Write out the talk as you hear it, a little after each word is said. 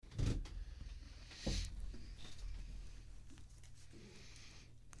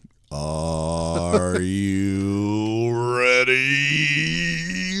Are you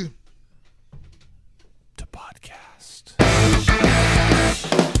ready to podcast?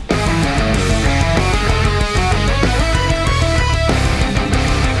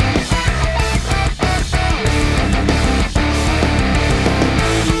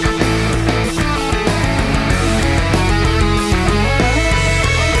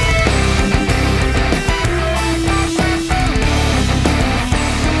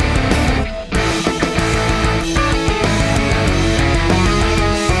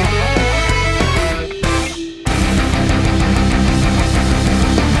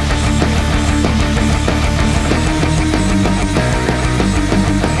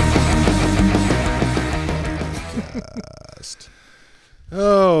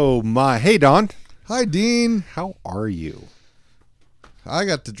 Oh my. Hey, Don. Hi, Dean. How are you? I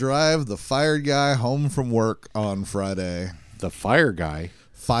got to drive the fired guy home from work on Friday. The fire guy.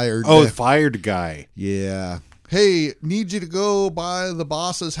 Fired. Oh, the fired guy. Yeah. Hey, need you to go by the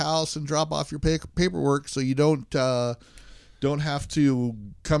boss's house and drop off your paperwork so you don't have to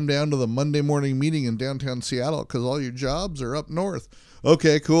come down to the Monday morning meeting in downtown Seattle because all your jobs are up north.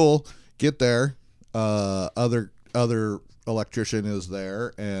 Okay, cool. Get there. Other electrician is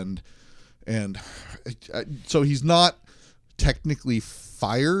there, and so he's not technically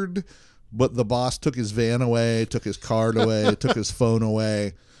fired, but the boss took his van away, took his card away, took his phone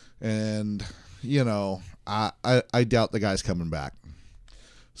away, and I doubt the guy's coming back.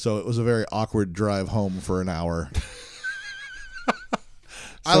 So it was a very awkward drive home for an hour.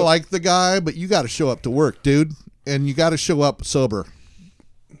 I like the guy, but you got to show up to work, dude, and you got to show up sober.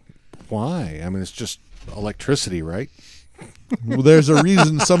 Why? I mean, it's just electricity, right? Well, there's a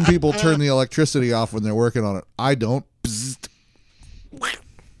reason some people turn the electricity off when they're working on it. I don't.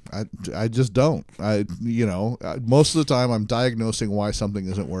 I just don't. Most of the time I'm diagnosing why something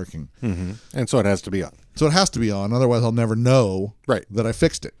isn't working. Mm-hmm. And so it has to be on. So it has to be on. Otherwise I'll never know that I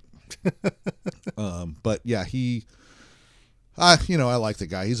fixed it. But yeah, I like the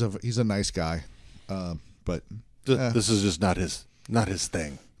guy. He's a nice guy. But this is just not his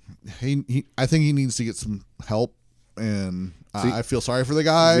thing. I think he needs to get some help, and I feel sorry for the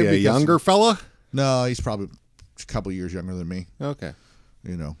guy. Is he a younger fella? No, he's probably a couple years younger than me. Okay.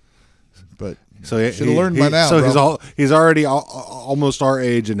 But so he should have learned by now. So bro. he's already almost our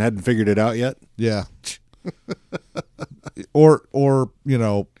age and hadn't figured it out yet. Yeah. or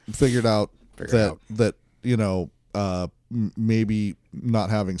figured out that maybe not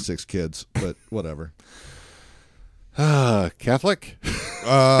having 6 kids, but whatever. Catholic?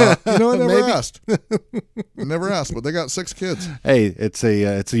 I never asked. I never asked, but they got 6 kids. Hey, it's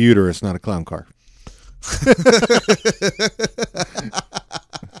a uterus, not a clown car.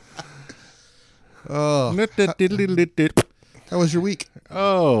 Oh, how was your week?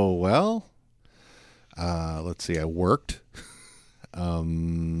 Oh, well, let's see. I worked. I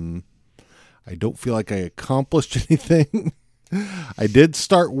don't feel like I accomplished anything. I did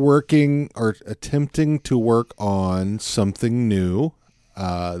start working or attempting to work on something new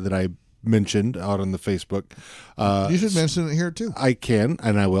that I mentioned out on the Facebook. You should mention it here too. I can,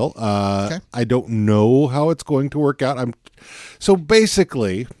 and I will. Okay. I don't know how it's going to work out. So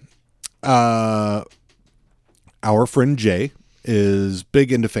basically, our friend Jay is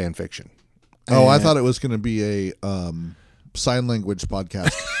big into fan fiction. Oh, I thought it was going to be a sign language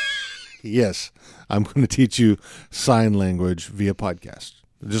podcast. Yes, I'm going to teach you sign language via podcast.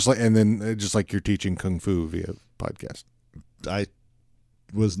 Just like you're teaching kung fu via podcast. I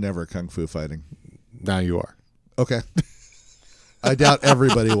was never kung fu fighting. Now you are. Okay. I doubt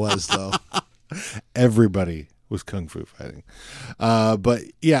everybody was, though. Everybody was kung fu fighting. But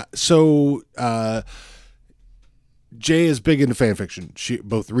yeah, so Jay is big into fan fiction. She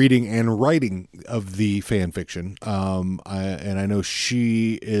both reading and writing of the fan fiction. I know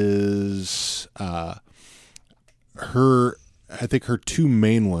she is I think her 2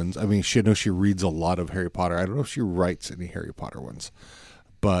 main ones. I mean, she reads a lot of Harry Potter. I don't know if she writes any Harry Potter ones,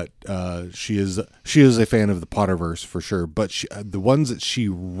 but she is a fan of the Potterverse for sure. But the ones that she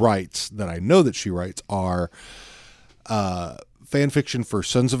writes, that I know that she writes, are fan fiction for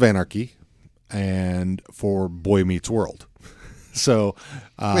Sons of Anarchy and for Boy Meets World. So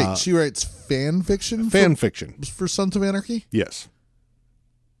wait, she writes fan fiction? Fiction for Sons of Anarchy? Yes.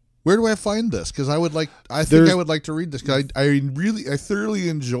 Where do I find this? Because I would like to read this. Because I thoroughly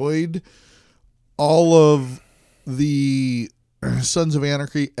enjoyed all of the Sons of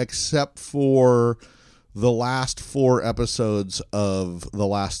Anarchy except for the last 4 episodes of the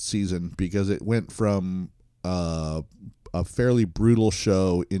last season, because it went from a fairly brutal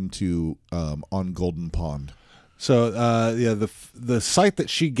show into On Golden Pond. So yeah, the site that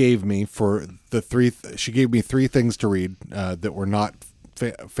she gave me for she gave me 3 things to read that were not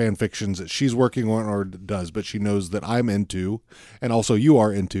fan fictions that she's working on or does, but she knows that I'm into, and also you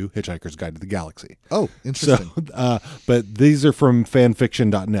are into Hitchhiker's Guide to the Galaxy. Oh, interesting. So, but these are from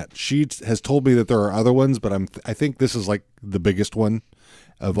fanfiction.net. She has told me that there are other ones, but I think this is like the biggest one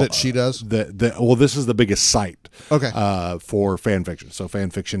of that she does. Well, this is the biggest site. Okay. For fanfiction. So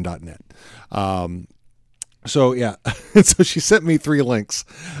fanfiction.net. So yeah, so she sent me 3 links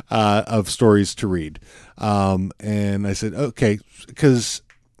of stories to read, and I said okay, because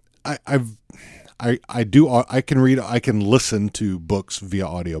I can listen to books via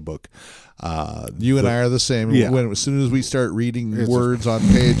audiobook. You and I are the same. Yeah. As soon as we start reading words on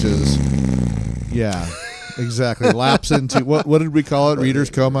pages, yeah, exactly. Lapse into what did we call it? Reader's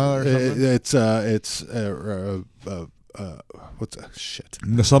coma or something. What's shit?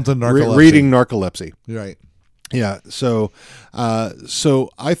 Something narcolepsy. Reading narcolepsy. Right. Yeah, so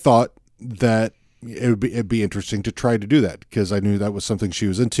I thought that it'd be interesting to try to do that because I knew that was something she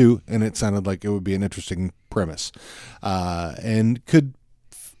was into, and it sounded like it would be an interesting premise, and could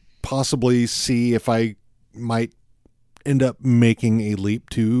possibly see if I might end up making a leap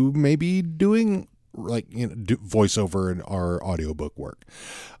to maybe doing voiceover in our audiobook work.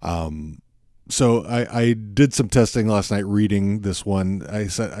 So I did some testing last night reading this one. I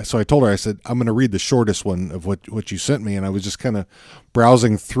told her, I said, I'm going to read the shortest one of what you sent me. And I was just kind of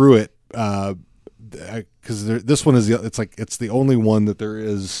browsing through it. Cause this one it's the only one that there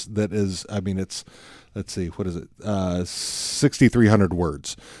is, let's see, what is it? 6,300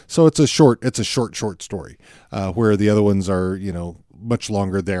 words. So it's a short story, where the other ones are, much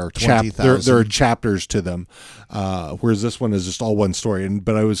longer. There are chapters to them, whereas this one is just all one story.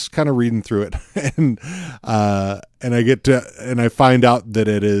 But I was kind of reading through it, and I find out that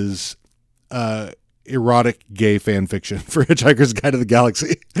it is erotic gay fan fiction for Hitchhiker's Guide to the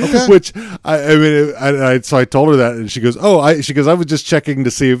Galaxy. Okay. Which so I told her that, and she goes, I was just checking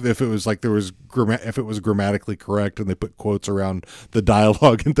to see if it was like if it was grammatically correct, and they put quotes around the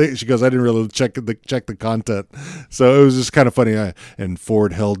dialogue and things. She goes, I didn't really check the content, so it was just kind of funny. And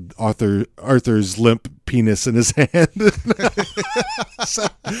Ford held Arthur's limp penis in his hand. So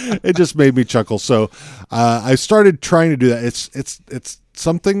it just made me chuckle. So I started trying to do that. It's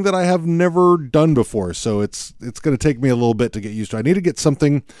something that I have never done before, so it's going to take me a little bit to get used to. I need to get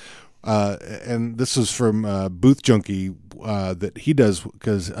something, and this is from Booth Junkie that he does,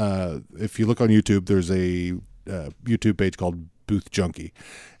 because if you look on YouTube, there's a YouTube page called Booth Junkie,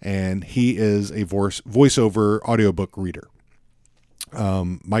 and he is a voiceover audiobook reader.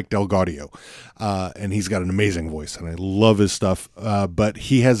 Mike Delgaudio, and he's got an amazing voice, and I love his stuff. But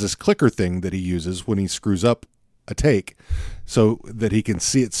he has this clicker thing that he uses when he screws up a take, so that he can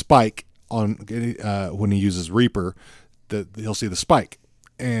see it spike on when he uses Reaper. That he'll see the spike,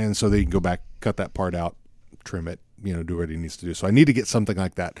 and so they can go back, cut that part out, trim it, do what he needs to do. So I need to get something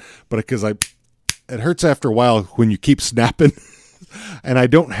like that, but because it hurts after a while when you keep snapping, and I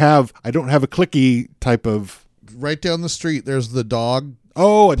don't have a clicky type of. Right down the street, there's the dog.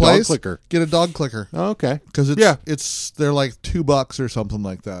 Oh, a place. Dog clicker. Get a dog clicker. Oh, okay. Because they're like $2 or something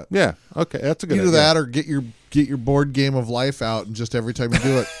like that. Yeah. Okay, that's a good idea. Either that or get your board game of life out, and just every time you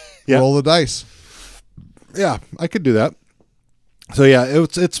do it, roll the dice. Yeah, I could do that. So yeah, I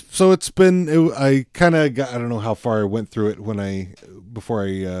kind of got, I don't know how far I went through it before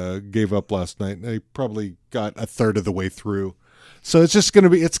I gave up last night. I probably got a third of the way through. So it's going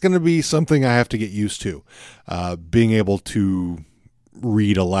to be something I have to get used to, being able to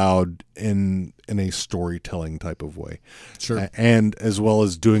read aloud in a storytelling type of way. Sure. And as well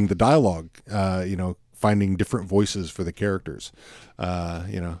as doing the dialogue, finding different voices for the characters. I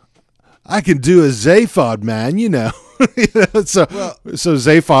can do a Zaphod, man, So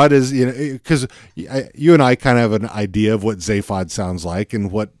Zaphod is, because you and I kind of have an idea of what Zaphod sounds like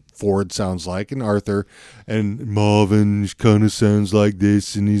and what Ford sounds like, and Arthur, and Marvin kind of sounds like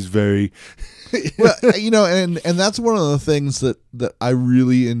this, and he's very well, and that's one of the things that I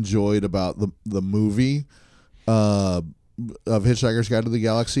really enjoyed about the movie of Hitchhiker's Guide to the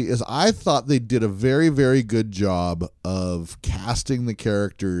Galaxy is I thought they did a very, very good job of casting the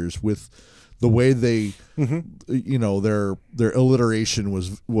characters with the way they their alliteration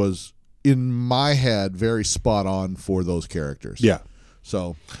was in my head very spot on for those characters. Yeah.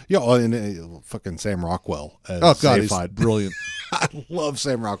 So and fucking Sam Rockwell. Oh God, he's brilliant. I love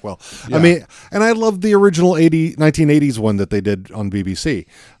Sam Rockwell. Yeah. I mean, and I love the original 1980s one that they did on BBC.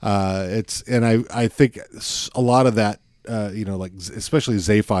 I think a lot of that, especially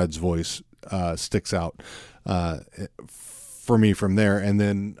Zaphod's voice sticks out for me from there. And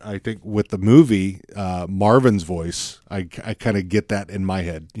then I think with the movie, Marvin's voice, I kind of get that in my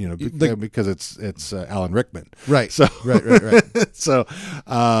head, because it's Alan Rickman. Right. So right. so,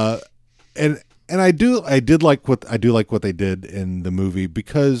 and I did like what they did in the movie,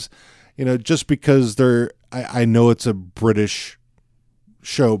 because, just because I know it's a British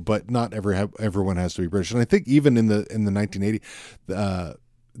show, but not everyone has to be British. And I think even in the 1980, the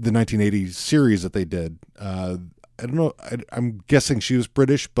 1980 series that they did, I don't know, I'm guessing she was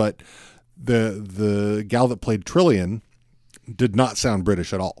British, but the gal that played Trillian did not sound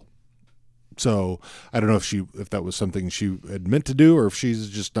British at all. So I don't know if that was something she had meant to do, or if she's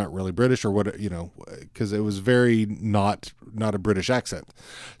just not really British, or what, because it was very not a British accent.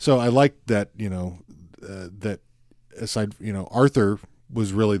 So I liked that, that aside, Arthur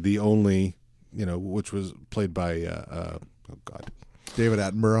was really the only, which was played by, oh God, David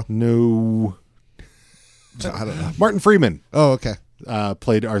Attenborough. No, I don't know. Martin Freeman. Oh, okay.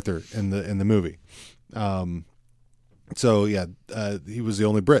 Played Arthur in the movie. So yeah, he was the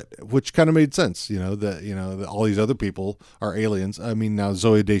only Brit, which kind of made sense. That all these other people are aliens. I mean, now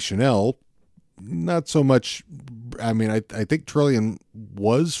Zoe Deschanel, not so much. I mean, I think Trillian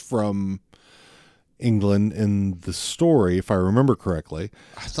was from England in the story, if I remember correctly.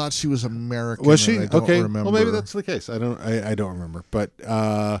 I thought she was American. Was she? I don't Okay. remember. Well, maybe that's the case. I don't remember, but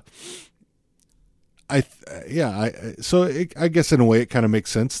I guess in a way it kind of makes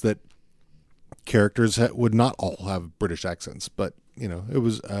sense that characters would not all have British accents, but it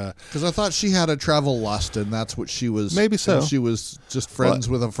was because I thought she had a travel lust, and that's what she was. Maybe so. And she was just friends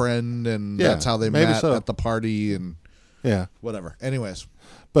with a friend, and that's how they met at the party, and whatever. Anyways,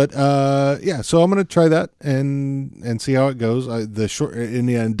 but so I'm gonna try that and see how it goes.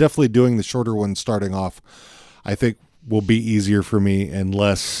 Definitely doing the shorter one starting off, I think will be easier for me and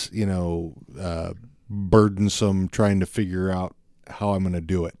less burdensome trying to figure out how I'm gonna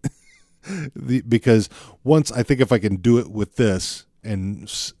do it. Because once I think if I can do it with this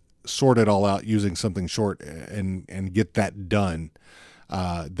and sort it all out using something short and get that done,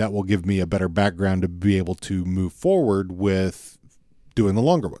 that will give me a better background to be able to move forward with doing the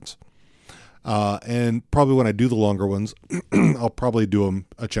longer ones. And probably when I do the longer ones, I'll probably do them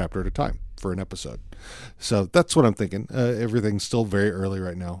a chapter at a time for an episode. So that's what I'm thinking. Everything's still very early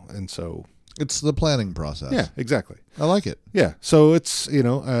right now, and so it's the planning process. Yeah, exactly. I like it. Yeah. So it's, I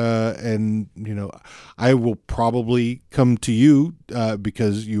will probably come to you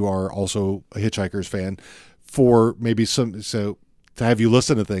because you are also a Hitchhikers fan for maybe to have you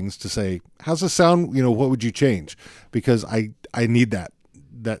listen to things to say, how's this sound? What would you change? Because I need that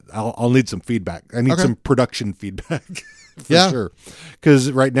I'll need some feedback. I need some production feedback. For sure.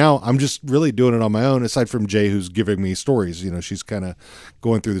 Because right now I'm just really doing it on my own, aside from Jay, who's giving me stories. She's kind of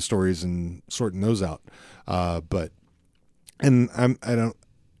going through the stories and sorting those out. So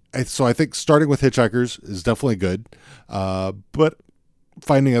I think starting with Hitchhikers is definitely good. But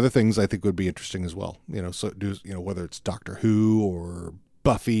finding other things I think would be interesting as well. Whether it's Doctor Who or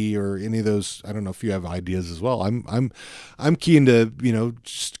Buffy or any of those. I don't know if you have ideas as well. I'm keen to,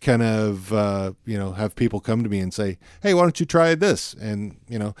 just kind of, have people come to me and say, hey, why don't you try this? And,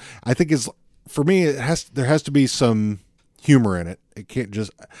 I think for me, there has to be some humor in it. It can't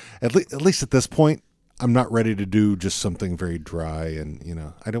just, at least at this point, I'm not ready to do just something very dry. And,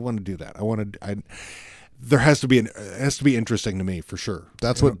 I don't want to do that. There has to be it has to be interesting to me for sure.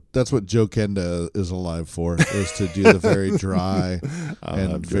 That's what Joe Kenda is alive for, is to do the very dry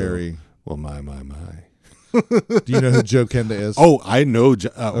and very. Well, my. Do you know who Joe Kenda is? Oh, I know. Okay.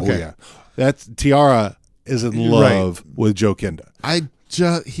 Oh yeah, that's Tiara is in love with Joe Kenda. I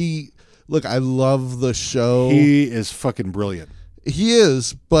love the show. He is fucking brilliant. He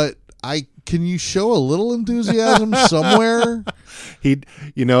is, but can you show a little enthusiasm somewhere?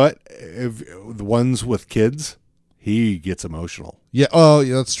 You know what? If the ones with kids, he gets emotional. Yeah. Oh,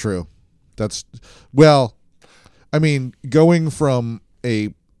 yeah, that's true. Going from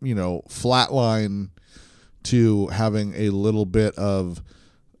a, flat line to having a little bit of,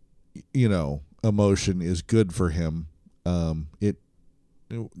 emotion is good for him. But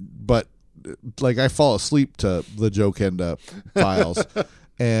like I fall asleep to the Joe Kenda files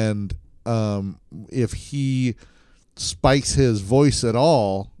and, if he spikes his voice at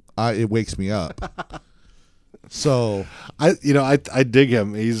all, it wakes me up. So I dig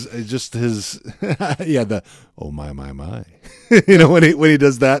him. He's just his the oh my when he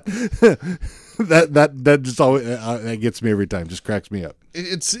does that that just always that gets me every time. Just cracks me up.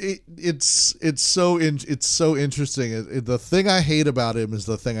 It's so interesting. The thing I hate about him is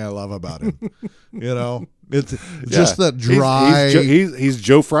the thing I love about him. It's just that dry. He's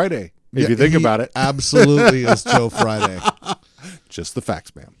Joe Friday. If you think about it, absolutely is Joe Friday. just the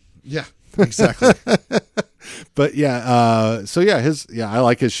facts, ma'am. Yeah, exactly. But yeah, so yeah, I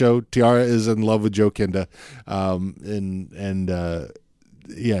like his show. Tiara is in love with Joe Kenda,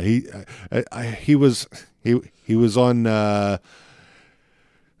 he was on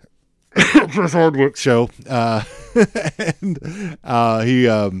Chris Hardwick's show, and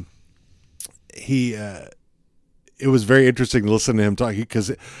it was very interesting to listen to him talk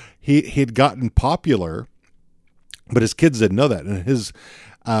because he'd gotten popular, but his kids didn't know that, and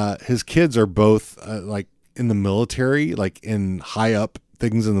his kids are both like in the military, like in high up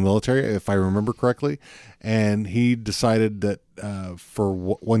things in the military, if I remember correctly. And he decided that for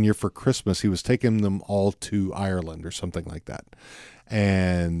 1 year for Christmas, he was taking them all to Ireland or something like that.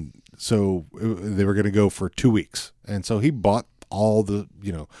 And so they were going to go for 2 weeks. And so he bought all the,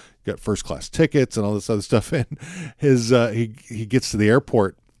 got first class tickets and all this other stuff. And he gets to the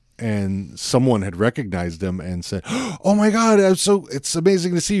airport, and someone had recognized him and said, "Oh my God, it's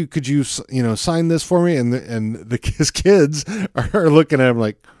amazing to see you. Could you, sign this for me?" And his kids are looking at him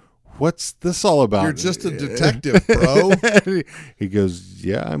like, "What's this all about? You're just a detective, bro." He goes,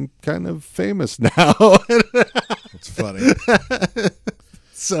 "Yeah, I'm kind of famous now." It's funny.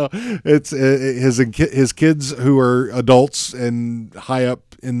 So it's his kids who are adults and high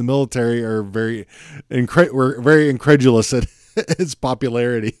up in the military are were very incredulous at his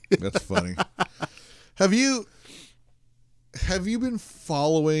popularity. That's funny. Have you been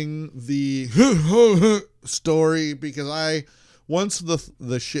following the story? Because once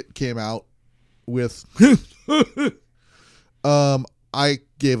the shit came out with I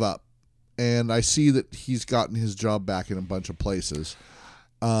gave up, and I see that he's gotten his job back in a bunch of places.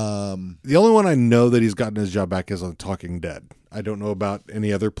 The only one I know that he's gotten his job back is on Talking Dead. I don't know about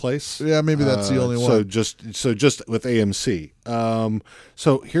any other place. Yeah, maybe that's the only one. So just with AMC.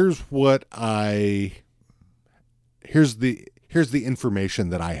 So here's the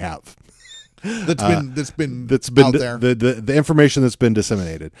information that I have. That's been out there. The information that's been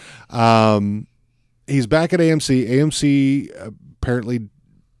disseminated. He's back at AMC. AMC apparently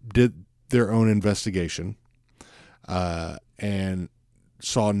did their own investigation, and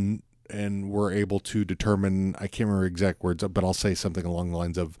saw and were able to determine, I can't remember exact words, but I'll say something along the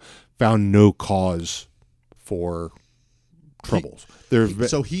lines of found no cause for troubles.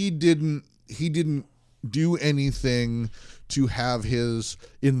 So he didn't do anything to have his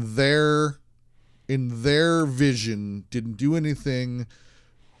in their vision, didn't do anything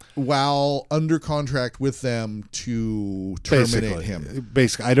while under contract with them to terminate him.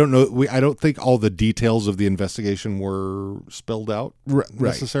 Basically, I don't know. I don't think all the details of the investigation were spelled out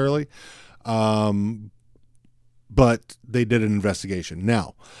necessarily. But they did an investigation.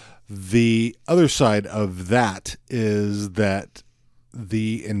 Now, the other side of that is that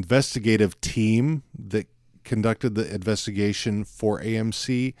the investigative team that conducted the investigation for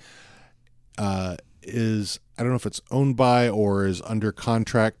AMC is, I don't know if it's owned by or is under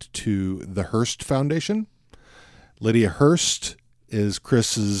contract to the Hearst Foundation. Lydia Hearst is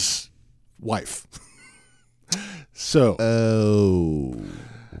Chris's wife. So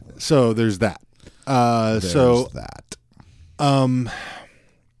there's that.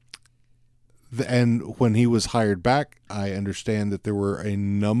 And when he was hired back, I understand that there were a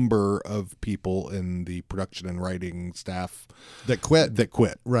number of people in the production and writing staff that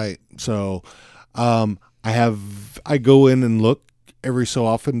quit. Right. So, I go in and look every so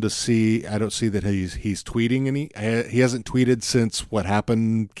often to see. I don't see that he's tweeting any. He hasn't tweeted since what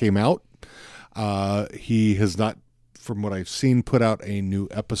happened came out. He has not, from what I've seen, put out a new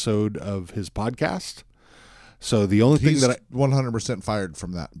episode of his podcast. So the only thing that 100% fired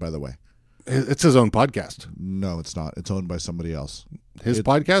from that, by the way. It's his own podcast. No, it's not. It's owned by somebody else. His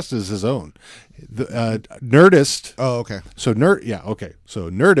podcast is his own. Nerdist. Oh, okay. So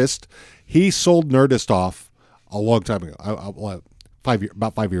Nerdist, he sold Nerdist off a long time ago. About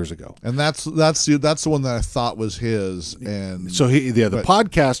 5 years ago. And that's the one that I thought was his. And so the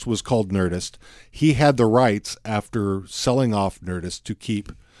podcast was called Nerdist. He had the rights after selling off Nerdist to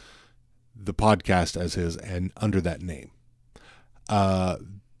keep the podcast as his and under that name.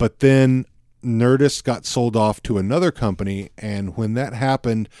 But then Nerdist got sold off to another company, and when that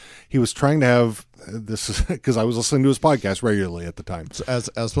happened, he was trying to have this because I was listening to his podcast regularly at the time. As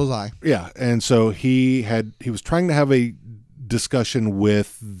was I. Yeah, and so he was trying to have a discussion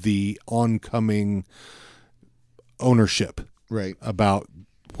with the oncoming ownership, right, about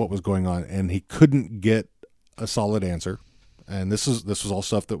what was going on, and he couldn't get a solid answer. And this was all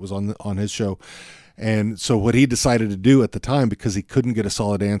stuff that was on his show. And so what he decided to do at the time, because he couldn't get a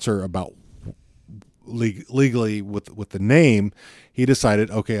solid answer about legally with the name, he decided,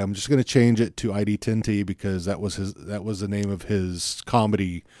 okay, I'm just going to change it to ID10T because that was the name of his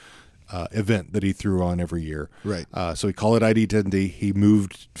comedy event that he threw on every year. Right. So he called it ID10T. He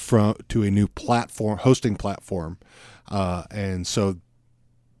moved to a new hosting platform, and so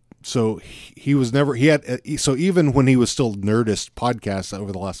he was never so even when he was still Nerdist podcast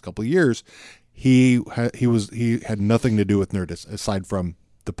over the last couple of years, he had nothing to do with Nerdist aside from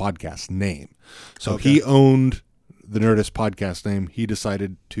the podcast name. So he owned the Nerdist podcast name. He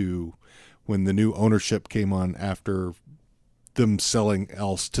decided to, when the new ownership came on after them selling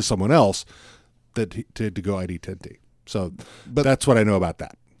else to someone else, to go ID10T. So but that's what I know about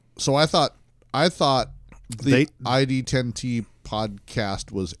that. So I thought the ID10T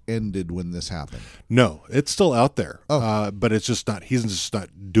podcast was ended when this happened. No, it's still out there. But it's just not. He's just not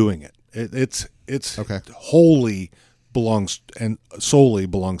doing it. It's wholly belongs and solely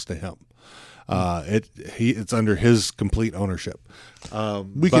belongs to him. It's under his complete ownership.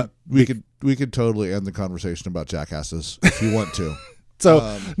 We could totally end the conversation about jackasses if you want to.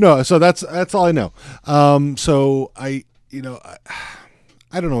 So that's all I know. So I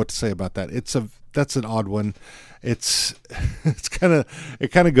don't know what to say about that. That's an odd one. It kind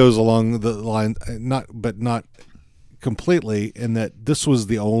of goes along the line, not completely, in that this was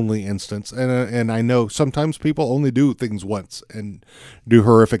the only instance, and I know sometimes people only do things once and do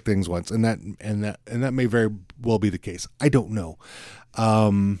horrific things once, and that may very well be the case. I don't know.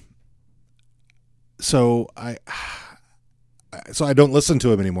 So I don't listen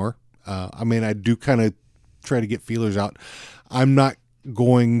to him anymore. I mean, I do kind of try to get feelers out. I'm not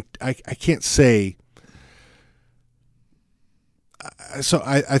going. I can't say. So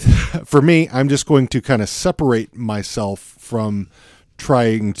for me, I'm just going to kind of separate myself from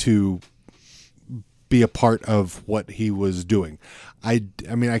trying to be a part of what he was doing. I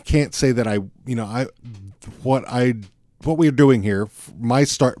mean, I can't say that what we are doing here, my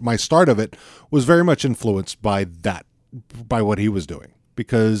start of it was very much influenced by what he was doing,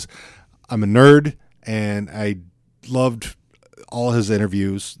 because I'm a nerd and I loved all his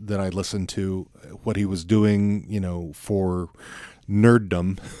interviews that I listened to, what he was doing, for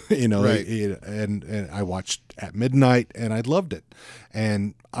nerddom, right. and I watched At Midnight and I loved it.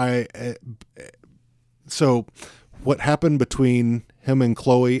 And so what happened between him and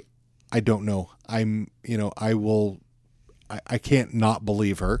Chloe, I don't know. I can't not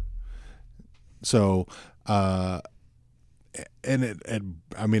believe her. So,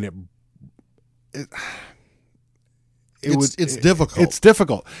 it's difficult. It's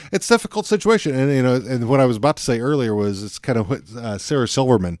difficult. It's a difficult situation. And, and what I was about to say earlier was it's kind of what Sarah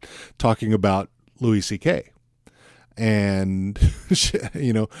Silverman talking about Louis C.K. And,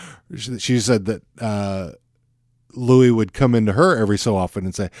 she said that Louis would come into her every so often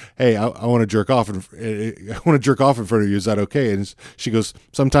and say, "Hey, I want to jerk off in front of you. Is that okay?" And she goes,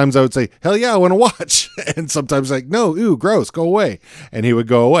 "Sometimes I would say, 'Hell yeah, I want to watch,' and sometimes like, 'No, ew, gross, go away,' and he would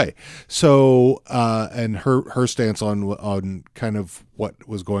go away." So, and her stance on kind of what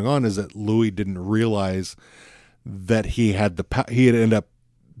was going on is that Louis didn't realize that he had ended up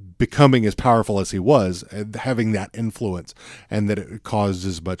becoming as powerful as he was, and having that influence, and that it caused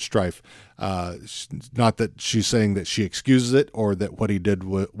as much strife. Not that she's saying that she excuses it or that what he did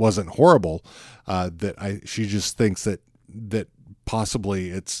wasn't horrible. She just thinks that possibly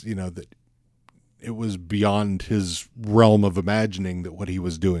it's, that it was beyond his realm of imagining that what he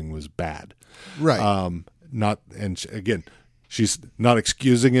was doing was bad. Right. Again, she's not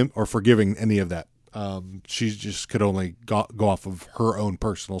excusing him or forgiving any of that. She just could only go off of her own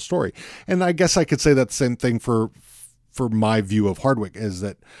personal story. And I guess I could say that the same thing for my view of Hardwick, is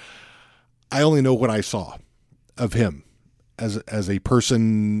that I only know what I saw of him as a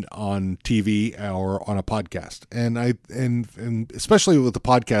person on TV or on a podcast. And especially with the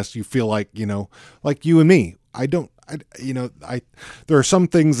podcast, you feel like, like you and me, there are some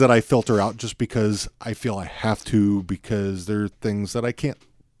things that I filter out just because I feel I have to, because there are things that I can't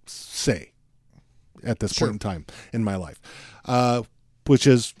say at this point in time in my life, which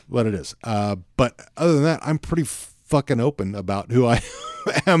is what it is. But other than that, I'm pretty fucking open about who I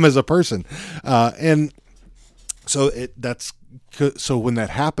am as a person. And so so when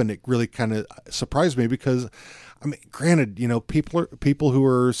that happened, it really kind of surprised me, because I mean, granted, people who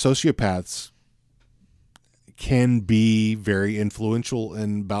are sociopaths can be very influential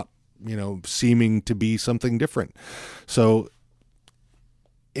and about, seeming to be something different. So,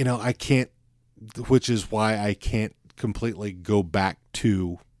 I can't, which is why I can't completely go back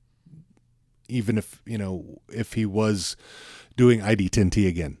to, even if he was doing ID10T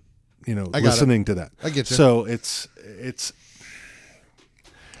again, listening to that. I get you. So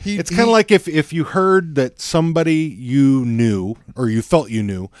It's kind of like if you heard that somebody you knew or you felt you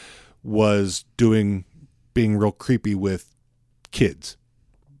knew was being real creepy with kids.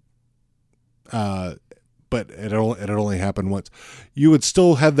 But it only happened once. You would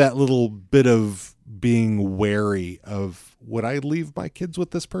still have that little bit of being wary of, would I leave my kids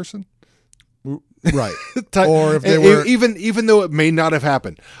with this person? Right. Or if they were, even though it may not have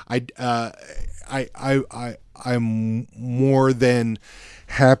happened, I'm more than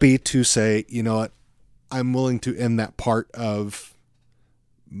happy to say, you know what, I'm willing to end that part of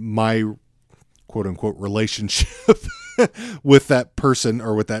my quote unquote relationship with that person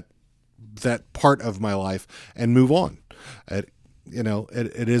or with that part of my life and move on. It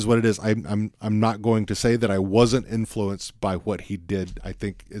is what it is. I'm not going to say that I wasn't influenced by what he did. I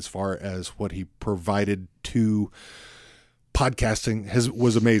think as far as what he provided to podcasting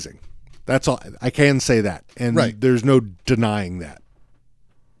was amazing. That's all I can say that. And there's no denying that.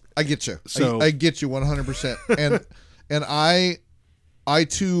 I get you. So I get you 100%. And I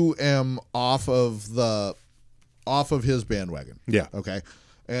too am off of his bandwagon. Yeah. Okay.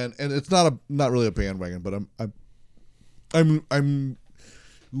 And it's not really a bandwagon, but I'm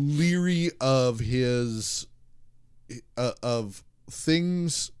leery of his of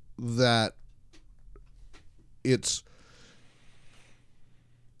things that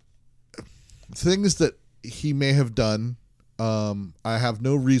things that he may have done. I have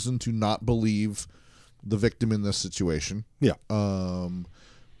no reason to not believe the victim in this situation. Yeah.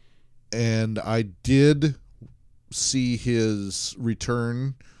 And I did see his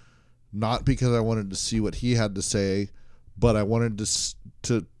return, not because I wanted to see what he had to say, but I wanted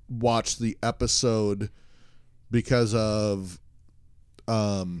to watch the episode because of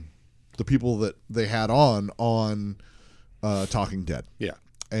the people that they had on Talking Dead. Yeah.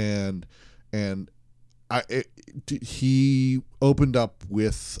 And he opened up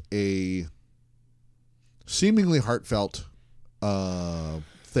with a seemingly heartfelt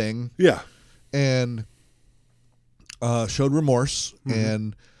thing. Yeah. And showed remorse. Mm-hmm.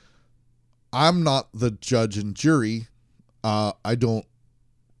 And I'm not the judge and jury. I don't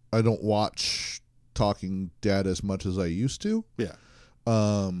watch Talking Dead as much as I used to. Yeah.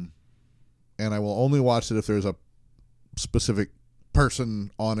 And I will only watch it if there's a specific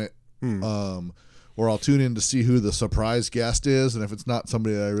person on it. Or I'll tune in to see who the surprise guest is, and if it's not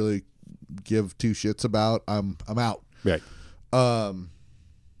somebody that I really give two shits about, I'm out. Right.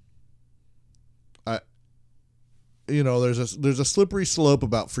 There's a slippery slope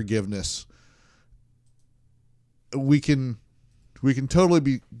about forgiveness. We can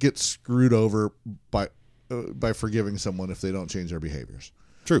totally get screwed over by forgiving someone if they don't change their behaviors.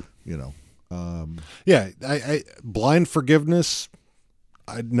 True. Yeah. I blind forgiveness.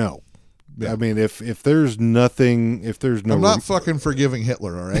 No. Yeah. I mean, if there's nothing, if there's no, I'm not fucking forgiving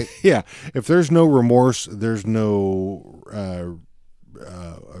Hitler. All right. Yeah. If there's no remorse, there's no. I'm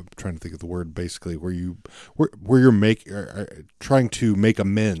trying to think of the word. Basically, where you're trying to make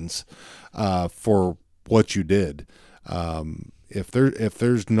amends for what you did. If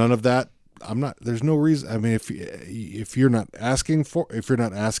there's none of that, there's no reason. I mean, if you're not asking for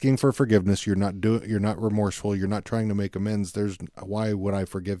forgiveness, you're not remorseful, you're not trying to make amends. Why would I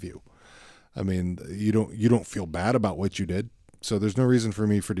forgive you? I mean, you don't feel bad about what you did, so there's no reason for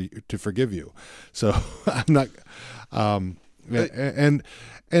me to forgive you. So I'm not. And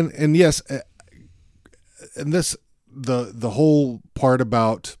yes, and this the whole part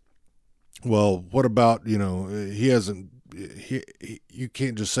about, well, what about, he hasn't. You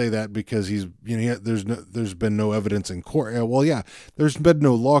can't just say that because there's been no evidence in court. Well, yeah, there's been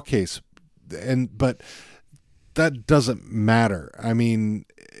no law case, but that doesn't matter. I mean,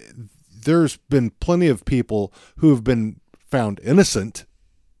 there's been plenty of people who have been found innocent.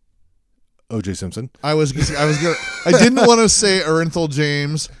 O.J. Simpson. I didn't want to say Orenthal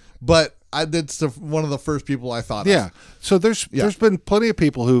James, but that's one of the first people I thought of. Yeah. So there's been plenty of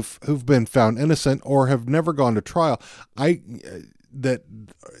people who've been found innocent or have never gone to trial.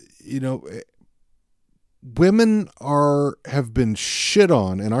 Women have been shit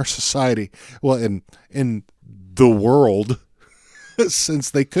on in our society. Well, in the world since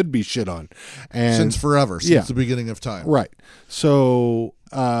they could be shit on, and since forever, since the beginning of time. Right. So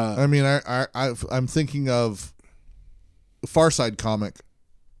I mean, I'm thinking of a Far Side comic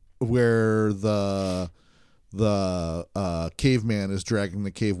where the caveman is dragging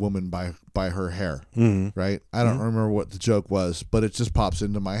the cave woman by her hair. Mm-hmm. Right. I don't remember what the joke was, but it just pops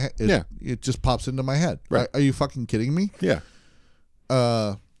into my head. It just pops into my head. Right. Are you fucking kidding me? Yeah.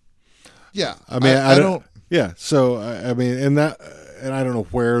 Yeah. I mean, I don't. Yeah. So I mean, and I don't know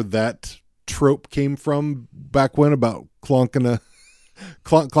where that trope came from back when about clonking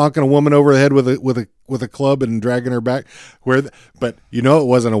clonking a woman over the head with a club and dragging her back. But it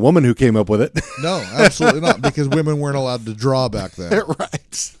wasn't a woman who came up with it. No, absolutely not, because women weren't allowed to draw back then.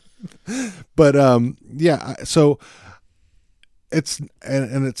 Right. But so it's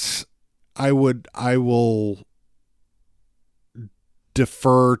I will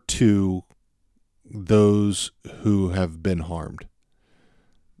defer to those who have been harmed.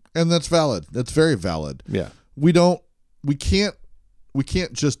 And that's valid. That's very valid. Yeah. We can't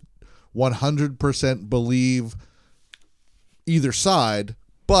just 100% believe either side,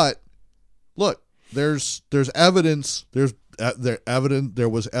 but look, there's evidence, there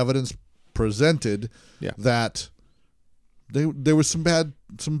was evidence presented that there was some bad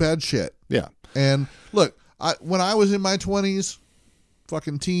shit. Yeah. And look, when I was in my 20s,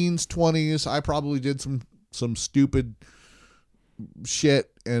 fucking teens, 20s, I probably did some stupid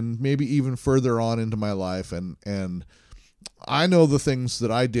shit, and maybe even further on into my life, and I know the things that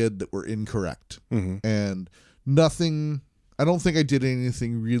I did that were incorrect. Mm-hmm. And I don't think I did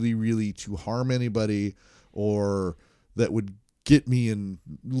anything really, really to harm anybody or that would get me in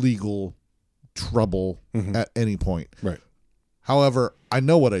legal trouble at any point. Right. However, I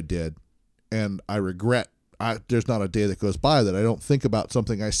know what I did, and I regret. There's not a day that goes by that I don't think about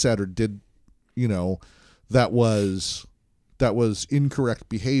something I said or did, that was incorrect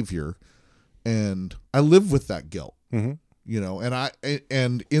behavior, and I live with that guilt. Mm-hmm.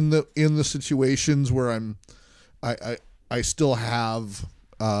 And in the situations where I still have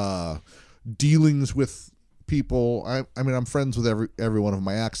dealings with people. I mean, I'm friends with every one of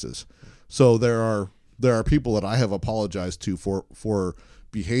my exes, so there are people that I have apologized to for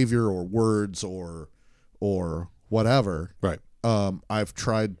behavior or words or whatever. Right. I've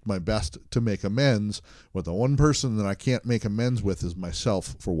tried my best to make amends, but the one person that I can't make amends with is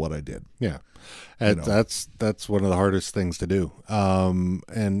myself for what I did. Yeah. And that's one of the hardest things to do.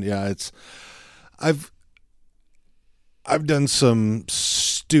 And yeah, I've done some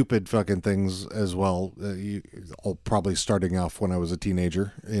stupid fucking things as well. Probably starting off when I was a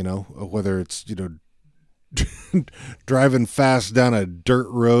teenager, whether it's, driving fast down a dirt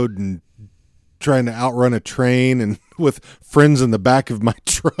road and trying to outrun a train and with friends in the back of my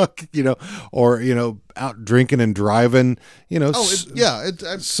truck, or, out drinking and driving,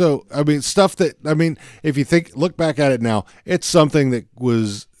 So, I mean, stuff that, if you look back at it now, it's something that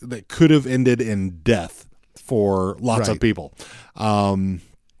could have ended in death for lots of people.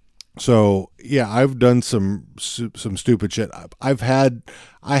 So yeah, I've done some stupid shit. I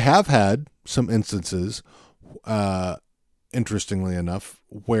have had some instances, interestingly enough,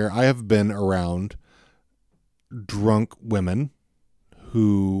 where I have been around drunk women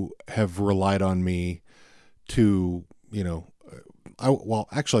who have relied on me to,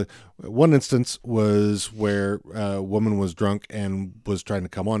 actually, one instance was where a woman was drunk and was trying to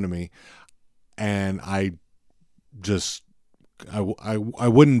come on to me, and I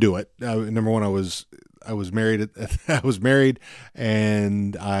wouldn't do it. Number one, I was married. I was married,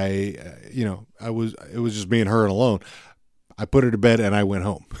 and it was just me and her and alone. I put her to bed and I went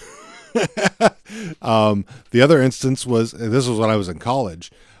home. The other instance was, this was when I was in college.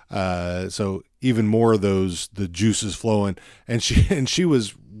 So even more of the juices flowing, and she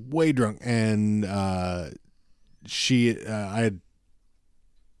was way drunk, and I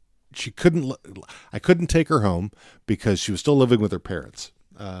couldn't take her home because she was still living with her parents.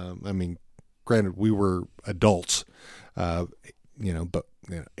 Granted, we were adults, but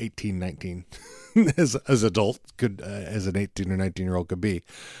 18, 19 as adult could, as an 18 or 19-year-old could be.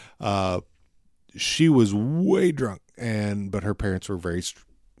 She was way drunk, but her parents were very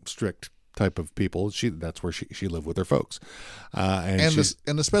strict type of people. That's where she lived with her folks.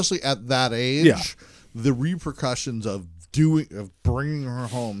 And especially at that age, the repercussions of bringing her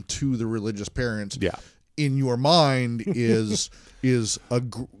home to the religious parents, in your mind is a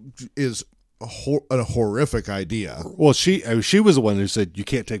horrific idea. Well, she was the one who said, "You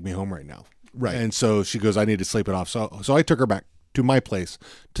can't take me home right now." Right. And so she goes, "I need to sleep it off." So I took her back to my place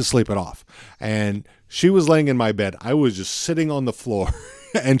to sleep it off. And she was laying in my bed. I was just sitting on the floor.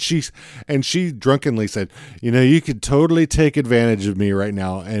 And she drunkenly said, "You could totally take advantage of me right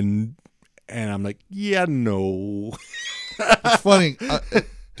now." And I'm like, "Yeah, no." It's funny.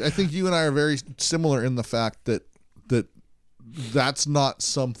 I think you and I are very similar in the fact that that's not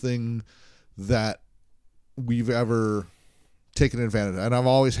something that we've ever taken advantage of. And I've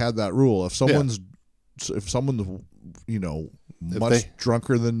always had that rule. If someone's much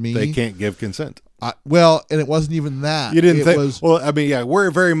drunker than me, they can't give consent. And it wasn't even that. You didn't think?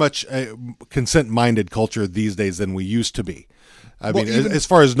 We're very much a consent-minded culture these days than we used to be. As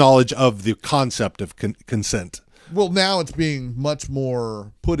far as knowledge of the concept of consent. Well, now it's being much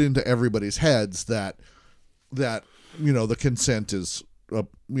more put into everybody's heads that the consent is a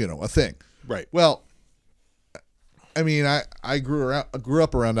thing. Right. Well, I mean, I grew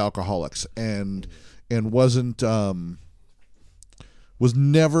up around alcoholics and wasn't was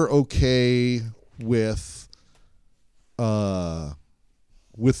never okay with the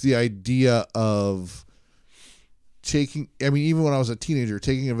idea of taking. I mean, even when I was a teenager,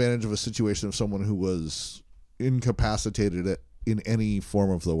 taking advantage of a situation of someone who was incapacitated in any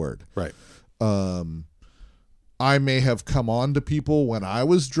form of the word. Right. I may have come on to people when I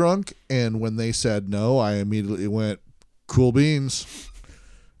was drunk, and when they said no, I immediately went, cool beans.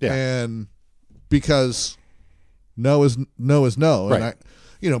 Yeah. And because no is no. Right.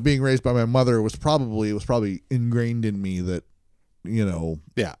 And I, being raised by my mother it was probably ingrained in me that,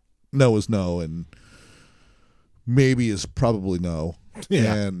 Yeah. no is no and maybe is probably no.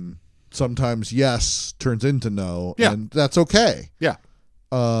 Yeah. And sometimes yes turns into no. Yeah. And that's okay. Yeah.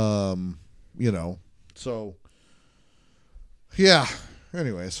 So yeah.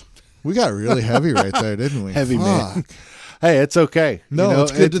 Anyways, we got really heavy right there, didn't we? Heavy, man. Fuck. Hey, it's okay. No,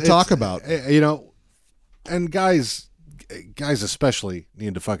 it's good to talk about. And guys especially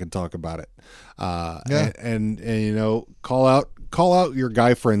need to fucking talk about it. Yeah. And call out your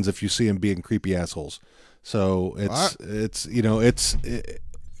guy friends if you see them being creepy assholes. So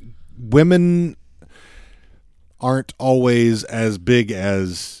women aren't always as big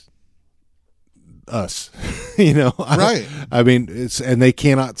as us, Right. I mean, and they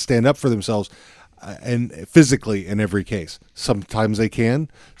cannot stand up for themselves, and physically in every case. Sometimes they can.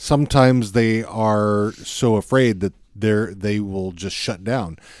 Sometimes they are so afraid that they will just shut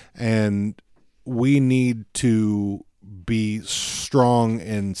down. And we need to be strong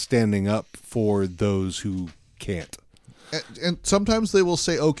and standing up for those who can't. And sometimes they will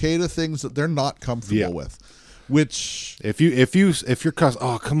say okay to things that they're not comfortable with. Which if you're cuss,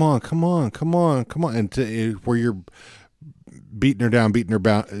 oh come on, and where you're beating her down,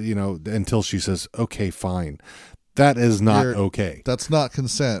 until she says okay, fine, that is not okay. That's not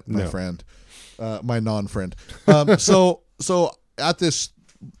consent, my No. friend, my non-friend. So at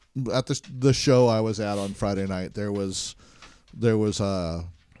the show I was at on Friday night, there was a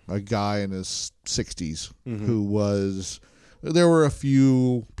guy in his 60s who was. There were a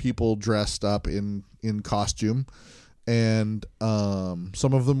few people dressed up in costume, and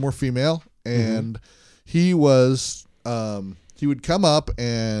some of them were female. And he was he would come up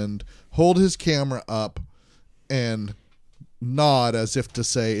and hold his camera up and nod as if to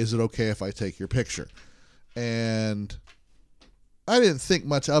say, "Is it okay if I take your picture?" And I didn't think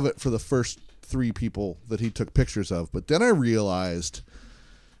much of it for the first 3 people that he took pictures of, but then I realized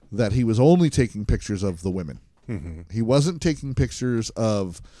that he was only taking pictures of the women. He wasn't taking pictures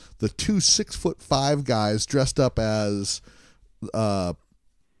of the 2 6'5" guys dressed up as God.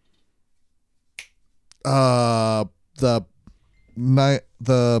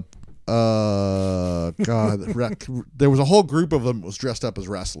 There was a whole group of them that was dressed up as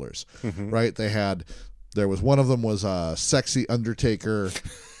wrestlers, right? There was one of them was a sexy Undertaker.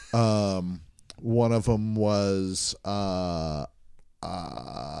 One of them was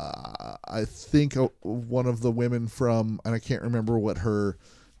I think one of the women from, and I can't remember what her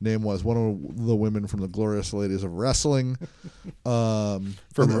name was, one of the women from the Glorious Ladies of Wrestling. And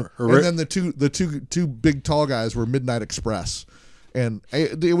then the two big tall guys were Midnight Express, and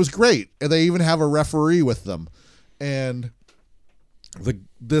it was great. And they even have a referee with them, and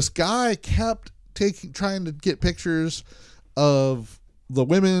this guy kept trying to get pictures of the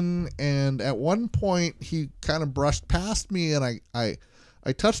women, and at one point he kind of brushed past me, and I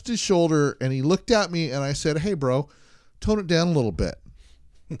touched his shoulder, and he looked at me, and I said, "Hey, bro, tone it down a little bit."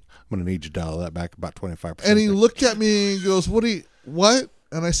 I'm gonna need you to dial that back about 25%. And he looked at me and goes, "What?"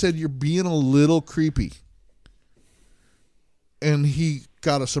 And I said, "You're being a little creepy." And he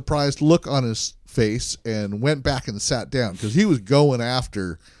got a surprised look on his face and went back and sat down because he was going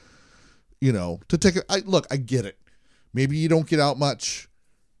after, to take it. I get it. Maybe you don't get out much.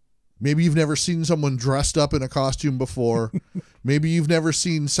 Maybe you've never seen someone dressed up in a costume before. Maybe you've never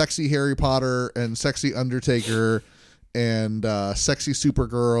seen sexy Harry Potter and sexy Undertaker and sexy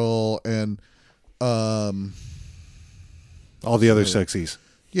Supergirl and all the other sexies.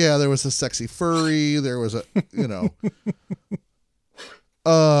 Yeah, there was a sexy furry. There was a,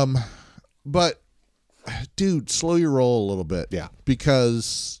 but dude, slow your roll a little bit. Yeah.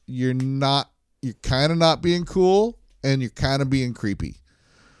 Because you're kind of not being cool and you're kind of being creepy.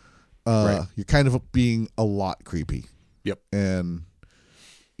 Right. You're kind of being a lot creepy. Yep. And,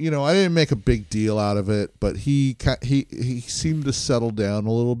 I didn't make a big deal out of it, but he seemed to settle down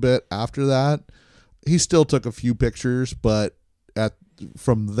a little bit after that. he still took a few pictures, but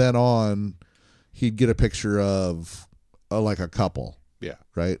from then on, he'd get a picture of like a couple. Yeah.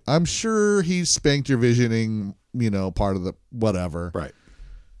 Right. I'm sure he's spanked your visioning, part of the whatever. Right.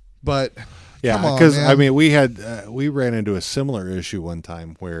 But yeah, because I mean, we ran into a similar issue one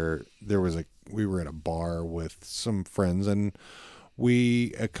time where we were at a bar with some friends, and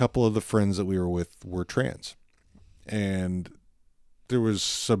a couple of the friends that we were with were trans, and there was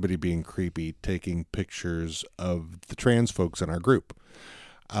somebody being creepy taking pictures of the trans folks in our group,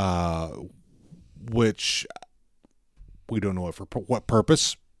 which we don't know for what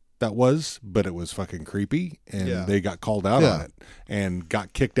purpose that was, but it was fucking creepy, and they got called out on it and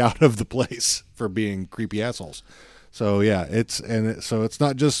got kicked out of the place for being creepy assholes. So yeah, so it's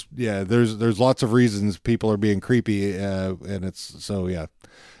not just there's lots of reasons people are being creepy, and it's so yeah.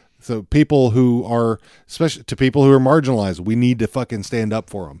 So people who are, especially to people who are marginalized, we need to fucking stand up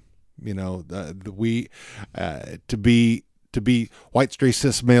for them. To be white straight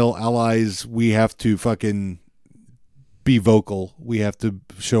cis male allies, we have to fucking be vocal. We have to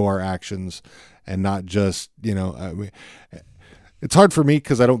show our actions and not just, I mean, it's hard for me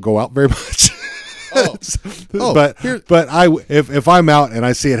because I don't go out very much. But if I'm out and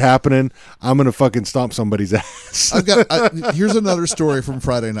I see it happening, I'm gonna fucking stomp somebody's ass. Here's another story from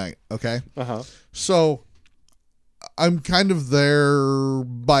Friday night. Okay. So I'm kind of there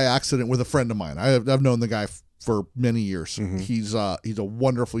by accident with a friend of mine. I've known the guy for many years. Mm-hmm. He's a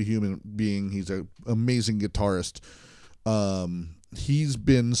wonderful human being. He's an amazing guitarist. He's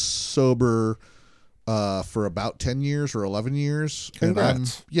been sober for about 10 years or 11 years.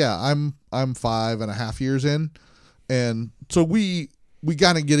 Congrats. And I'm 5.5 years in. And so we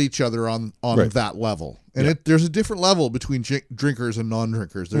got to get each other on right. that level. And there's a different level between drinkers and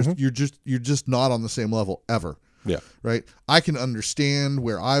non-drinkers. Mm-hmm. You're just not on the same level ever. Yeah. Right. I can understand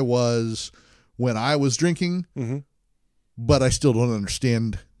where I was when I was drinking, mm-hmm. but I still don't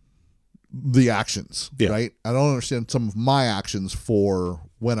understand the actions. Yeah. Right. I don't understand some of my actions for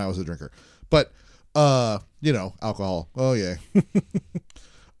when I was a drinker, but alcohol. Oh yeah.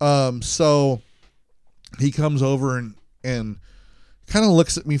 So he comes over and kind of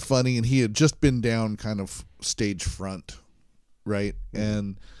looks at me funny, and he had just been down kind of stage front. Right. Mm-hmm.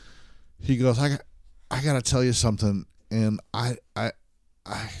 And he goes, I got to tell you something. And I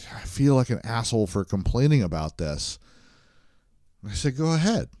feel like an asshole for complaining about this. I said, go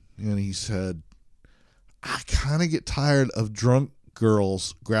ahead. And he said, I kind of get tired of drunk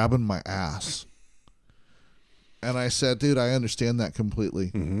girls grabbing my ass. And I said, dude, I understand that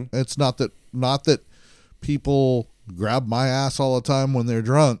completely. Mm-hmm. It's not that people grab my ass all the time when they're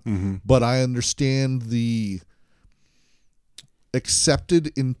drunk, mm-hmm. but I understand the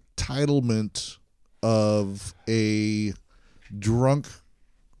accepted entitlement of a drunk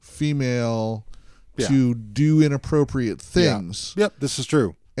female to do inappropriate things. Yep, this is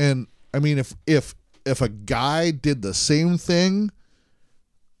true. And I mean, if a guy did the same thing,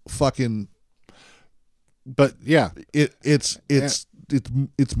 fucking. But yeah, it's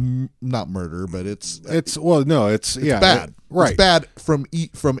not murder, but it's bad. Right, it's bad from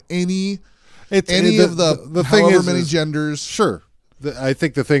any of the however many genders. Sure, I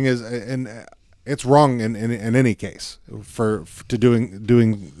think the thing is, and it's wrong in any case for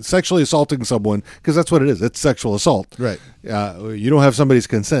doing sexually assaulting someone, because that's what it is. It's sexual assault. Right. You don't have somebody's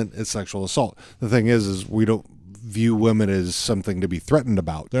consent. It's sexual assault. The thing is we don't view women as something to be threatened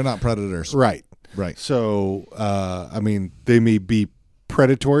about. They're not predators. Right. Right. So, I mean, they may be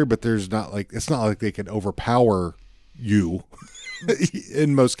predatory, but it's not like they can overpower you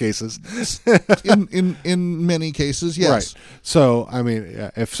in most cases. in many cases, yes. Right. So, I mean,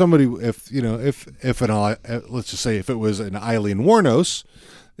 if let's just say if it was an Eileen Wuornos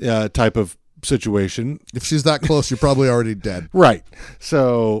type of situation, if she's that close, you're probably already dead. Right.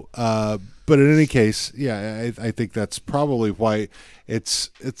 So, but in any case, yeah, I think that's probably why it's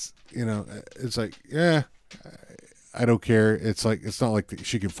like, yeah, I don't care. It's like, it's not like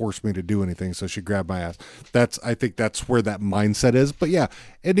she can force me to do anything, so she grabbed my ass. I think that's where that mindset is. But yeah,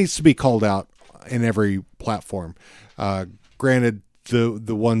 it needs to be called out in every platform. Granted,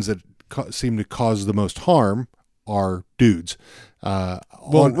 the ones that seem to cause the most harm are dudes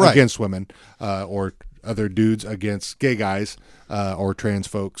against women, or other dudes against gay guys, or trans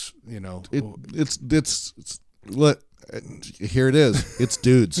folks. Here it is. It's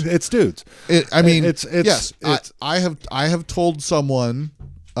dudes. It's dudes. I have told someone,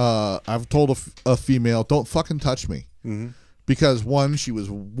 I've told a female, don't fucking touch me, mm-hmm. because one, she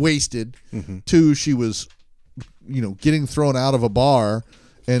was wasted. Mm-hmm. Two, she was, getting thrown out of a bar,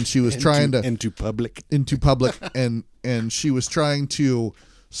 and she was trying to into public, and she was trying to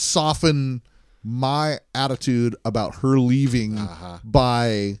soften my attitude about her leaving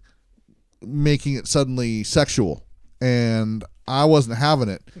by making it suddenly sexual, and I wasn't having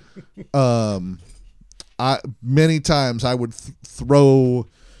it. Many times I would throw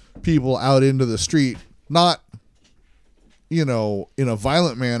people out into the street, not in a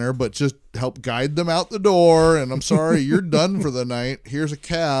violent manner, but just help guide them out the door. And I'm sorry, you're done for the night. Here's a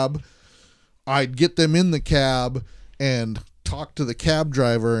cab. I'd get them in the cab and talk to the cab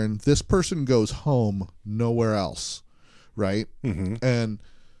driver, and this person goes home, nowhere else, right? Mm-hmm. And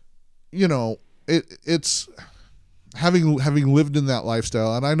it's having lived in that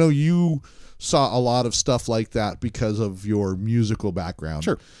lifestyle, and I know you saw a lot of stuff like that because of your musical background.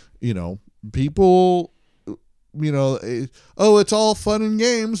 Sure. People, it's all fun and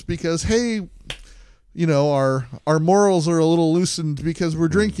games because, hey, our morals are a little loosened because we're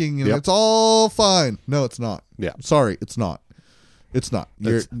drinking, and it's all fine. No, it's not. Yeah. Sorry, it's not. It's not.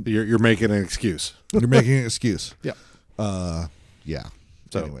 You're making an excuse. You're making an excuse. Yeah. Yeah.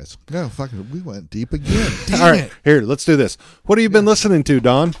 So, anyways, no, fucking, we went deep again. All right, here, let's do this. What have you been listening to,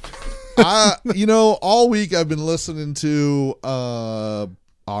 Don? All week I've been listening to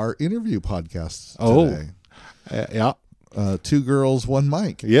our interview podcasts today. Yeah. Two Girls, One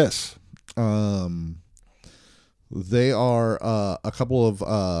Mic. Yes. They are a couple of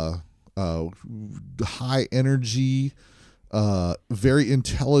high energy, very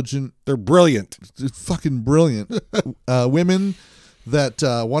intelligent. They're brilliant. Fucking brilliant women that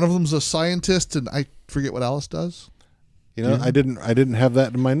one of them's a scientist, and I forget what Alice does. I didn't have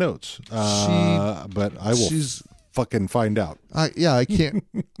that in my notes. But I will fucking find out. I can't.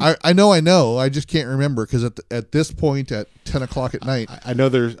 I know. I just can't remember because at this point at 10 o'clock at night, I know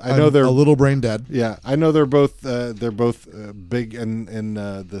they're a little brain dead. Yeah, I know they're both big in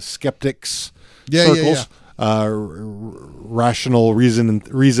the skeptics circles. Rational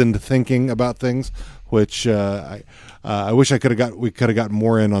reasoned thinking about things, which I wish we could have gotten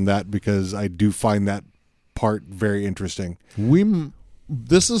more in on that because I do find that part very interesting.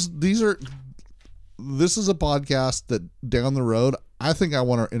 This is a podcast that down the road I think I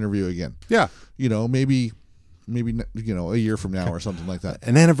want to interview again. Yeah. Maybe a year from now or something like that.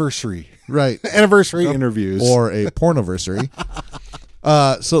 An anniversary. Right. Anniversary interviews. Or a porniversary.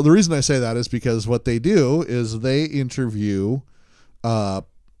 So the reason I say that is because what they do is they interview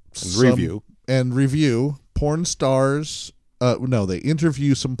review porn stars. They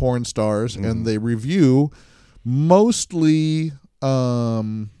interview some porn stars and they review mostly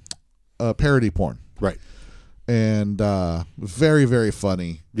parody porn. Right. And very, very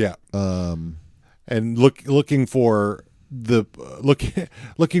funny. Yeah. And looking for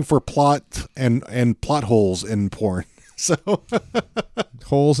plot and plot holes in porn. So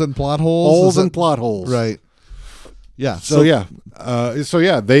holes and plot holes. Plot holes. Right. Yeah. They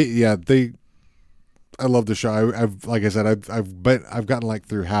I love the show. I've like I said, I've gotten like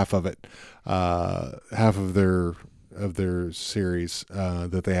through half of it, half of their series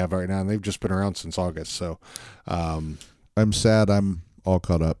that they have right now, and they've just been around since August. So, I'm sad I'm all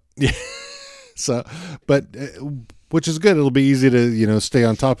caught up. Yeah. So, but which is good. It'll be easy to stay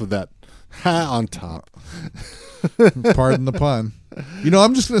on top of that. On top. Pardon the pun.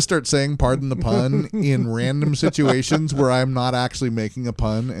 I'm just going to start saying pardon the pun in random situations where I'm not actually making a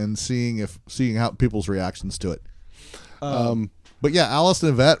pun and seeing how people's reactions to it. But yeah, Alice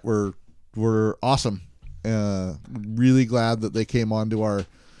and Yvette were awesome. Really glad that they came on to our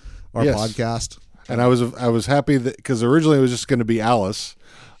podcast. And I was happy that because originally it was just going to be Alice.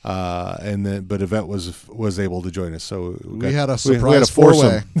 But Yvette was able to join us, so we had a surprise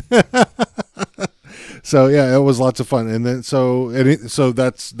four-way. So yeah, it was lots of fun, and then so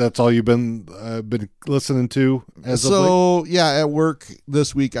that's all you've been listening to as of late? Yeah, at work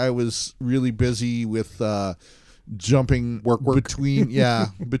this week I was really busy with jumping work between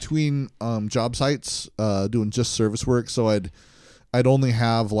job sites, doing just service work. So I'd only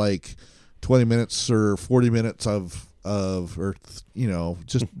have like 20 minutes or 40 minutes of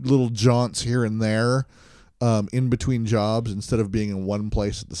just little jaunts here and there in between jobs instead of being in one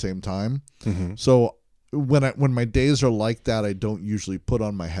place at the same time. Mm-hmm. So when my days are like that, I don't usually put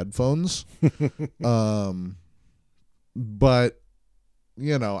on my headphones. But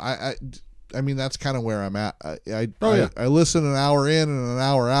I mean that's kind of where I'm at. I listen an hour in and an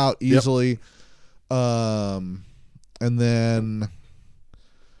hour out easily. Yep. And then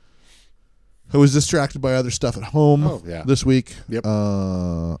I was distracted by other stuff at home this week. Yep.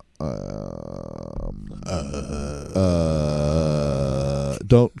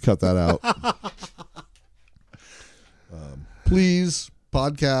 Don't cut that out. Please,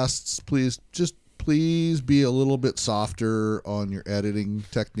 podcasts, please just please be a little bit softer on your editing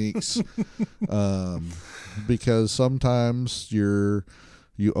techniques, because sometimes you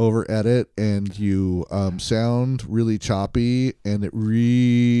over edit and you sound really choppy, and it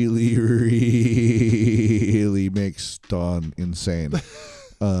really, really makes Don insane.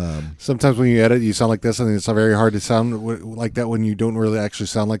 Sometimes when you edit, you sound like this, and it's very hard to sound like that when you don't really actually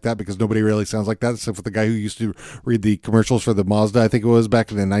sound like that, because nobody really sounds like that, except for the guy who used to read the commercials for the Mazda, I think it was,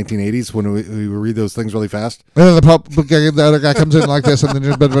 back in the 1980s, when we would read those things really fast. And then the other guy comes in like this, and then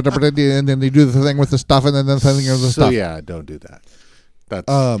and then they do the thing with the stuff, and then the thing with the stuff. So yeah, don't do that. That's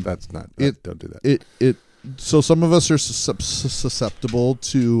not. Don't do that. So some of us are susceptible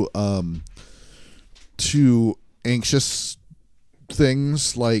to anxious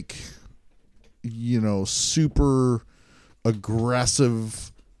things, like, super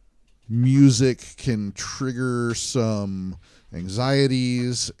aggressive music can trigger some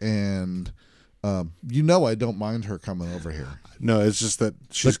anxieties, and I don't mind her coming over here. No, it's just that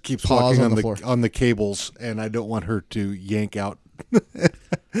she Like, keeps paws walking on the on the cables, and I don't want her to yank out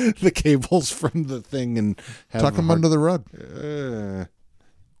the cables from the thing and have Tuck them under the rug.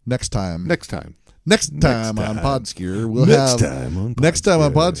 Next time. Next time. Next time on Podskier, we'll Next have. time on Next time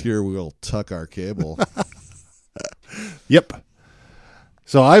on Podskier. Podskier, we'll tuck our cable. Yep.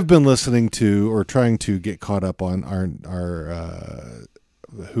 So I've been listening to, or trying to get caught up on our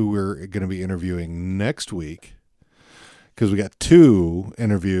who we're going to be interviewing next week, because we got 2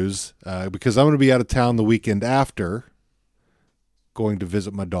 interviews. Because I'm going to be out of town the weekend after, going to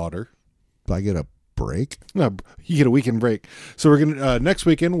visit my daughter. Do I get a break? No, you get a weekend break. So we're gonna next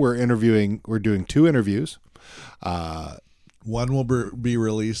weekend we're doing 2 interviews. One will be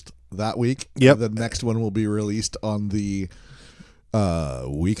released that week. Yep. The next one will be released on the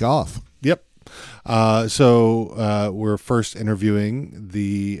week off. Yep. So we're first interviewing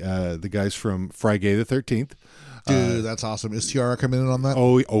the guys from Friday the 13th. Dude, that's awesome. Is Tiara coming in on that?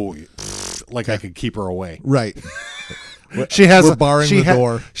 Oh, like I could keep her away. Right. We're barring the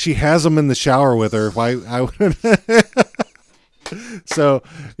door. She has them in the shower with her. Why? So,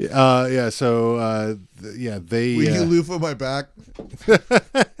 yeah. So, yeah. They. Will you loofah my back?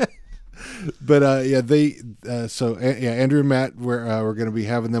 But yeah, they. So yeah, Andrew and Matt. We're going to be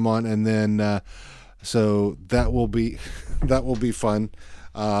having them on, and then so that will be fun,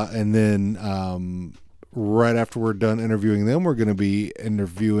 and then right after we're done interviewing them, we're going to be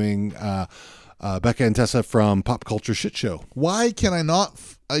interviewing Becca and Tessa from Pop Culture Shit Show. Why can I not?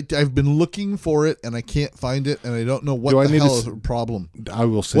 I've been looking for it and I can't find it, and I don't know what the hell is the problem. I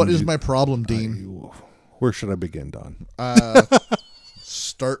will send What is my problem, Dean? Where should I begin, Don?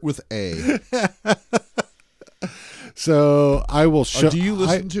 Start with A. So I will show. Do you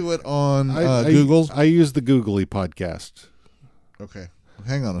listen to it on Google? I use the Googly podcast. Okay,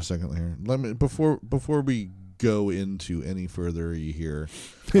 hang on a second here. Let me before we go into any further here.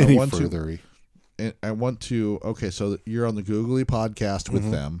 I want to. Okay, so you're on the Googly podcast with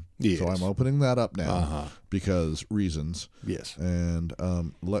them. Yes. So I'm opening that up now because reasons. Yes. And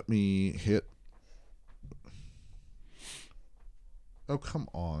let me hit. Oh, come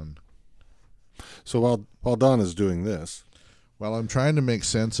on. So while Don is doing this, while I'm trying to make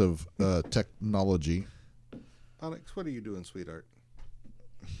sense of technology. Alex, what are you doing, sweetheart?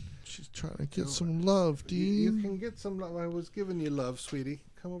 She's trying to get some love, Dean. You can get some love. I was giving you love, sweetie.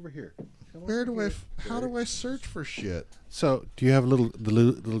 Come over here. How do I search for shit? So, do you have the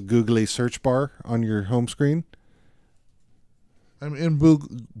little googly search bar on your home screen? I'm in Google.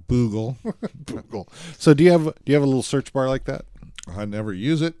 Google. So, do you have a little search bar like that? I never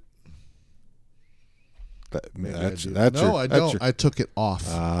use it. I don't. I took it off.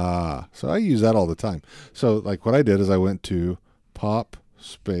 So I use that all the time. So, like, what I did is I went to Pop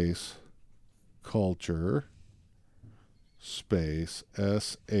Space Culture Space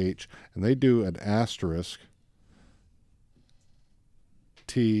SH, and they do an asterisk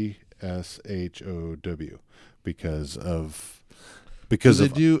TSHOW because they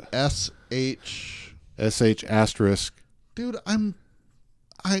do SH asterisk. Dude,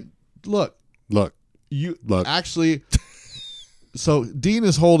 look. You look. Actually, so Dean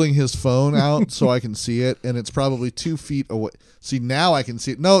is holding his phone out so I can see it, and it's probably 2 feet away. See, now I can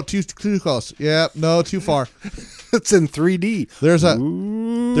see it. No, too close. Yeah, no, too far. It's in 3D. There's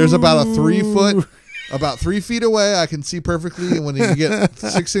about a 3 foot, about 3 feet away. I can see perfectly, and when you get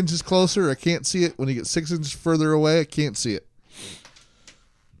 6 inches closer, I can't see it. When you get 6 inches further away, I can't see it.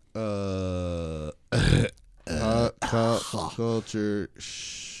 Culture.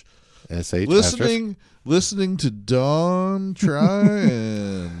 SH Listening to Dawn try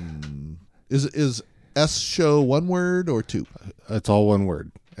and is S show one word or two? It's all one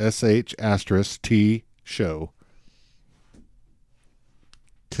word. SH*T show.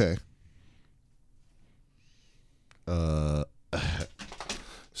 Okay.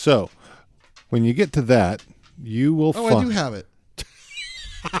 So, when you get to that, you will Oh, find... I do have it.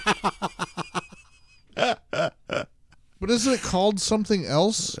 But isn't it called something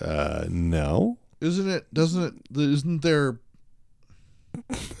else? No. Isn't it? Doesn't it? Isn't there?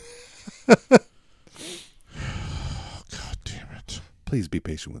 God damn it! Please be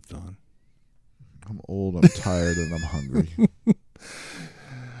patient with Don. I'm old. I'm tired, and I'm hungry.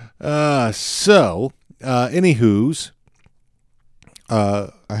 Anywho's,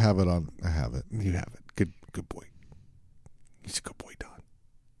 I have it on. I have it. you have it. Good boy. He's a good boy, Don.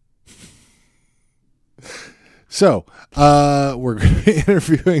 So, we're going to be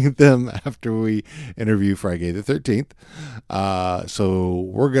interviewing them after we interview Friday the 13th. So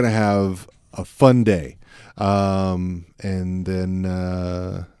we're going to have a fun day. And then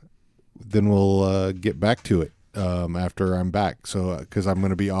we'll get back to it after I'm back. So, because I'm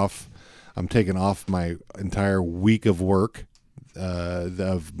going to be off, I'm taking off my entire week of work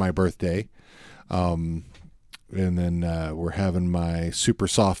of my birthday. And then we're having my super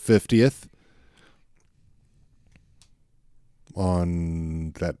soft 50th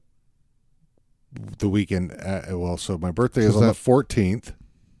on the weekend. So my birthday is on the 14th.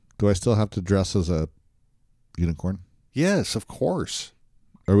 Do I still have to dress as a unicorn? Yes, of course.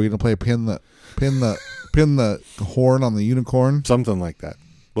 Are we going to play pin the horn on the unicorn? Something like that.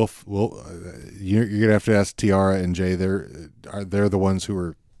 You're gonna have to ask Tiara and Jay. They're the ones who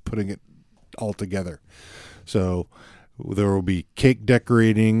are putting it all together. So there will be cake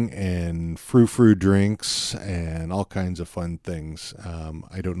decorating and frou-frou drinks and all kinds of fun things.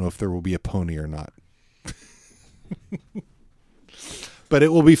 I don't know if there will be a pony or not. But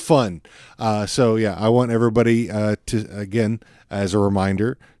it will be fun. So, yeah, I want everybody to, again, as a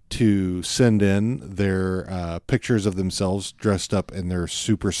reminder, to send in their pictures of themselves dressed up in their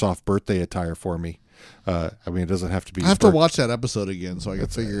super soft birthday attire for me. I mean, it doesn't have to be. I have to watch that episode again so I can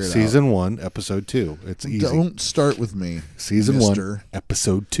figure it out. Season 1, episode 2. It's easy. Don't start with me. Season mister. 1,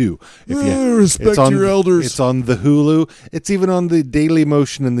 episode 2. Respect your elders. It's on the Hulu. It's even on the Daily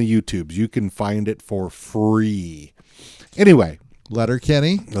Motion and the YouTubes. You can find it for free. Anyway.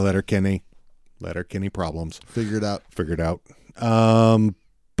 Letterkenny. The Letterkenny problems. Figured out.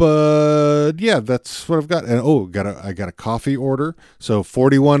 But yeah, that's what I've got. And I got a coffee order. So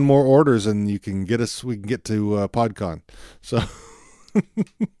 41 more orders, and we can get to PodCon. So,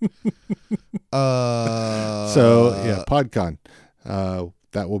 yeah, PodCon.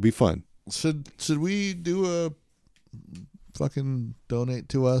 That will be fun. Should we do a fucking donate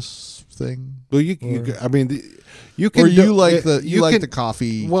to us thing? Well, you can. Or you like the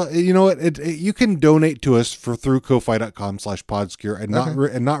coffee? Well, you know what? You can donate to us through Ko-fi.com/Podscure and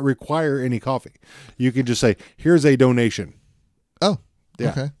not require any coffee. You can just say, "Here's a donation." Oh,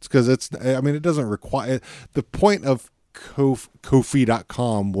 yeah. Okay. It's because it doesn't require. The point of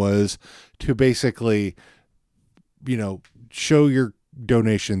Ko-fi.com was to basically, show your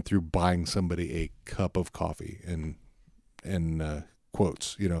donation through buying somebody a cup of coffee in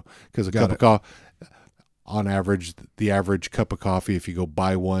quotes, because a cup of coffee, on average, the average cup of coffee, if you go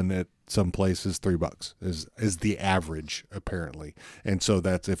buy one at some places, $3 is the average, apparently. And so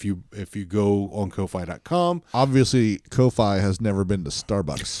that's if you go on Ko-fi.com. Obviously, Ko-fi has never been to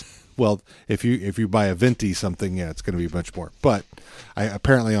Starbucks. Well, if you buy a venti something, yeah, it's going to be much more. But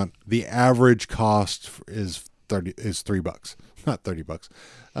apparently on the average cost is $3, not $30.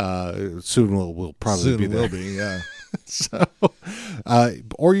 Soon we'll probably be there. Will be, yeah. So,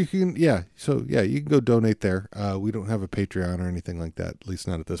 or you can, yeah. So yeah, you can go donate there. We don't have a Patreon or anything like that, at least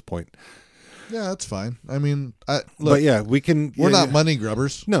not at this point. Yeah, that's fine. I mean, look, but yeah, we can. We're not money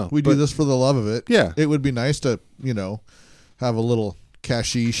grubbers. No, we do this for the love of it. Yeah, it would be nice to, have a little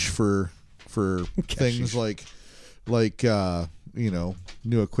cashish for things like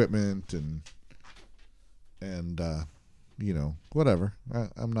new equipment and whatever.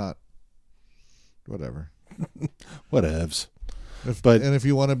 I'm not whatever. Whatevs. If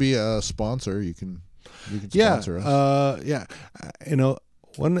you want to be a sponsor, you can sponsor us.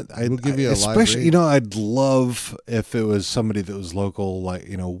 We'll give you a especially, live rate. I'd love if it was somebody that was local, like,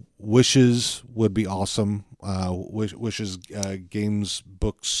 Wishes would be awesome. Wishes games and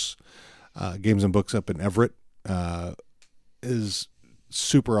books up in Everett is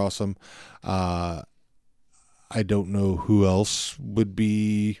super awesome. I don't know who else would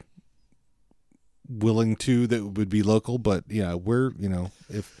be willing to that would be local, but yeah, we're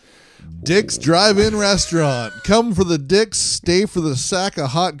if Dick's Drive-In Restaurant, come for the Dick's, stay for the sack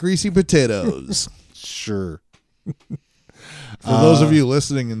of hot greasy potatoes. Sure. For those of you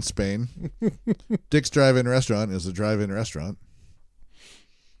listening in Spain, Dick's Drive-In Restaurant is a drive-in restaurant.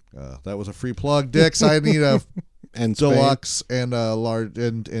 That was a free plug. Dick's, I need a and deluxe and a large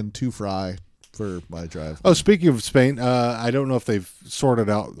and 2 fry for my drive. Oh, speaking of Spain, I don't know if they've sorted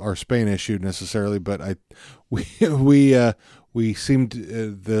out our Spain issue necessarily, but we seemed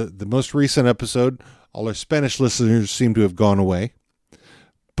the most recent episode, all our Spanish listeners seem to have gone away,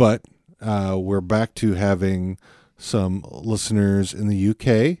 but we're back to having some listeners in the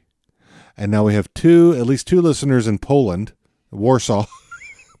UK, and now we have at least two listeners in Poland, Warsaw.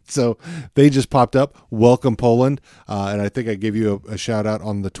 So they just popped up. Welcome, Poland. And I think I gave you a shout out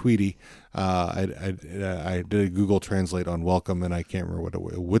on the Tweety. I did a Google Translate on welcome, and I can't remember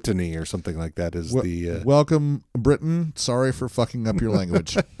what Whitney or something like that is. Welcome, Britain. Sorry for fucking up your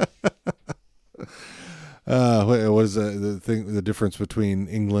language. What is the thing? The difference between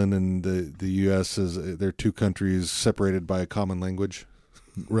England and the U.S. is they're two countries separated by a common language.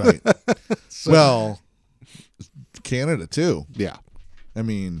 Right. Well, Canada too. Yeah. I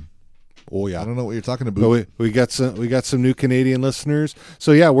mean, oh yeah. I don't know what you're talking about. We got some new Canadian listeners.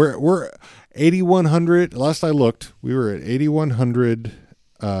 So yeah, we're 8,100. Last I looked, we were at 8,100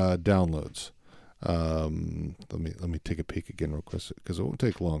 downloads. Let me take a peek again real quick because it won't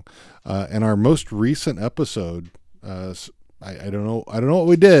take long. And our most recent episode, I don't know what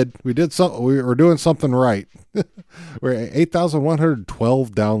we did. We were doing something right. We're at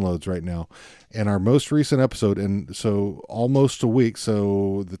 8,112 downloads right now. And our most recent episode, and so almost a week,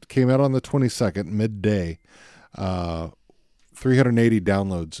 so that came out on the 22nd, midday, 380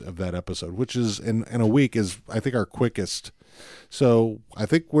 downloads of that episode, which is in a week is I think our quickest. So I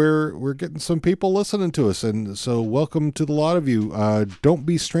think we're getting some people listening to us, and so welcome to the lot of you. Don't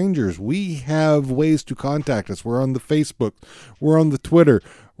be strangers. We have ways to contact us. We're on the Facebook, we're on the Twitter,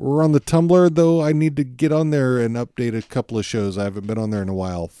 we're on the Tumblr. Though I need to get on there and update a couple of shows. I haven't been on there in a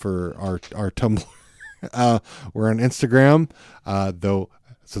while for our Tumblr. We're on Instagram, though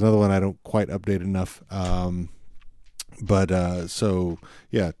it's another one I don't quite update enough. So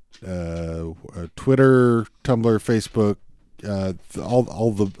yeah, Twitter, Tumblr, Facebook.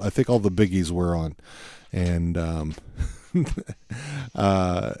 All the biggies we're on, and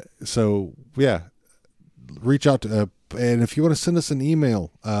so yeah, reach out to and if you want to send us an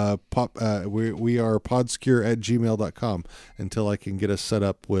email, we are podscure@gmail.com until I can get us set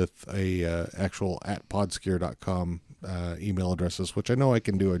up with a actual @podscure.com email addresses, which I know I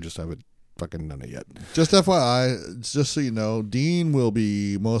can do. I just haven't fucking done it yet. Just FYI, just so you know, Dean will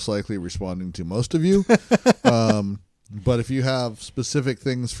be most likely responding to most of you. But if you have specific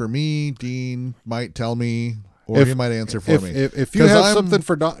things for me, Dean might tell me, or he might answer for me. If you have something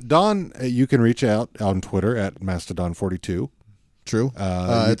for Don, you can reach out on Twitter at Mastodon42. True.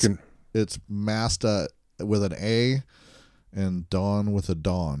 It's Masta with an A and Dawn with a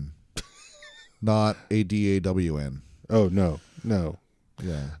Dawn, not ADAWN. Oh no.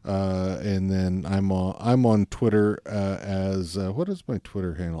 Yeah. And then I'm on Twitter as what is my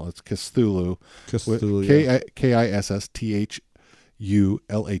Twitter handle? It's Kisthulu. Kisthulu.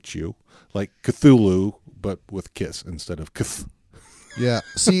 KISSTHULHU, like Cthulhu, but with kiss instead of kth. Yeah.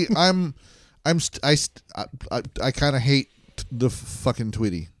 See, I kind of hate the fucking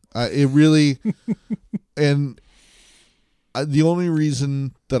Tweety. It really, and the only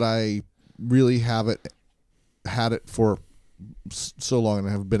reason that I really had it for so long and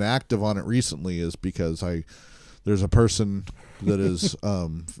have been active on it recently is because there's a person that is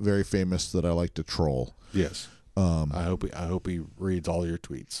very famous that I like to troll. Yes. I hope he reads all your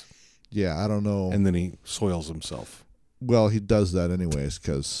tweets. Yeah, I don't know. And then he soils himself. Well, he does that anyways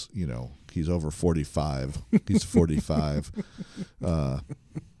because, he's over 45. He's 45. Now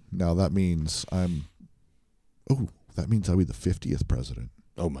that means I'll be the 50th president.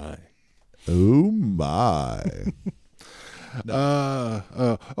 Oh my. Oh my.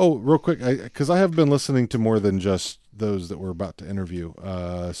 Real quick, because I have been listening to more than just those that we're about to interview.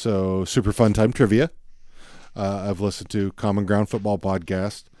 So Super Fun Time Trivia. I've listened to Common Ground Football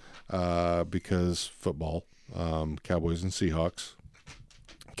Podcast because football, Cowboys and Seahawks.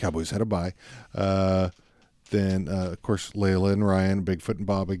 Cowboys had a bye. Then, of course, Layla and Ryan, Bigfoot and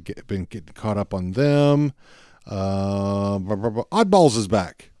Bob have been getting caught up on them. Oddballs is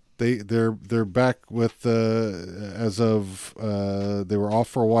back. They're back with as of they were off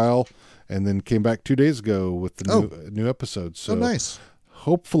for a while and then came back 2 days ago with the new episodes. So nice.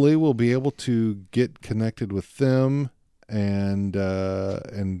 Hopefully we'll be able to get connected with them and do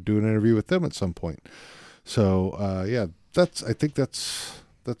an interview with them at some point. So I think that's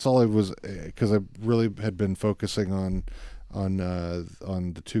all I was, because I really had been focusing on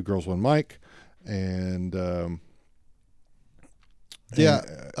the Two Girls One Mic and Yeah.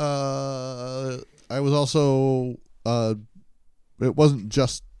 I was also. It wasn't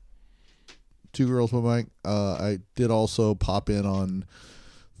just Two Girls One Mic. I did also pop in on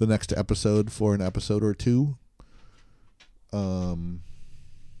the next episode for an episode or two. And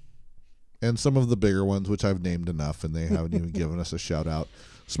some of the bigger ones, which I've named enough, and they haven't even given us a shout out.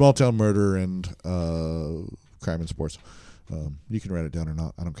 Small Town Murder and Crime and Sports. You can write it down or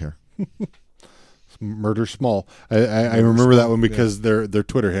not. I don't care. Murder Small. I remember that one because their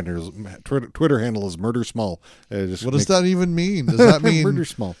Twitter handle is Murder Small. What does that even mean? Does that mean Murder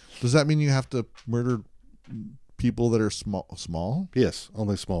Small? Does that mean you have to murder people that are small? Yes,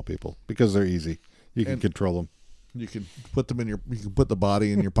 only small people because they're easy. You can control them. You can put them in your. You can put the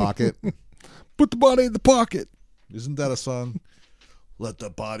body in your pocket. Put the body in the pocket. Isn't that a song? Let the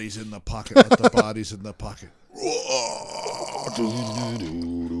bodies in the pocket. Let the bodies in the pocket.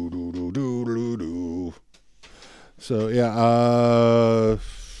 So yeah,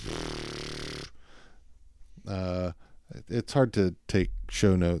 it's hard to take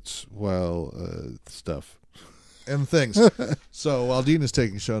show notes while stuff and things. So while Dean is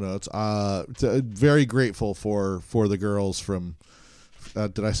taking show notes, very grateful for the girls from.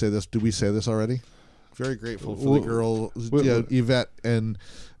 Did I say this? Did we say this already? Very grateful for the girls, Yvette and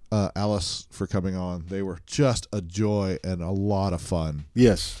Alice, for coming on. They were just a joy and a lot of fun.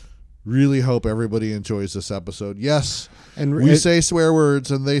 Yes. Really hope everybody enjoys this episode. Yes, and we say swear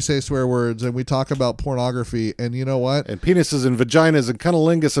words and they say swear words, and we talk about pornography, and you know what? And penises and vaginas and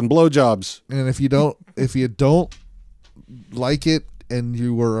cunnilingus and blowjobs. And if you don't like it and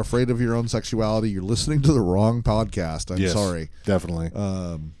you were afraid of your own sexuality, you're listening to the wrong podcast. I'm sorry. Definitely.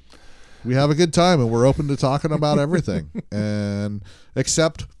 We have a good time, and we're open to talking about everything. And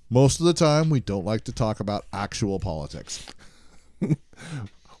except most of the time, we don't like to talk about actual politics.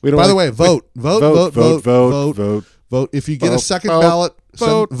 By the way, vote. If you get a second ballot,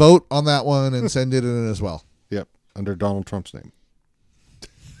 vote on that one and send it in as well. Yep, under Donald Trump's name.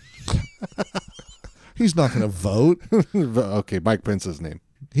 He's not going to vote. Okay, Mike Pence's name.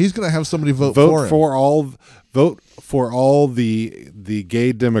 He's going to have somebody vote for him. Vote for all the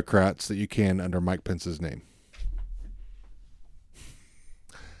gay Democrats that you can under Mike Pence's name.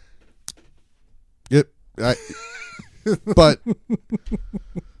 But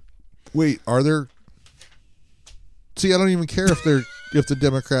wait, are there? See, I don't even care if the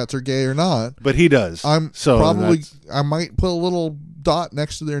Democrats are gay or not. But he does. I might put a little dot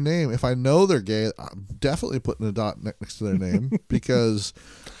next to their name if I know they're gay. I'm definitely putting a dot next to their name because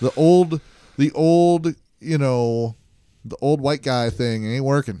the old white guy thing ain't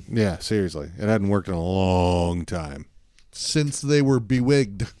working. Yeah, seriously, it hadn't worked in a long time since they were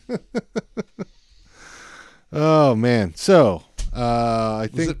bewigged. Oh man! So I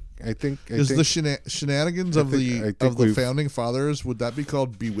think the shenanigans of the founding fathers, would that be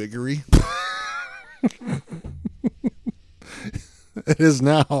called bewiggery? It is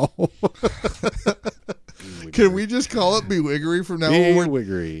now. Can we just call it bewiggery from now on?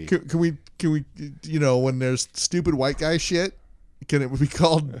 Bewiggery. Can we when there's stupid white guy shit, can it be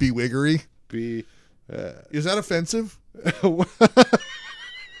called bewiggery? Is that offensive?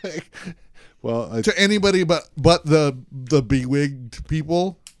 Well, to anybody but the bewigged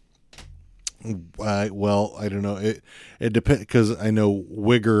people. Well, I don't know. It depends, because I know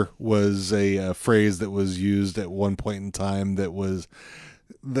wigger was a phrase that was used at one point in time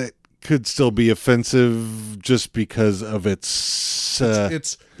that could still be offensive just because of its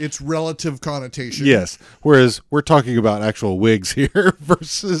relative connotation. Yes, whereas we're talking about actual wigs here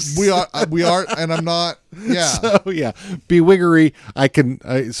versus we are, and I'm not. Yeah. So yeah, bewiggery.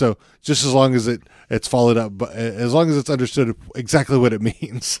 So just as long as it's followed up, but as long as it's understood exactly what it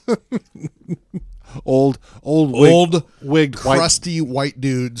means. old wigged crusty white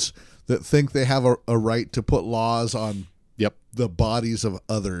dudes that think they have a right to put laws on the bodies of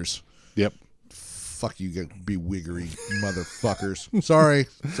others. Yep. Fuck you, bewiggery motherfuckers. Sorry,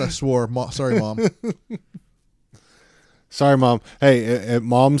 I swore. Sorry, Mom. Sorry, Mom. Hey,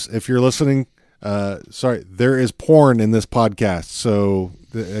 moms, if you're listening, sorry, there is porn in this podcast, so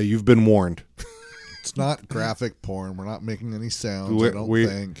you've been warned. It's not graphic porn. We're not making any sounds, I don't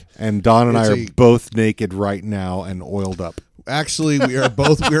think. And Don and I are both naked right now and oiled up. Actually, we are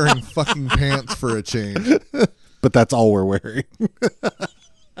both wearing fucking pants for a change. But that's all we're wearing.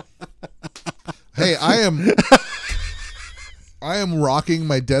 Hey, I am rocking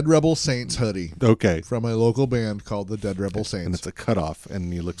my Dead Rebel Saints hoodie. Okay. From a local band called the Dead Rebel Saints. And it's a cutoff,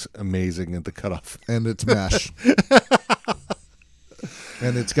 and he looks amazing at the cutoff. And it's mesh.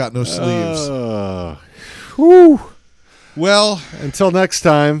 And it's got no sleeves. Whew. Well, until next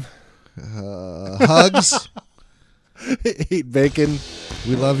time. Hugs. Eat bacon.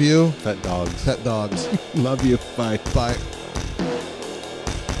 We love you. Pet dogs. Pet dogs. Love you. Bye. Bye.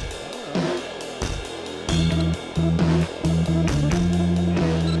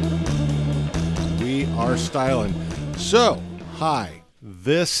 We are styling. So, hi.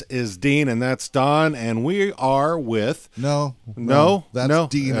 This is Dean, and that's Don, and we are with... No. That's No?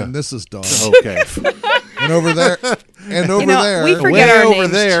 Dean, and this is Dawn. Okay. And over there, there. we forget way our over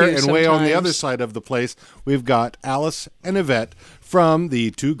names there, too and way on the sometimes. other side of the place, we've got Alice and Yvette from the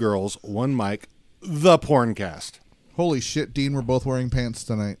Two Girls, One Mic, the Porncast. Holy shit, Dean, we're both wearing pants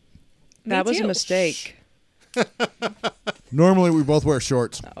tonight. That was a too. mistake. Normally, we both wear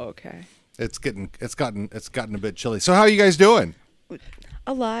shorts. Okay. It's gotten a bit chilly. So how are you guys doing?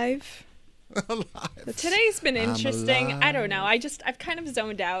 Alive. Today's been interesting. I don't know. I've kind of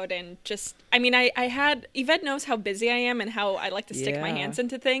zoned out and Yvette knows how busy I am and how I like to stick my Yeah. hands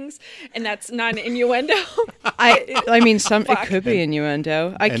into things, and that's not an innuendo. I mean, it Fuck. could be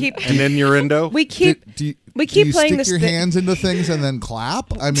innuendo. And innuendo? We keep we Do keep you playing stick this your thi- hands into things and then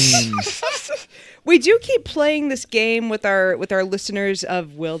clap? I mean, We do keep playing this game with our listeners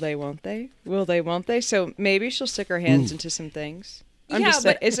of will they, won't they? Will they, won't they? So maybe she'll stick her hands into some things. I'm Yeah, just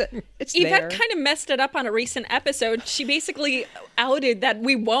saying, but it's Yvette there. kind of messed it up on a recent episode. She basically outed that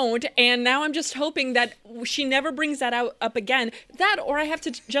we won't, and now I'm just hoping that she never brings that up again. That, or I have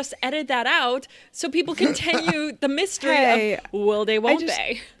to just edit that out so people continue the mystery Hey, of will they, won't just-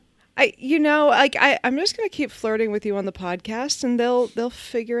 they? I'm just gonna keep flirting with you on the podcast, and they'll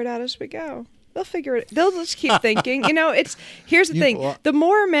figure it out as we go. They'll figure it. They'll just keep thinking. Here's the thing: the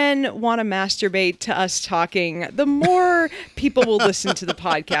more men want to masturbate to us talking, the more people will listen to the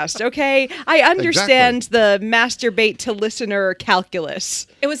podcast. Okay, I understand the masturbate to listener calculus.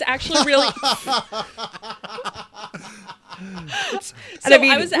 It was actually really. And I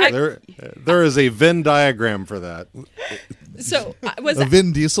mean, I was act- There is a Venn diagram for that. so I was a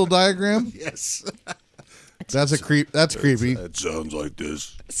Vin Diesel diagram? Yes. That's creepy. It sounds like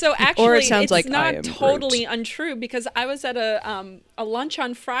this. So actually, Or it sounds it's like I not am totally Groot. untrue because I was at a lunch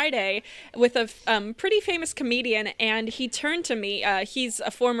on Friday with a pretty famous comedian, and he turned to me. He's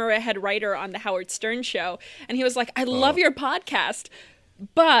a former head writer on the Howard Stern show, and he was like, "I love your podcast."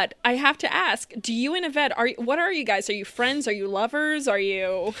 But I have to ask: do you and Yvette what are you guys? Are you friends? Are you lovers? Are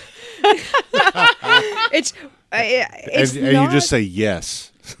you? it's And you not just say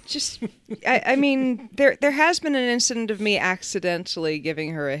yes. just. I mean, there has been an incident of me accidentally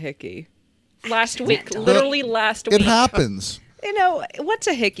giving her a hickey. Last week, literally last week. It happens. What's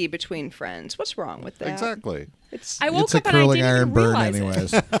a hickey between friends? What's wrong with that? Exactly. It's. I woke It's a up and I curling didn't iron even burn,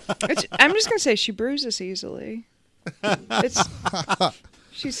 realize it. anyways. I'm just gonna say she bruises easily. It's.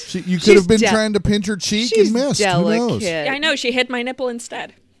 You could have been trying to pinch her cheek She's and missed. delicate. Who knows? Yeah, I know. She hit my nipple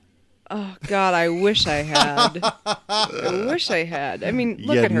instead. Oh God, I wish I had. I wish I had. I mean,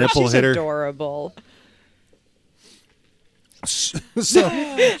 look Yeah, at her. nipple She's hitter. adorable. So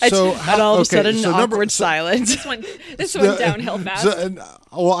And all of a sudden, awkward silence. This went downhill fast.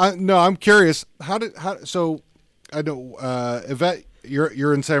 I'm curious. So I know Yvette,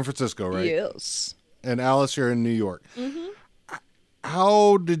 you're in San Francisco, right? Yes. And Alice, you're in New York. Mm-hmm.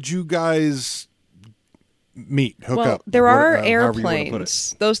 How did you guys meet? Hook Well, up? there are however you wanna put it.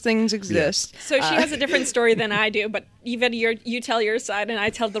 airplanes. Those things exist. So she has a different story than I do, but Yvette, you tell your side, and I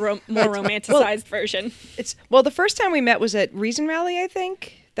tell the more romanticized version. The first time we met was at Reason Rally, I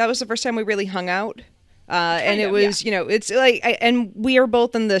think. That was the first time we really hung out. And it was, it's like, and we are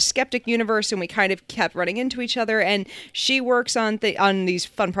both in the skeptic universe, and we kind of kept running into each other. And she works on these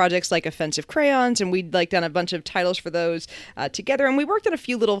fun projects like Offensive Crayons, and we'd done a bunch of titles for those together. And we worked on a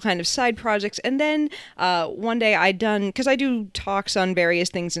few little kind of side projects. And then one day because I do talks on various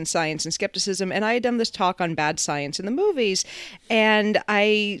things in science and skepticism, and I had done this talk on bad science in the movies. And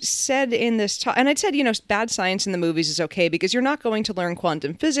I said in this talk, and I'd said, bad science in the movies is okay because you're not going to learn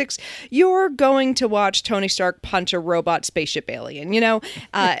quantum physics. You're going to watch Tony Stark punch a robot spaceship alien,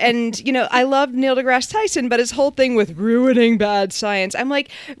 and I love Neil deGrasse Tyson, but his whole thing with ruining bad science, I'm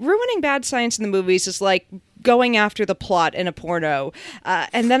like, ruining bad science in the movies is like going after the plot in a porno.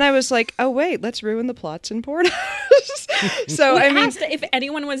 And then I was like, oh wait, let's ruin the plots in pornos. So We I mean, asked if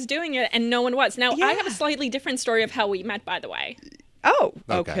anyone was doing it, and no one was. Now I have a slightly different story of how we met, by the way. oh,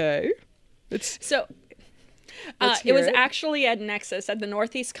 Okay. okay. It's So Let's it was hear it. actually at Nexus at the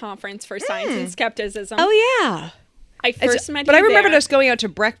Northeast Conference for Science and Skepticism. oh yeah. I first met But you I remembered there. us going out to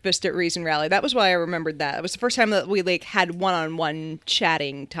breakfast at Reason Rally. That was why I remembered that. It was the first time that we had one-on-one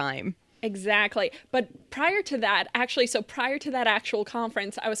chatting time. Exactly. But prior to that actual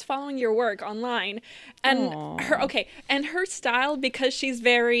conference, I was following your work online, and her style, because she's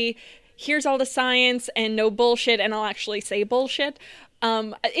very here's all the science and no bullshit, and I'll actually say bullshit.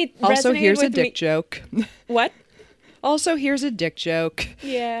 It Also, resonated here's a with dick me. joke. What? Also, here's a dick joke.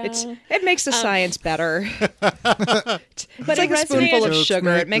 Yeah. It makes the science better. It's But like it a spoonful of resonated-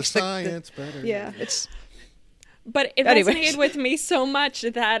 sugar. It makes the science better. yeah. It's But it Anyways. resonated with me so much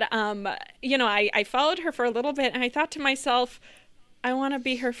that, I followed her for a little bit, and I thought to myself, I want to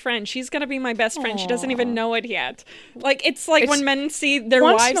be her friend. She's going to be my best friend. She doesn't even know it yet. Like, it's like when men see their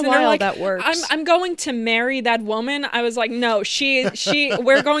once wives in a and they're while like, that works. I'm going to marry that woman. I was like, no,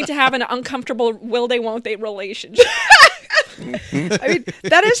 we're going to have an uncomfortable will they, won't they relationship. I mean,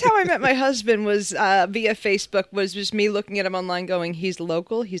 that is how I met my husband, was via Facebook, was just me looking at him online going, he's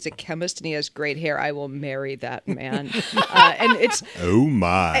local, he's a chemist, and he has great hair. I will marry that man. And it's, Oh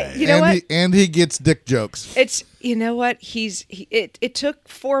my. you know what? He gets dick jokes. It's, you know what? It took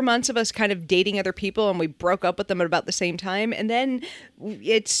 4 months of us kind of dating other people, and we broke up with them at about the same time. And then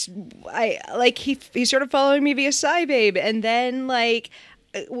he's sort of following me via SciBabe. And then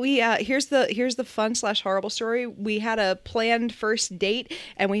here's the fun / horrible story. We had a planned first date,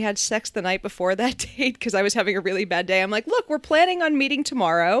 and we had sex the night before that date because I was having a really bad day. I'm like, look, we're planning on meeting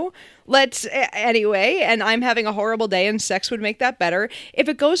tomorrow. Let's anyway, and I'm having a horrible day, and sex would make that better. If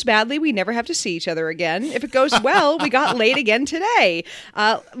it goes badly, we never have to see each other again. If it goes well, we got laid again today.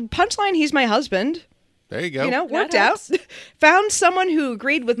 Punchline: he's my husband. There you go. You know, worked That out. Found someone who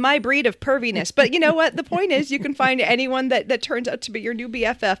agreed with my breed of perviness. But you know what? The point is, you can find anyone that turns out to be your new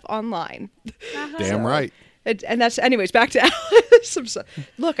BFF online. Damn right. And that's, anyways, back to Alice.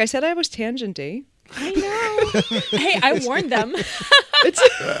 Look, I said I was tangenty. I know. Hey, I warned them.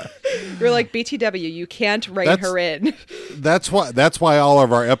 You're like, BTW, you can't rein That's- her in. That's why all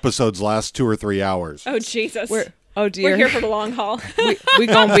of our episodes last 2 or 3 hours. Oh, Jesus. Oh, dear. We're here for the long haul. we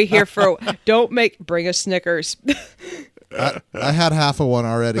gonna be here for, bring us Snickers. I had half of one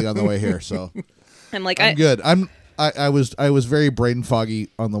already on the way here, so I'm like, I'm good. I was very brain foggy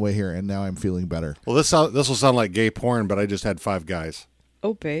on the way here, and now I'm feeling better. Well, this will sound like gay porn, but I just had 5 guys.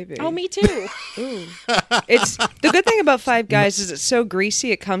 oh, baby. Oh, me too. It's the good thing about Five Guys is it's so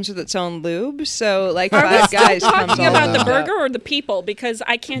greasy it comes with its own lube. So like Five Guys comes Talking all about the lubed burger up. or the people, because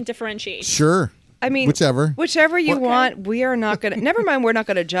I can't differentiate. Sure. I mean, Whichever you want. We are not gonna. Never mind. We're not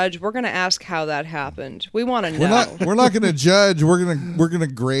gonna judge. We're gonna ask how that happened. We want to know. We're not going to judge. We're gonna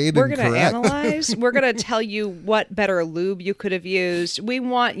grade. We're and going to correct. analyze. We're going to tell you what better lube you could have used. We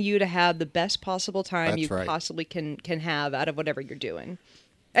want you to have the best possible time That's you right. possibly can have out of whatever you're doing.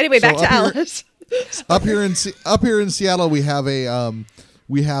 Anyway, So back to up here- Alice. up here in Seattle, we have a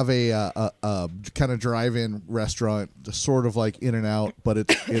kind of drive-in restaurant, sort of like In-N-Out, but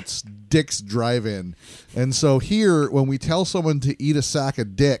it's Dick's Drive-In. And so here, when we tell someone to eat a sack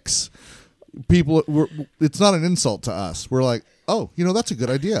of dicks, it's not an insult to us. We're like, oh, that's a good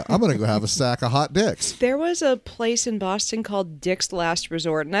idea. I'm going to go have a sack of hot dicks. There was a place in Boston called Dick's Last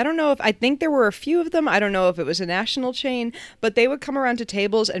Resort, and I think there were a few of them. I don't know if it was a national chain, but they would come around to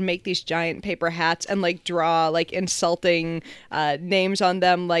tables and make these giant paper hats and draw insulting names on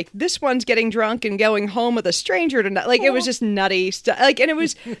them, like this one's getting drunk and going home with a stranger tonight. It was just nutty stuff.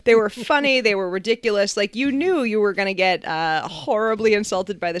 They were funny, they were ridiculous. You knew you were going to get horribly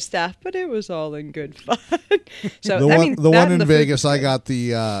insulted by the staff, but it was all in good fun. So The one that and in the food Vegas, was I good. got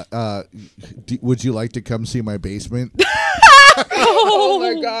the. Would you like to come see my basement? Oh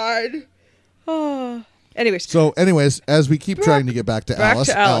my god. Oh. Anyways, as we keep trying to get back to Alice,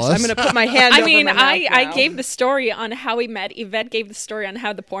 I'm going to put my hand. I over mean, my mouth I now. gave the story on how we met. Yvette gave the story on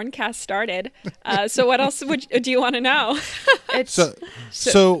how the porncast started. So what else do you want to know? It's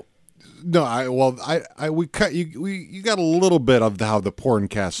So no, we cut you got a little bit of how the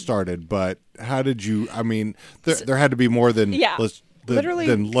porncast started, but how did you? I mean, there had to be more than Yeah. let's Literally,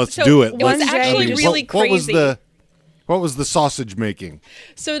 so do it. it was Let's- actually really crazy. What was the sausage making?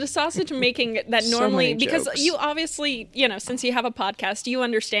 So the sausage making that So normally, many because jokes. you obviously, since you have a podcast, you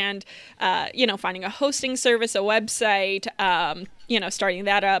understand, finding a hosting service, a website, starting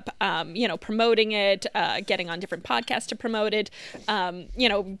that up, promoting it, getting on different podcasts to promote it,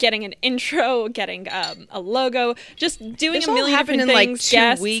 getting an intro, getting a logo, just doing This a all million happened different in things. 2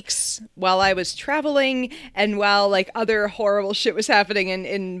 guests. weeks while I was traveling and while other horrible shit was happening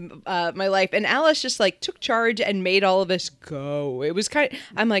in my life. And Alice just took charge and made all of us go. It was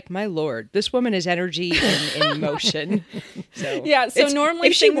I'm like, my lord, this woman is energy in motion. So Yeah, so it's- normally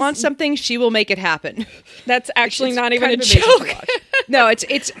if she things- wants something, she will make it happen. That's actually It's not even kind a of amazing to joke. watch. No,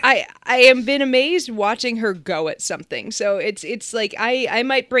 it's I am been amazed watching her go at something. So it's like I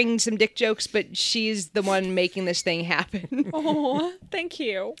might bring some dick jokes, but she's the one making this thing happen. Oh, thank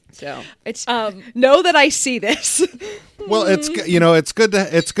you. So it's know that I see this. Well, it's good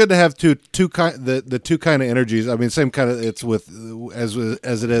to have the two kind of energies. I mean, same kind of it's with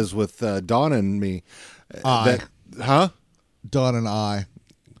as it is with Dawn and me. Dawn and I.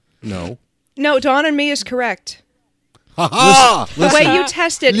 No, Dawn and me is correct. Ha The way you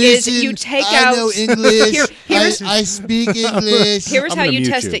test it is you take out. I know English. Here's I speak English. here's I'm how gonna you mute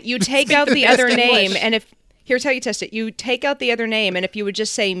test you. it. You take out the other name, English. and if here's how you test it. You take out the other name, and if you would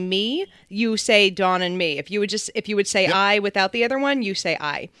just say me, you say Dawn and me. If you would say I without the other one, you say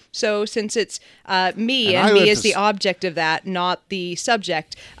I. So since it's me, And and I me went is to the object of that, not the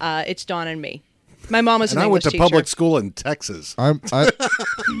subject, it's Dawn and me. My mom was an And I English went to teacher. public school in Texas.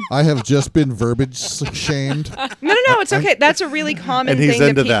 I have just been verbiage shamed. No, it's okay. That's a really common And he's thing that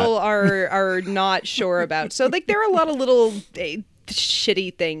into that. people are not sure about. So like there are a lot of little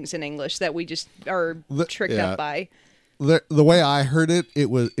shitty things in English that we just are tricked yeah. up by. The way I heard it,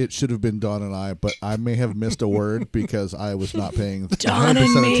 it should have been Dawn and I, but I may have missed a word because I was not paying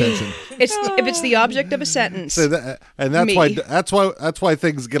 100% attention. If it's the object of a sentence. So and that's Me. why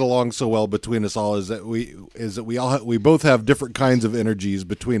things get along so well between us all is that we both have different kinds of energies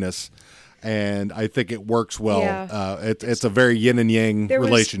between us, and I think it works well. Yeah. It's a very yin and yang There was-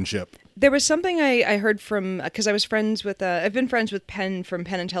 relationship. There was something I heard from, because I was friends with, I've been friends with Penn from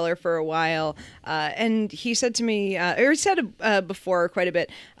Penn and Teller for a while, and he said to me, or he said before quite a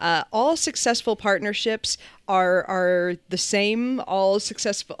bit, all successful partnerships are the same. All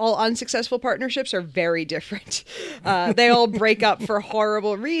unsuccessful partnerships are very different. They all break up for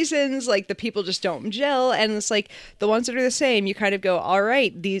horrible reasons, like the people just don't gel, and it's like the ones that are the same, you kind of go, all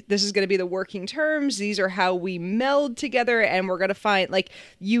right, this is going to be the working terms, these are how we meld together, and we're going to find, like,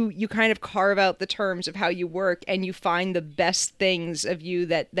 you kind of carve out the terms of how you work, and you find the best things of you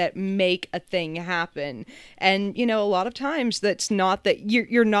that make a thing happen. And a lot of times that's not that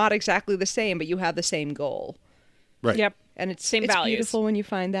you're not exactly the same, but you have the same goal. Right. Yep. And it's Same values. beautiful when you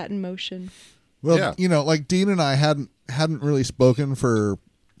find that in motion. Well, Yeah. like Dean and I hadn't really spoken for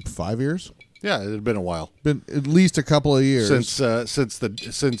 5 years. Yeah, it had been a while Been at least a couple of years since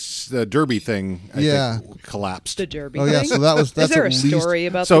the Derby thing. I think, collapsed. The Derby Oh yeah, thing? so that's Is there at a least, story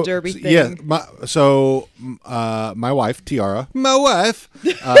about the Derby thing? Yeah, my wife Tiara, she,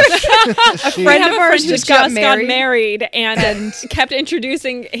 Friend I have of a ours friend who just got married and kept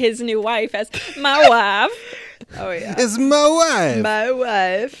introducing his new wife as my wife. Oh yeah. is my wife. My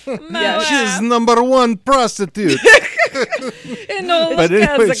wife. My wife. She's number one prostitute. In all But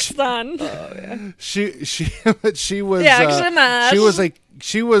anyway, Kazakhstan. she was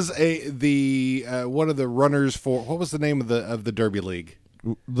she was the one of the runners for, what was the name of the Derby League?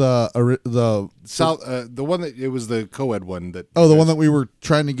 the South the one that it was the co-ed one that the one that we were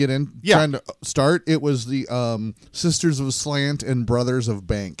trying to get in, Yeah. trying to start. It was the Sisters of Slant and Brothers of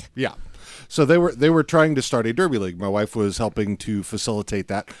Bank. Yeah. So they were trying to start a Derby League. My wife was helping to facilitate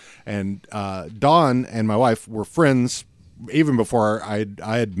that, and Dawn and my wife were friends even before I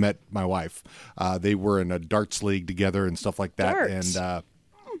had met my wife. They were in a darts league together and stuff like that. Darts.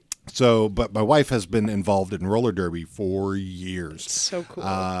 And but my wife has been involved in roller derby for years. So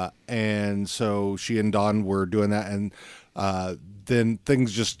cool. And so she and Dawn were doing that, and then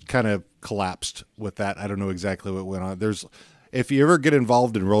things just kind of collapsed with that. I don't know exactly what went on. If you ever get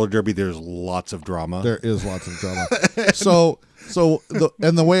involved in roller derby, there's lots of drama. There is lots of drama.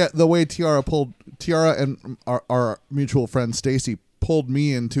 the way Tiara and our mutual friend Stacy pulled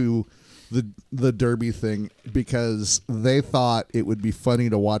me into the derby thing because they thought it would be funny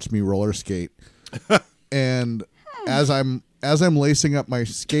to watch me roller skate. And as I'm lacing up my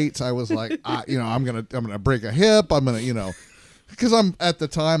skates, I was like, I'm gonna break a hip. I'm gonna, because I'm at the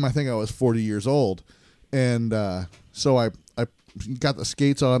time I think I was 40 years old, and so I got the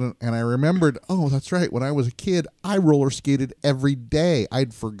skates on, and I remembered, oh, that's right. When I was a kid, I roller skated every day.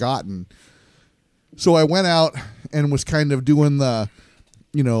 I'd forgotten. So I went out and was kind of doing the,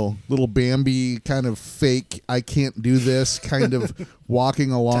 little Bambi kind of fake, I can't do this, kind of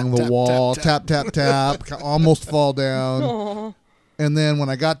walking along the wall, tap, tap, tap, almost fall down. Aww. And then when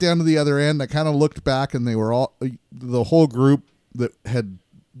I got down to the other end, I kind of looked back, and they were the whole group that had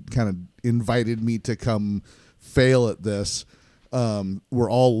kind of invited me to come fail at this, were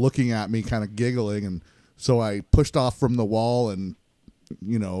all looking at me kind of giggling. And so I pushed off from the wall and,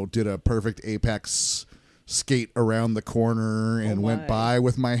 did a perfect apex skate around the corner and went by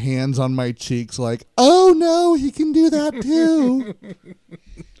with my hands on my cheeks like, oh no, he can do that too. It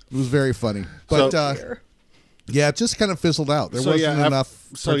was very funny. But Yeah, it just kind of fizzled out. There wasn't enough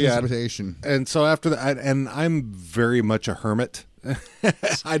participation. And so after that, and I'm very much a hermit.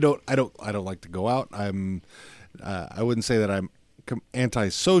 I don't like to go out. I wouldn't say that I'm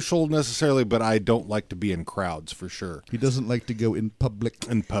antisocial necessarily, but I don't like to be in crowds for sure. He doesn't like to go in public.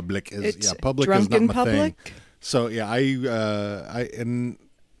 Public is It's public drunk is not in my public? thing. So yeah,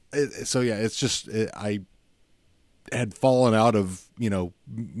 it's just I had fallen out of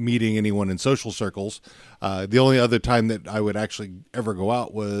meeting anyone in social circles. The only other time that I would actually ever go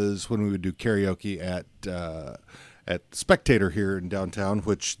out was when we would do karaoke at Spectator here in downtown,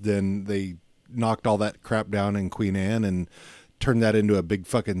 which then they knocked all that crap down in Queen Anne and turned that into a big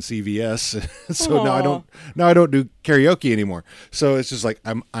fucking CVS. So now I don't do karaoke anymore. So it's just like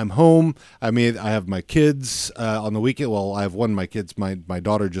I'm home. I mean, I have my kids on the weekend. Well, I have one of my kids. My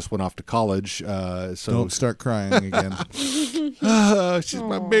daughter just went off to college. So Don't start crying again. she's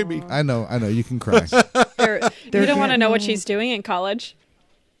my baby. I know. You can cry. You don't want to know what she's doing in college.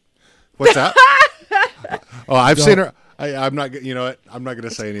 What's that? Oh, I've seen her. I'm not. You know what? I'm not going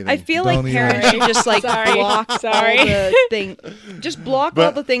to say anything. I feel like Don't even- parents should just like Sorry. block Sorry. all the things. Just block all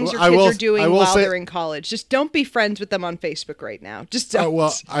But, the things your well, kids I are doing will while say- they're in college. Just don't be friends with them on Facebook right now. Just don't.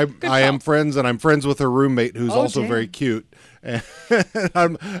 Well, I am friends, and I'm friends with her roommate, who's also damn. very cute. And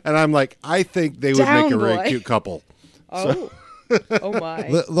I'm like, I think they would make a Down, very boy. cute couple. Oh, oh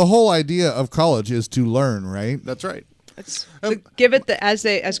my! The whole idea of college is to learn, right? That's right. It's give it the as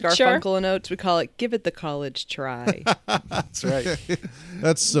Garfunkel Sure. and Oates would call it. Give it the college try. That's right.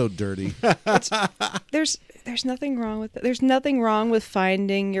 That's so dirty. There's nothing wrong with it. There's nothing wrong with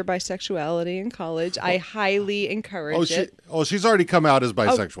finding your bisexuality in college. I highly encourage it. She's already come out as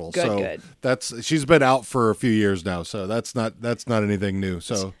bisexual. good, so good. she's been out for a few years now. So that's not anything new.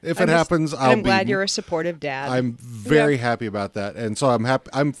 So if it I'm just- happens, I'm glad you're a supportive dad. I'm very happy about that, and so I'm happy.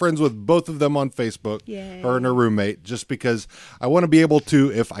 I'm friends with both of them on Facebook, Yay. her and her roommate, just because I want to be able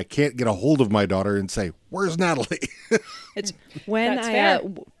to, if I can't get a hold of my daughter, and say, "Where's Natalie?" It's when That's I fair.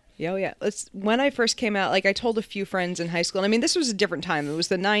 yeah. It's when I first came out. Like I told a few friends in high school. And I mean, this was a different time. It was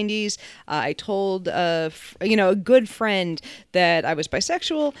the '90s. I told a good friend that I was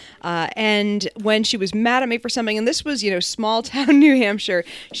bisexual. And when she was mad at me for something, and this was small town New Hampshire,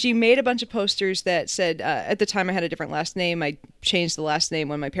 she made a bunch of posters that said. At the time, I had a different last name. I changed the last name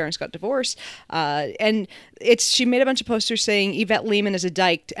when my parents got divorced. And she made a bunch of posters saying Yvette Lehman is a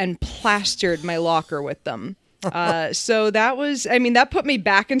dyke and plastered my locker with them. So that was, that put me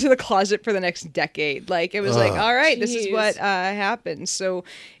back into the closet for the next decade. Like, it was like, all right, this is Jeez. what happened. So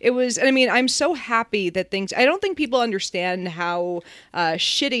it was, and I'm so happy that I don't think people understand how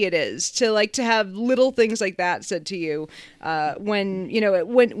shitty it is to have little things like that said to you when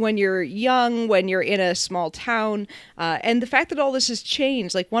you're young, when you're in a small town. And the fact that all this has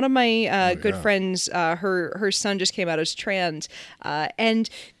changed, like one of my good friends, her son just came out as trans, and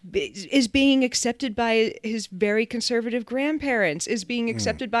is being accepted by his very conservative grandparents, is being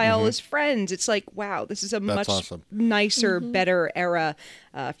accepted by all his friends. It's like, wow, this is a much awesome. nicer, better era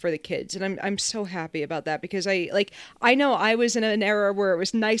for the kids, and I'm so happy about that, because I know I was in an era where it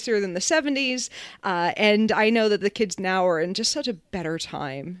was nicer than the 70s, and I know that the kids now are in just such a better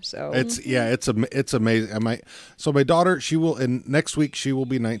time. So it's amazing. So my daughter, next week she will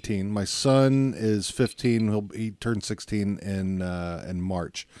be 19. My son is 15. He turned 16 in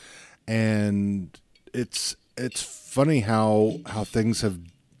March, and it's funny how things have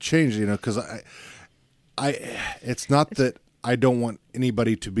changed. Because it's not that I don't want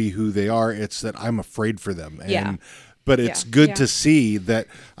anybody to be who they are. It's that I'm afraid for them. But it's good to see that.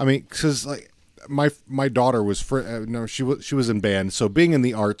 Because like my daughter was she was in band, so being in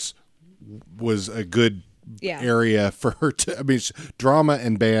the arts was a good area for her to. Drama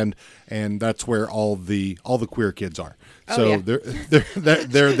and band, and that's where all the queer kids are. So they're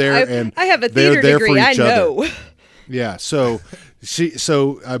there, and I have a they're theater there for degree. I each other. know. Yeah. So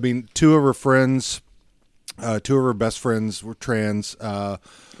two of her friends, two of her best friends were trans.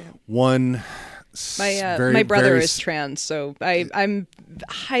 One. My brother is trans, so I'm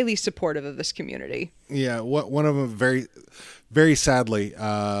highly supportive of this community. Yeah, one of them very, very sadly,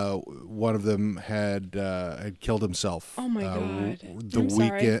 one of them had killed himself. Oh my God!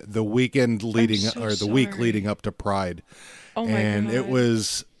 The weekend leading so week sorry. leading up to Pride. Oh my and God! it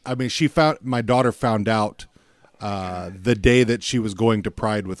was. My daughter found out the day that she was going to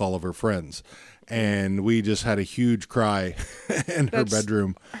Pride with all of her friends, and we just had a huge cry in her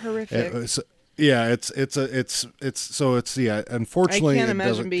bedroom. Horrific. Unfortunately, I can't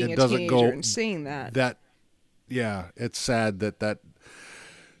imagine being it a doesn't teenager go and seeing that. it's sad that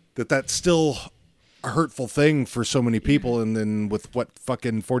still hurtful thing for so many people, and then with what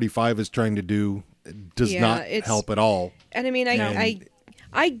fucking 45 is trying to do, it does not help at all. And I mean,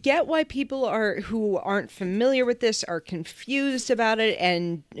 I get why people who aren't familiar with this are confused about it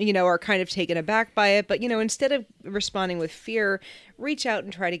and, are kind of taken aback by it. But, instead of responding with fear, reach out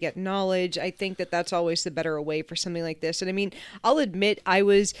and try to get knowledge. I think that that's always the better way for something like this. And I mean, I'll admit I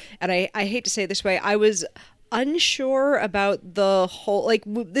was, and I hate to say it this way, I was unsure about the whole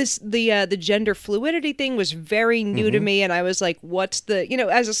the gender fluidity thing was very new to me, and I was like, what's the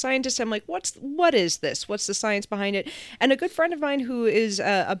as a scientist I'm like, what is this, what's the science behind it? And a good friend of mine who is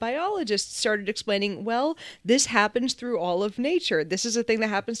a biologist started explaining, well, this happens through all of nature. This is a thing that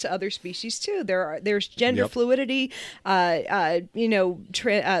happens to other species too. There's gender fluidity, and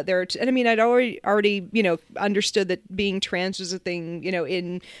I mean, I'd already understood that being trans was a thing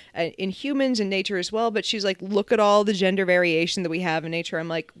in humans and nature as well, but she's like, look at all the gender variation that we have in nature. I'm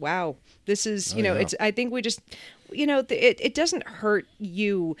like, wow, this is, it's, I think we just, it doesn't hurt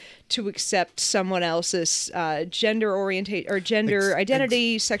you to accept someone else's gender orientation or gender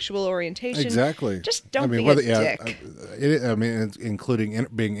identity, sexual orientation. Exactly. Just don't be a dick. Including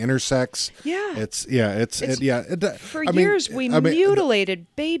being intersex. Yeah. For years, we mutilated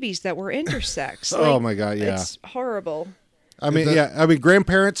babies that were intersex. Oh my God, yeah. It's horrible.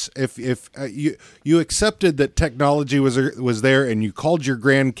 Grandparents, if you accepted that technology was there and you called your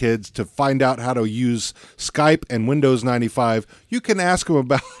grandkids to find out how to use Skype and Windows 95, you can ask them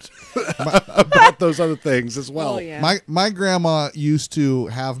about about those other things as well. Oh, yeah. My grandma used to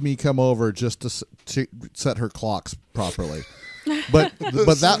have me come over just to set her clocks properly. But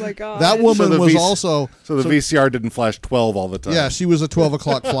that woman was also the VCR didn't flash 12 all the time. Yeah, she was a 12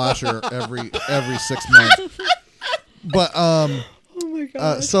 o'clock flasher every 6 months. But oh my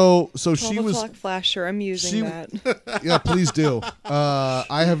God. So she was 12 o'clock flasher. I'm using that. Yeah, please do.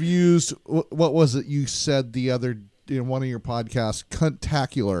 I have used what was it you said the other in one of your podcasts?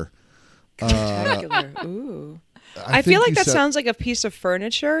 Cuntacular. Ooh. I feel like that sounds like a piece of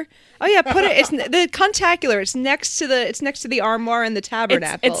furniture. Oh yeah, put it. It's the Cuntacular. It's next to the armoire and the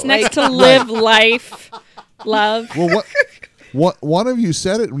tabernacle. It's next to live, life, love. Well, what one of you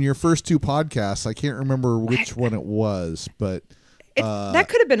said it in your first two podcasts. I can't remember which one it was, but that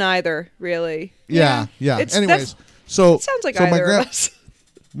could have been either, really. Yeah. Anyways, so it sounds like either of us.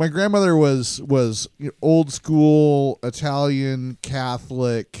 My grandmother was old school Italian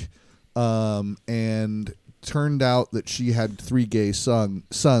Catholic, and turned out that she had 3 gay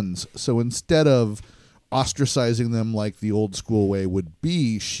sons. So instead of ostracizing them like the old school way would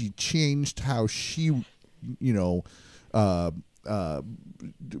be, she changed how she,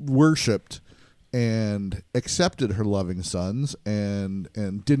 worshipped and accepted her loving sons and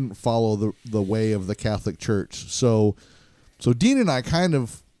didn't follow the way of the Catholic Church. So Dean and I kind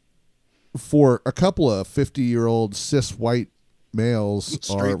of, for a couple of 50-year-old cis white males,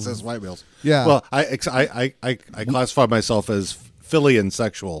 straight cis white males. Yeah. Well, I classify myself as Filian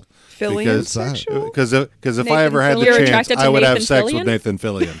sexual. Filian sexual? Because if Nathan I ever had the Fillion? chance, I would have sex with Nathan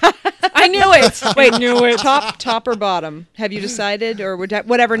Fillion. I knew it. Wait, top or bottom? Have you decided, or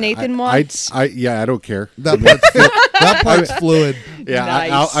whatever Nathan wants? I don't care. That part's fluid. Yeah,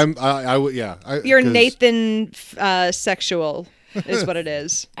 nice. You're Nathan sexual. Is what it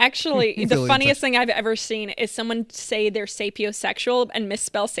is. Actually, the funniest thing I've ever seen is someone say they're sapiosexual and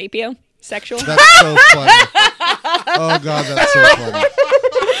misspell sapio sexual. That's so funny. Oh God, that's so funny.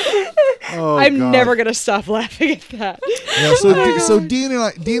 I'm never gonna stop laughing at that. Yeah, so Dean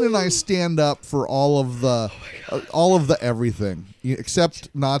and I stand up for all of the everything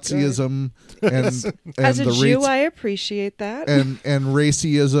except Nazism and as a the Jew, I appreciate that and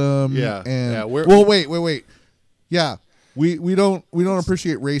racism. Yeah, and wait. Yeah. We don't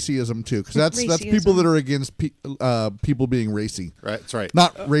appreciate racism too, because that's people that are against people being racy. Right, that's right.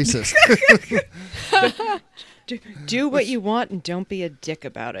 Not racist. Do what you want and don't be a dick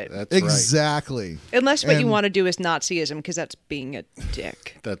about it. That's exactly. Right. Unless what you want to do is Nazism, because that's being a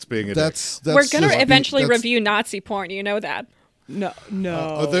dick. That's being a dick. We're gonna eventually review Nazi porn. You know that? No.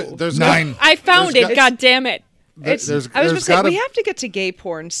 There's 9. I found it. God damn it. I was going to say we have to get to gay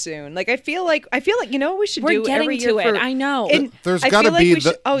porn soon. Like I feel like you know what we should do every year to it. I know. There's got to be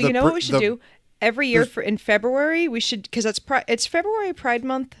you know what we should do every year in February. We should, because it's February Pride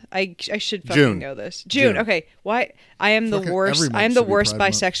Month. I should fucking know this. June. Okay. Why? I am the worst. I am the worst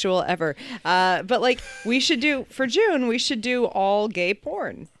bisexual ever. But like we should do for June. We should do all gay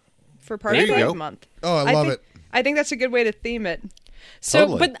porn for Pride Month. Oh, I love it. I think that's a good way to theme it. So,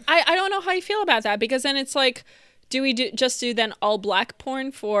 totally. But I don't know how you feel about that, because then it's like, do we just do then all black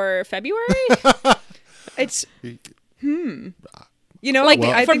porn for February? It's You know, Like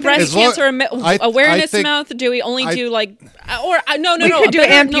I for think breast as long- cancer awareness think- month, do we only do like no we could do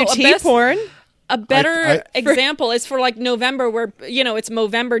amputee porn. A better I- example is for like November, where it's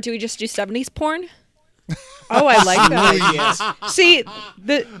Movember. Do we just do 70s porn? Oh, I like that idea. See,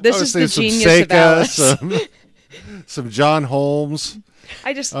 this is the some genius Seika, of Alice. some John Holmes.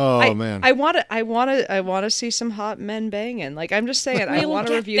 Man, I want to see some hot men banging. Like I'm just saying, I We'll want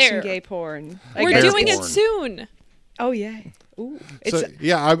to get review there. some gay porn. Like, We're Bear doing it porn. soon. Oh yeah. Ooh, it's So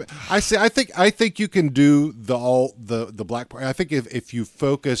yeah, I think you can do the black part. I think if you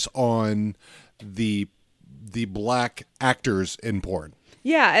focus on the black actors in porn,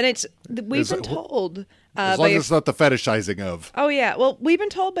 yeah, and we've Is been it- told. as by long a as it's not the fetishizing of. Oh yeah, well we've been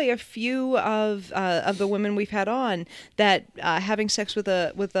told by a few of the women we've had on that having sex with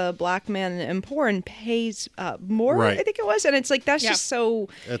a black man in porn pays more. Right. I think it was, and it's like that's Yeah. just so.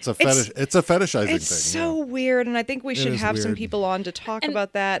 It's a fetish. It's a fetishizing It's thing. so weird, and I think we should is have some weird. people on to talk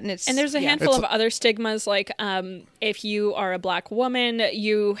about that. And There's a handful It's- of other stigmas, like if you are a black woman,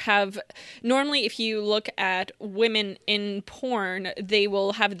 you have normally if you look at women in porn, they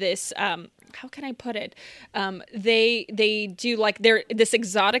will have this. How can I put it? They do like they're this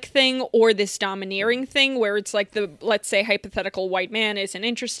exotic thing or this domineering thing where it's like let's say hypothetical white man isn't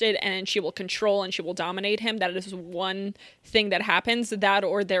interested and she will control and she will dominate him. That is one thing that happens. That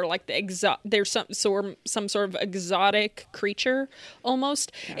or they're like they're some sort of exotic creature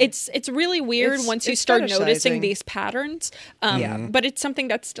almost. Yeah. It's really weird once you start noticing these patterns. But it's something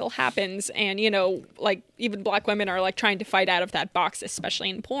that still happens, and like even black women are like trying to fight out of that box, especially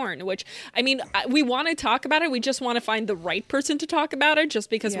in porn, which I mean, we want to talk about it. We just want to find the right person to talk about it, just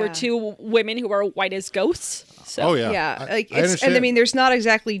because we're two women who are white as ghosts. So. Oh yeah, Yeah, I and understand. I mean, there's not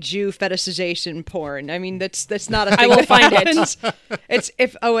exactly Jew fetishization porn. I mean, that's not a thing. I will that find happens. It's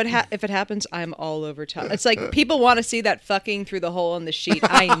if it happens, I'm all over top. It's like people want to see that fucking through the hole in the sheet.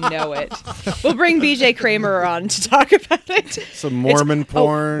 I know it. We'll bring BJ Kramer on to talk about it. Some Mormon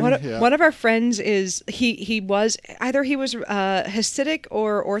porn. One of our friends is he was Hasidic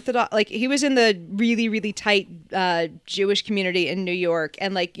or Orthodox. Like he was in the really really tight Jewish community in New York,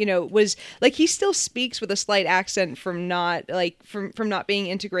 and was like he still speaks with a slight accent from not being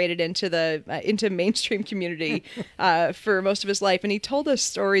integrated into mainstream community for most of his life, and he told us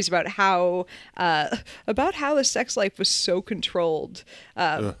stories about how the sex life was so controlled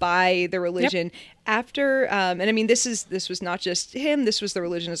by the religion. Yep. After, and I mean, this was not just him. This was the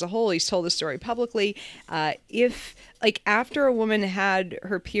religion as a whole. He's told the story publicly. After a woman had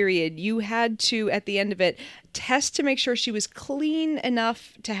her period, you had to, at the end of it, test to make sure she was clean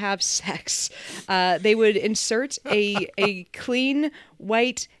enough to have sex. They would insert a clean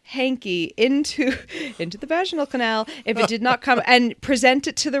white hanky into the vaginal canal if it did not come, and present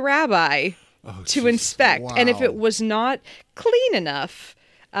it to the rabbi to inspect. Wow. And if it was not clean enough,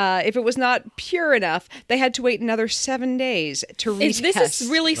 if it was not pure enough, they had to wait another 7 days to retest. This is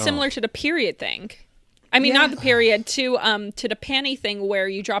really similar to the period thing. I mean, not the period, to the panty thing where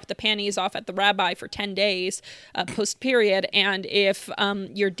you drop the panties off at the rabbi for 10 days post-period, and if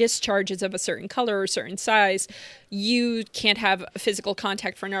your discharge is of a certain color or certain size, you can't have physical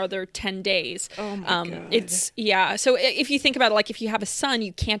contact for another 10 days. Oh my God. So if you think about it, like if you have a son,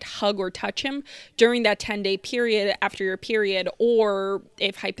 you can't hug or touch him during that 10-day period after your period, or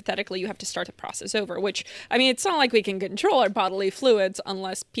if hypothetically you have to start the process over, which, I mean, it's not like we can control our bodily fluids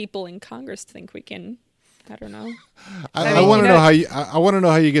unless people in Congress think we can. I don't know. I want to know how you. I want to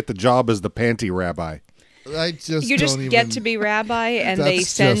know how you get the job as the panty rabbi. I just You just don't get even- to be rabbi, and they That's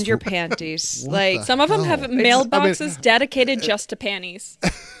send just- your panties. What Like the Some of them have hell? mailboxes dedicated just to panties.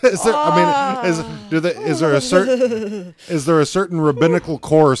 Is there, is there a certain rabbinical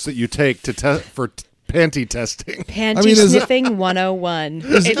course that you take to for panty testing? panty I mean, is it- sniffing 101.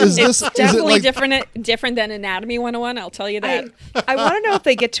 Is this is it Definitely like different than Anatomy 101, I'll tell you that. I want to know if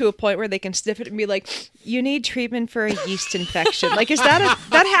they get to a point where they can sniff it and be like, "You need treatment for a yeast infection." Like, is that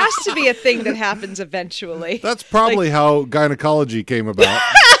that has to be a thing that happens eventually? That's probably how gynecology came about.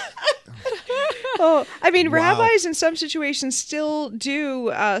 Oh, I mean, Wow. rabbis in some situations still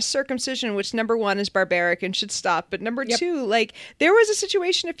do circumcision, which number one is barbaric and should stop. But number two, like there was a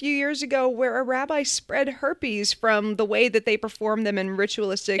situation a few years ago where a rabbi spread herpes from the way that they perform them in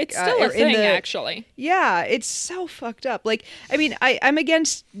ritualistic. It's still a thing, actually. Yeah, it's so fucked up. Like, I mean, I'm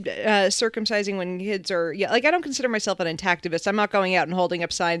against circumcising when kids are. Yeah, like I don't consider myself an intactivist. I'm not going out and holding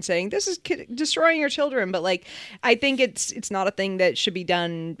up signs saying this is destroying your children. But like, I think it's not a thing that should be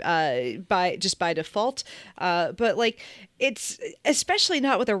done by default. But like, it's especially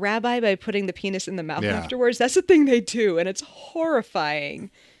not with a rabbi by putting the penis in the mouth afterwards. That's the thing they do, and it's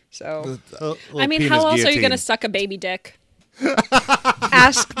horrifying. So, I mean, how else are you going to suck a baby dick?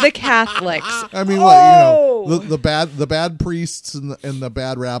 Ask the Catholics. I mean, what the bad priests and the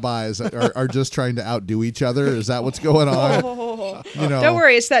bad rabbis are just trying to outdo each other. Is that what's going on? Don't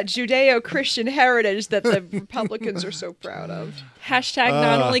worry, it's that Judeo-Christian heritage that the Republicans are so proud of. Hashtag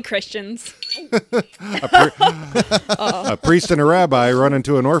not only Christians. A priest and a rabbi run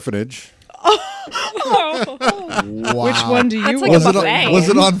into an orphanage. Wow. Which one do you That's like want? a buffet. Was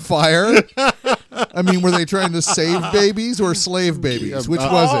it on fire? I mean, were they trying to save babies or slave babies? Which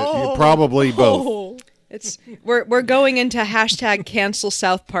was it? Probably both. It's we're going into hashtag cancel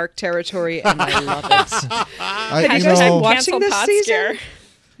South Park territory, and I love it. I, you guys know, been watching this Pod season? Scare.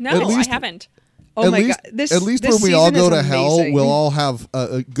 No, At least- I haven't. Oh at my least, god! This at least this when we all season go is to hell, amazing. we'll all have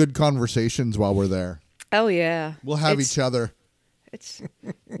good conversations while we're there. Oh yeah, We'll have each other.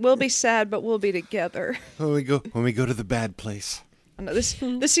 We'll be sad, but we'll be together. When we go to the bad place. No, this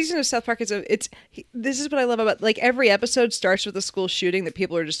season of South Park this is what I love about, like, every episode starts with a school shooting that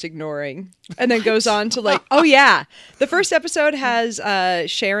people are just ignoring, and then goes on to, like, oh yeah, the first episode has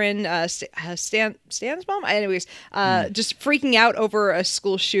Sharon Stan's mom, anyways, just freaking out over a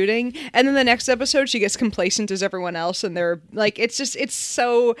school shooting, and then the next episode she gets complacent as everyone else, and they're like, it's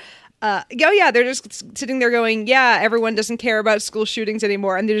so. They're just sitting there going, yeah, everyone doesn't care about school shootings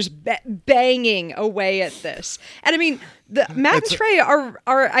anymore, and they're just banging away at this. And I mean, Matt and Trey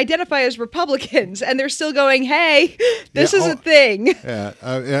are identify as Republicans, and they're still going, hey, this is a thing. Yeah,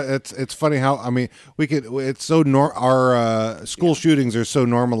 it's funny how, I mean, it's so our school shootings are so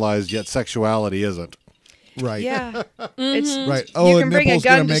normalized, yet sexuality isn't. Right. Yeah, it's Right. You Oh, can and bring a nipple's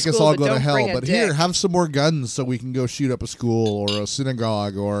gun gonna to make us school, all but go to don't hell. bring a But here, dick. have some more guns so we can go shoot up a school or a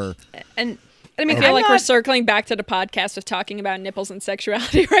synagogue or. And I mean, I feel I'm like we're not- circling back to the podcast of talking about nipples and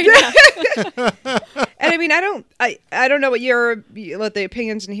sexuality right now. And I mean, I don't know what the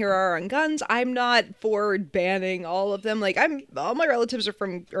opinions in here are on guns. I'm not for banning all of them. Like, all my relatives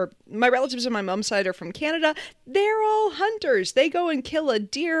my relatives on my mom's side are from Canada. They're all hunters. They go and kill a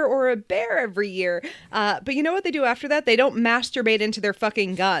deer or a bear every year. But you know what they do after that? They don't masturbate into their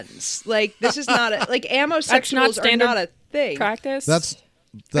fucking guns. Like, this is not like amosexuals are standard not a thing. Practice.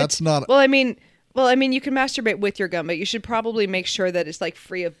 That's not. Well, I mean, you can masturbate with your gun, but you should probably make sure that it's, like,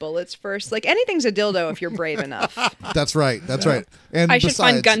 free of bullets first. Like, anything's a dildo if you're brave enough. That's right. That's right. And I should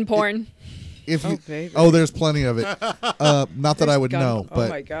find besides, gun porn. If you, baby. there's plenty of it. Not that I would know, Oh but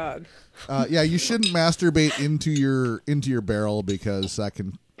my god. yeah, you shouldn't masturbate into your barrel because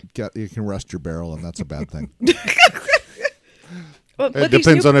you can rust your barrel, and that's a bad thing. Well, It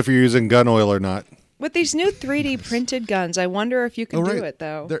depends on if you're using gun oil or not. with these new 3D printed guns, I wonder if you can do it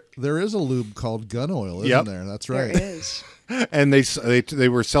though. There is a lube called gun oil, isn't Yep. there? That's There right. is. And they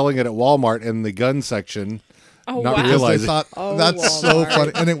were selling it at Walmart in the gun section. Oh, Not wow. Because they realizing. thought Oh, that's so Walmart.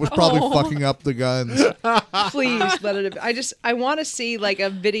 funny, and it was probably fucking up the guns. Please let it. I want to see, like, a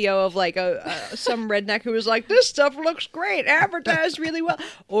video of, like, some redneck who was like, "This stuff looks great, advertised really well,"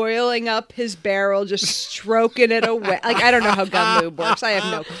 oiling up his barrel, just stroking it away. Like, I don't know how gun lube works. I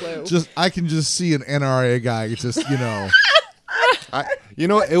have no clue. I can just see an NRA guy just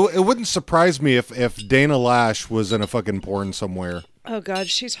It wouldn't surprise me if Dana Lash was in a fucking porn somewhere. Oh god,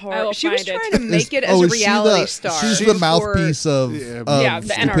 she's I horrible. will She was find it. trying to make it as a is she reality the, star. She's the before- mouthpiece of Yeah,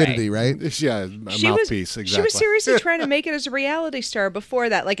 the NRA. stupidity, right? Yeah, a mouthpiece, exactly. She was seriously trying to make it as a reality star before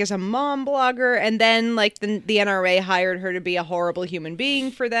that, like as a mom blogger, and then like the NRA hired her to be a horrible human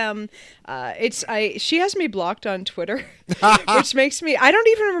being for them. She has me blocked on Twitter, which makes me I don't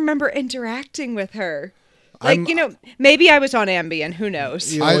even remember interacting with her. Like, maybe I was on Ambien. Who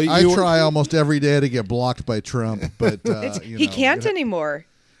knows? Yeah. I You- try almost every day to get blocked by Trump, but He can't anymore.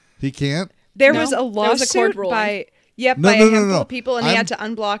 He can't. There No, was a there was a court lawsuit ruling. by No, by no, a no, handful no. of people, and he I'm- had to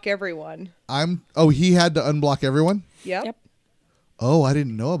unblock everyone. He had to unblock everyone. Yep. Oh, I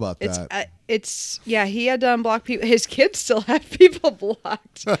didn't know about It's that. he had to unblock people. His kids still have people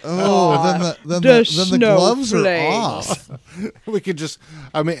blocked. then the the gloves are snowflakes. off. We could just.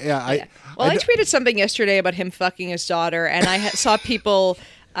 I mean, yeah. I tweeted something yesterday about him fucking his daughter, and I saw people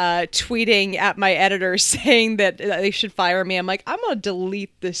tweeting at my editor saying that they should fire me. I'm like, I'm gonna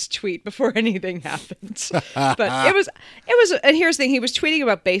delete this tweet before anything happens. But it was, and here's the thing: he was tweeting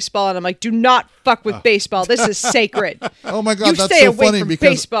about baseball, and I'm like, do not fuck with baseball. This is sacred. Oh my god, You that's stay so away funny from because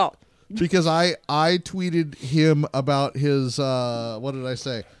baseball. because I tweeted him about his what did I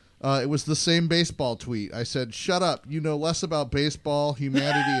say? It was the same baseball tweet. I said, "Shut up! You know less about baseball,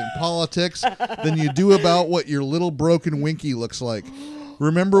 humanity, and politics than you do about what your little broken Winky looks like.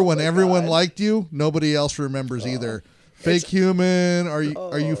 Remember when everyone liked you? Nobody else remembers either. Fake human. Are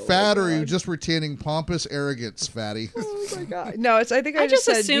you fat or are you just retaining pompous arrogance, fatty? Oh my god. No, it's. I think I just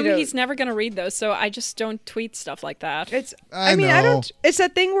said, assume he's never going to read those, so I just don't tweet stuff like that. It's. I mean, know. I don't. It's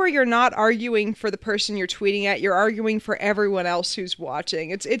that thing where you're not arguing for the person you're tweeting at. You're arguing for everyone else who's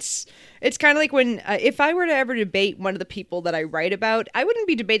watching. It's kind of like when if I were to ever debate one of the people that I write about, I wouldn't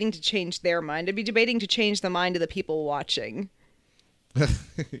be debating to change their mind. I'd be debating to change the mind of the people watching.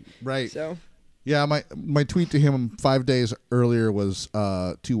 Right. So. Yeah, my tweet to him 5 days earlier was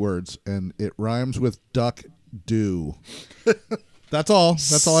 2 words, and it rhymes with duck do. That's all.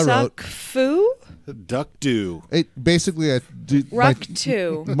 That's all I wrote. Suck foo? Duck do. Basically, Ruck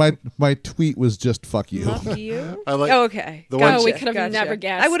to. my tweet was just fuck you. Fuck you? I like Oh, okay. the Gotcha, ones- we could have never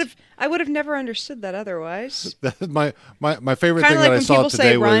guessed. I would have never understood that otherwise. my favorite Kind thing of like that I when saw people today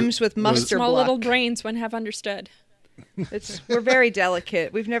say was rhymes with mustard Small block. little brains wouldn't have understood. We're very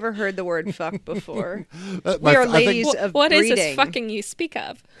delicate. We've never heard the word fuck before. my- We are I think- ladies of What is breeding. this fucking you speak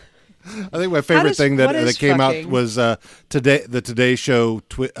of? I think my favorite does- thing what that is came out fucking? was today. The Today Show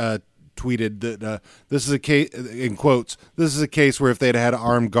tweeted that this is a case in quotes. This is a case where if they'd had an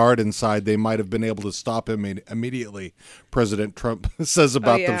armed guard inside, they might have been able to stop him immediately. President Trump says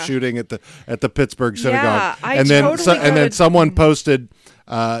about yeah. the shooting at the Pittsburgh synagogue, I and then totally and then could- someone posted.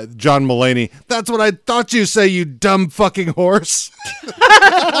 John Mulaney. That's what I thought you say, you dumb fucking horse.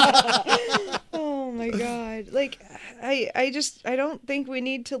 Oh my god! Like, I don't think we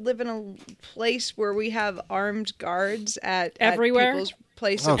need to live in a place where we have armed guards at Everywhere? people's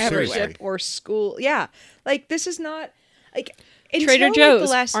place Oh, of worship seriously. or school. Yeah, like this is not like Trader until, like, Joe's,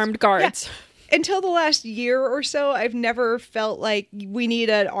 the last, armed guards. Yeah, until the last year or so, I've never felt like we need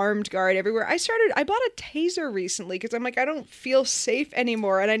an armed guard everywhere. I bought a taser recently because I'm like, I don't feel safe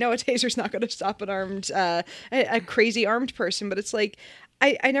anymore. And I know a taser's not going to stop an a crazy armed person, but it's like,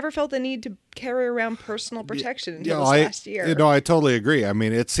 I never felt the need to carry around personal protection until this last year. I totally agree. I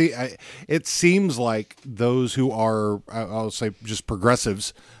mean, it seems like those who are, I'll say, just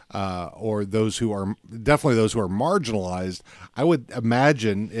progressives, or those who are definitely those who are marginalized. I would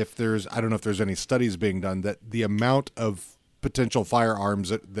imagine I don't know if there's any studies being done, that the amount of potential firearms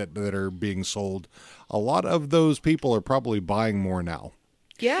that are being sold, a lot of those people are probably buying more now.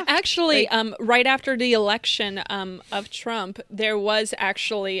 Yeah. Actually, right after the election of Trump, there was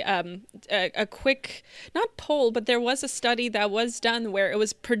actually a quick, not poll, but there was a study that was done where it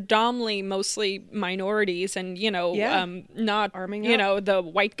was predominantly mostly minorities and, not, Arming the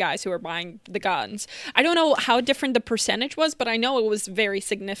white guys who were buying the guns. I don't know how different the percentage was, but I know it was very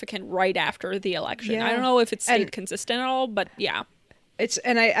significant right after the election. Yeah. I don't know if it stayed And- consistent at all, but yeah.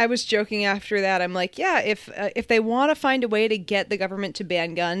 I was joking after that. I'm like, yeah, if they want to find a way to get the government to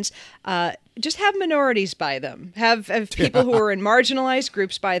ban guns, just have minorities buy them. Have people who are in marginalized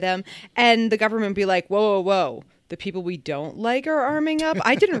groups buy them, and the government be like, whoa, whoa, whoa. The people we don't like are arming up.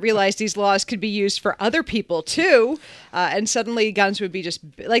 I didn't realize these laws could be used for other people too. And suddenly guns would be just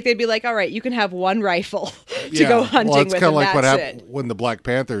like, they'd be like, all right, you can have one rifle to go hunting well, it's with, kind of and like what that's happened it. when the Black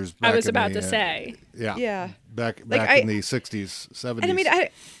Panthers. I back was in about the, to say. Yeah. Back Like, in the 60s, 70s. And I mean,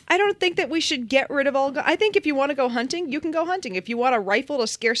 I don't think that we should get rid of all. I think if you want to go hunting, you can go hunting. If you want a rifle to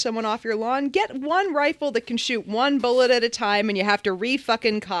scare someone off your lawn, get one rifle that can shoot one bullet at a time, and you have to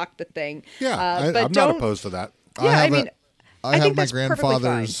re-fucking cock the thing. yeah, but I'm don't. not opposed to that. Yeah, I mean, I think have my that's perfectly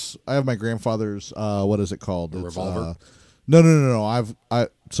grandfather's. I have my grandfather's. What is it called? It's, revolver? No. I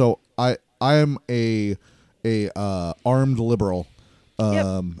am a armed liberal.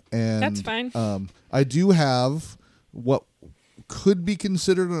 And That's fine. I do have what could be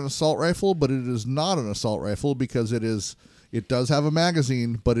considered an assault rifle, but it is not an assault rifle because it does have a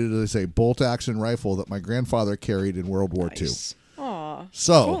magazine, but it is a bolt action rifle that my grandfather carried in World War II. Nice. Aw.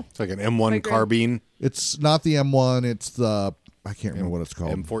 So It's like an M1 carbine, it's not the M1. It's the I can't remember what it's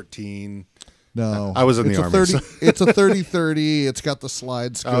called. M14. No, I was in it's the a Army, 30, so- It's a 30-30. It's got the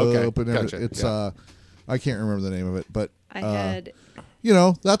slide scope okay. and everything. Gotcha. It's Yeah. I can't remember the name of it, but I had.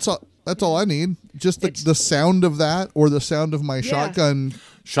 that's all I need. Just the sound of that or the sound of my shotgun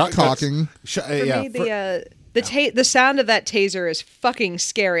cocking. For me, the sound of that taser is fucking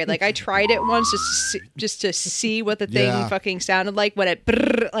scary. Like I tried it once just to see what the thing Yeah. fucking sounded like when it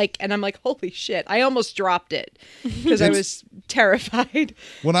and I'm like, holy shit! I almost dropped it because I was terrified.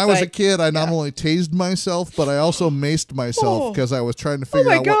 When I was a But, kid, I not only tased myself, but I also maced myself Oh. because I was trying to figure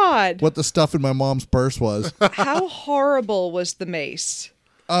my out God. what the stuff in my mom's purse was. How horrible was the mace?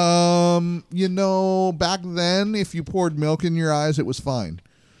 Back then, if you poured milk in your eyes, it was fine.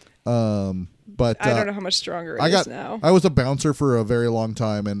 But I don't know how much stronger it I is now. I was a bouncer for a very long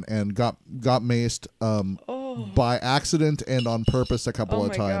time and got maced by accident and on purpose a couple Oh of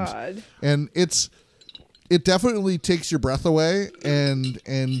my times. God. And it's it definitely takes your breath away, and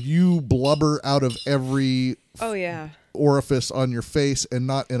you blubber out of every Oh yeah. orifice on your face, and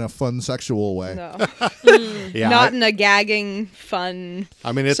not in a fun sexual way. No. Yeah, Not in a gagging, fun.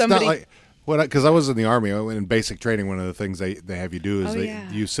 I mean, it's somebody- not like because I was in the Army in basic training. One of the things they have you do is Oh, yeah.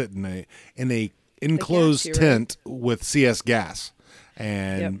 you sit in a enclosed gas, you're tent with CS gas,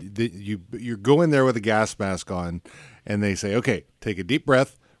 and you go in there with a gas mask on, and they say, okay, take a deep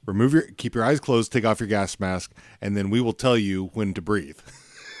breath, keep your eyes closed, take off your gas mask, and then we will tell you when to breathe.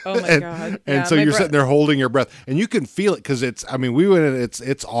 Oh my god. And so you're sitting there holding your breath, and you can feel it because we went in.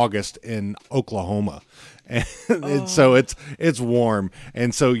 It's August in Oklahoma, and so it's warm,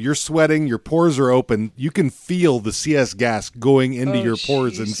 and so you're sweating. Your pores are open. You can feel the CS gas going into your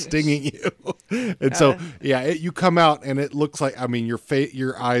pores and Jesus. stinging you. And so you come out, and it looks like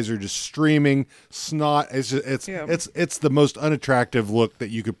your eyes are just streaming snot. It's the most unattractive look that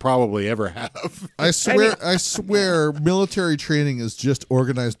you could probably ever have. I swear, military training is just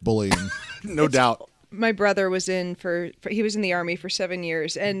organized bullying. No doubt. My brother was he was in the Army for 7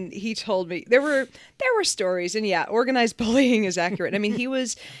 years, and he told me there were stories, and yeah, organized bullying is accurate. I mean, he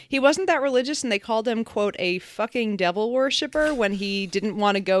wasn't that religious, and they called him, quote, a fucking devil worshiper when he didn't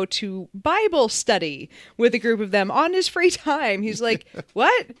want to go to Bible study with a group of them on his free time. He's like,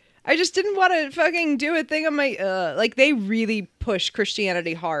 what? I just didn't want to fucking do a thing on my like they really push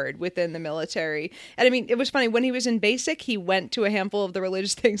Christianity hard within the military. And I mean, it was funny when he was in basic, he went to a handful of the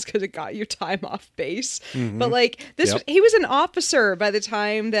religious things because it got you time off base. But like he was an officer by the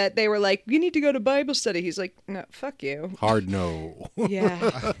time that they were like, you need to go to Bible study. He's like, no, fuck you. Hard no.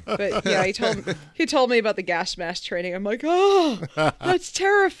 Yeah, but yeah, he told me about the gas mask training. I'm like, oh, that's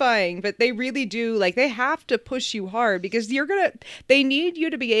terrifying. But they really do, like, they have to push you hard because they need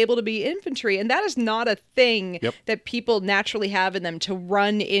you to be able to be infantry, and that is not a thing that people naturally have in them to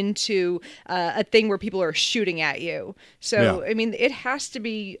run into a thing where people are shooting at you. So I mean, it has to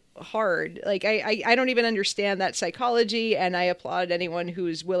be hard. Like I don't even understand that psychology, and I applaud anyone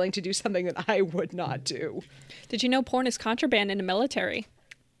who's willing to do something that I would not do. Did you know porn is contraband in the military?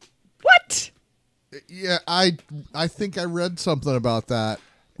 What? Yeah, I think I read something about that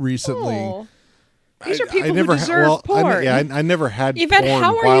recently. Oh. These are people who deserve porn. I never had Yvette, porn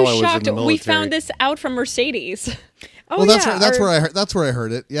how while are I you was in shocked? the military. We found this out from Mercedes. Oh, Well, that's yeah, that's where I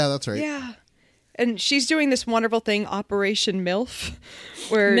heard it. Yeah, that's right. Yeah. And she's doing this wonderful thing, Operation MILF,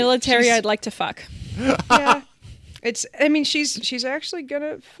 where Military, she's- I'd like to fuck. yeah. I mean, she's actually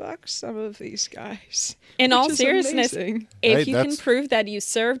gonna fuck some of these guys. In which all is seriousness, amazing. if Hey, you can that's- prove that you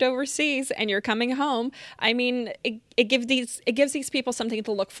served overseas and you're coming home, I mean, it gives these people something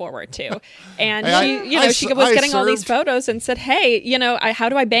to look forward to. And she was getting all these served. photos and said, "Hey, how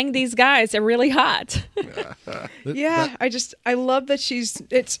do I bang these guys? They're really hot." Yeah, I love that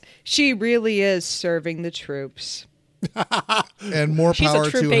she really is serving the troops. And more She's power a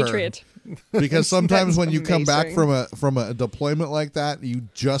true to patriot. her. Because sometimes That's when you come back amazing. from a deployment like that, you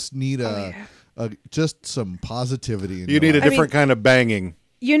just need just some positivity. In You your need a life. different kind of banging.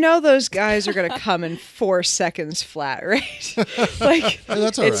 You know those guys are gonna come in 4 seconds flat, right? Like Hey,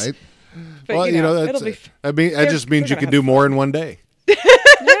 that's all it's- right. But, Well, it'll be that just means you they're can gonna do have more in one day.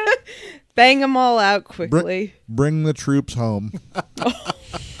 bang them all out quickly. Bring the troops home.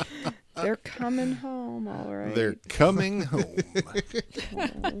 They're coming home, all right. They're coming home.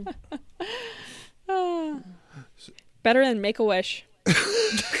 Better than Make-A-Wish.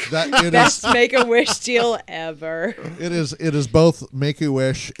 Best Make-A-Wish deal ever. It is both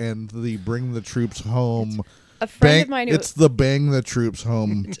Make-A-Wish and the Bring the Troops Home. A friend of mine who It's the Bang the Troops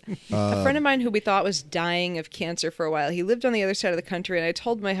Home. A friend of mine who we thought was dying of cancer for a while. He lived on the other side of the country, and I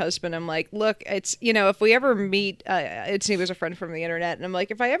told my husband, I'm like, look, it's if we ever meet, he was a friend from the internet, and I'm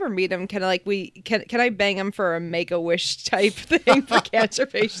like, if I ever meet him, can I bang him for a Make-A-Wish type thing for cancer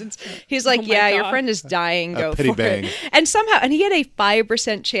patients? He's like, Oh my yeah, your God. friend is dying. Go pity for bang. it. And he had a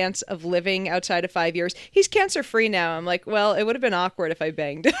 5% chance of living outside of 5 years. He's cancer free now. I'm like, well, it would have been awkward if I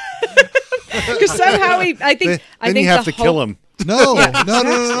banged him. Because somehow I think Then the you have to hope- kill him. No.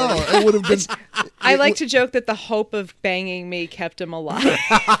 It would have been. I like to joke that the hope of banging me kept him alive.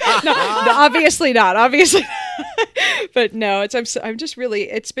 no, obviously not. Obviously, but no. I'm just really.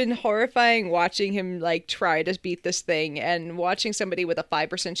 It's been horrifying watching him like try to beat this thing, and watching somebody with a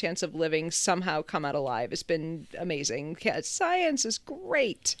 5% chance of living somehow come out alive. It's been amazing. Yeah, science is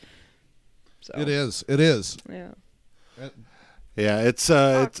great. So, It is. It is. Yeah. Yeah, it's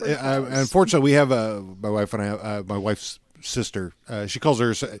Awkward times. unfortunately we have my wife and I, my wife's sister. She calls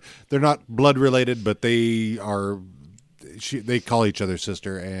her. They're not blood related, but they are. They call each other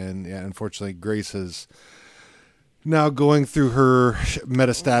sister, and yeah, unfortunately, Grace has now going through her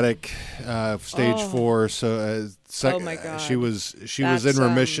metastatic stage 4. So Oh my God. she was That's, in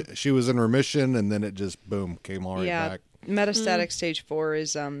remission. She was in remission, and then it just boom came all right back. Metastatic stage 4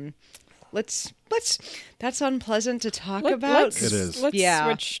 is let's that's unpleasant to talk about. It is. Let's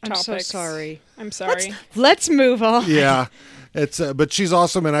switch I'm topics. so sorry. I'm sorry. Let's move on. Yeah, it's but she's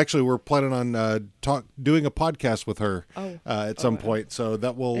awesome, and actually we're planning on doing a podcast with her at some point. So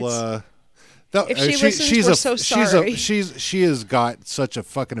that will. If she listens, we're so sorry. She has got such a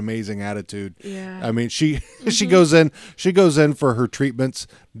fucking amazing attitude. Yeah. I mean, she goes in for her treatments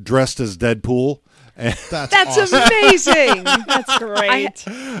dressed as Deadpool. And That's awesome. amazing. That's great.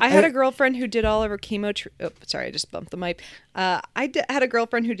 I had a girlfriend who did all of her chemo. Sorry, I just bumped the mic. I had a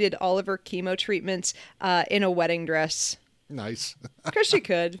girlfriend who did all of her chemo treatments in a wedding dress nice. because she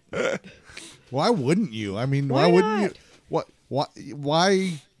could. Why wouldn't you? I mean, Why why wouldn't not? you?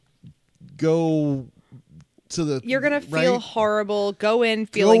 Why go to the? You're gonna feel right? horrible. Go in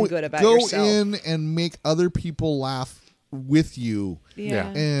feeling good about go yourself. in and make other people laugh with you, Yeah.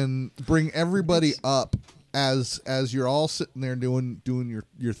 and bring everybody up as you're all sitting there doing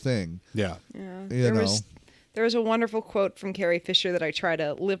your thing. Yeah. Yeah. You There was a wonderful quote from Carrie Fisher that I try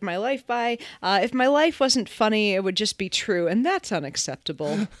to live my life by. If my life wasn't funny, it would just be true, and that's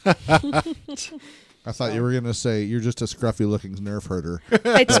unacceptable. I thought you were gonna say you're just a scruffy looking nerf herder.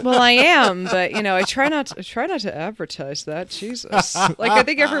 Well, I am, but I try not to advertise that. Jesus, like I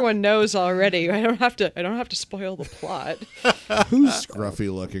think everyone knows already. I don't have to spoil the plot. Who's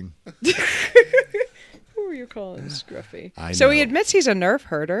scruffy looking? Who are you calling scruffy? I So he know. admits he's a nerf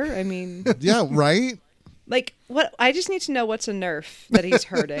herder. I mean, Yeah, right. like what? I just need to know what's a nerf that he's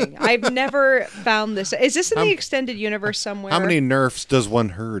herding. I've never found this. Is this in the extended universe somewhere? How many nerfs does one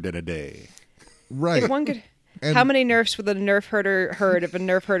herd in a day? Right. If one could. And- How many nerfs would a nerf herder herd if a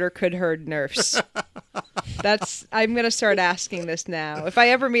nerf herder could herd nerfs? I'm gonna start asking this now. If I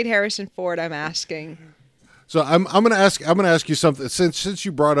ever meet Harrison Ford, I'm asking. So I'm gonna ask you something since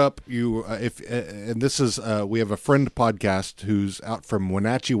you brought up and this is we have a friend podcast who's out from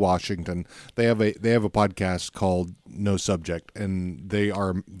Wenatchee, Washington. They have a podcast called No Subject, and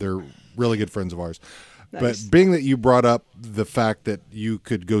they're really good friends of ours. Nice. But being that you brought up the fact that you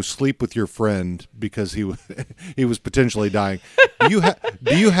could go sleep with your friend because he was potentially dying, do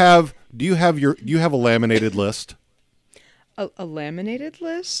you have a laminated list? A laminated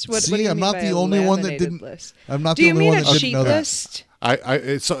list? What See, do you I'm mean not by the a only one that laminated didn't. list? I'm not Do the you only mean one a that didn't cheat know that. list?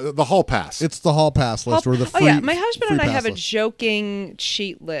 It's the hall pass. It's the hall pass list or the free. Oh yeah, my husband free and I pass have a list. joking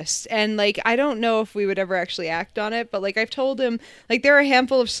cheat list, and like I don't know if we would ever actually act on it, but like I've told him, like there are a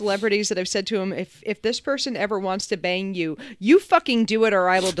handful of celebrities that I've said to him, if this person ever wants to bang you, you fucking do it or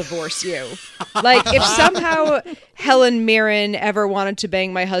I will divorce you. Like if somehow Helen Mirren ever wanted to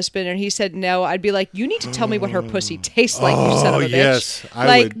bang my husband and he said no, I'd be like, you need to tell me what her pussy tastes like, you son of a bitch. yes, I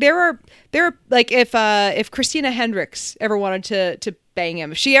like would. there are like if Christina Hendricks ever wanted to bang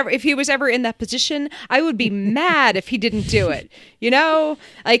him, if he was ever in that position, I would be mad if he didn't do it.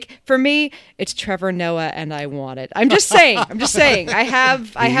 Like for me, it's Trevor Noah, and I want it. I'm just saying. I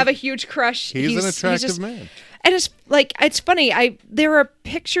have a huge crush. He's an attractive man. And it's funny. There are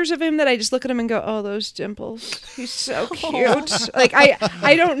pictures of him that I just look at him and go, oh, those dimples. He's so cute. Like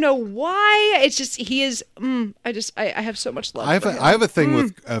I don't know why. It's just he is. I have so much love. I have a thing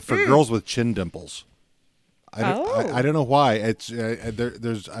with for Mm. girls with chin dimples. I don't know why. It's and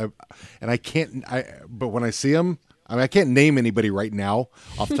I can't. But when I see them, I can't name anybody right now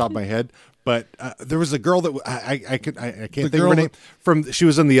off the top of my head. But there was a girl that I can't think of her name. She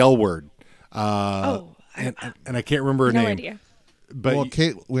was in the L Word. And I can't remember her No name. idea. But Well,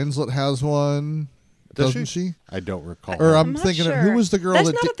 Kate Winslet has one, Does doesn't she? I don't recall. Or I'm I'm not thinking sure. of who was the girl That's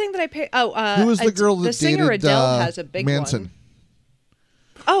that not a thing that I pay. Oh, who was the girl that the singer dated Adele has a big Manson? one.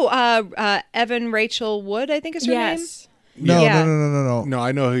 Oh, Evan Rachel Wood, I think is her name. Yes. No, Yeah. no. No,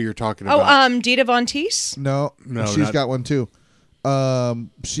 I know who you're talking Oh, about. Dita Von Teese. No, No, she's not- got one too.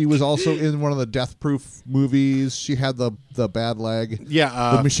 She was also in one of the Death Proof movies. She had the bad leg,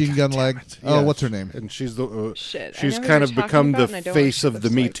 Yeah, the machine gun leg. Oh, yeah. what's her name? And she's the Shit, I she's know who kind you're of talking become about, the and I don't face know what of the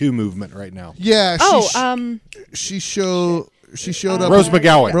she Me looks Too movement right now. Yeah. She showed up. Rose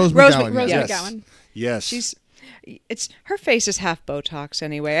McGowan. Rose Rose McGowan. Rose yes. McGowan. Yes, it's her face is half Botox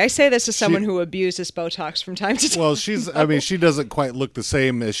anyway. I say this as someone who abuses Botox from time to time. Well, she doesn't quite look the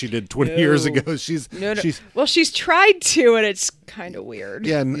same as she did 20 years ago. She's tried to, and it's kind of weird.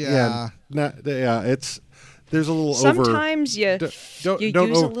 it's there's a little Sometimes you use a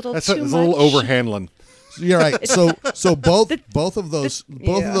little that's too it's a little much. overhandling. You're right. So both of those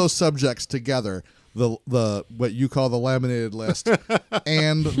Yeah. subjects together the what you call the laminated list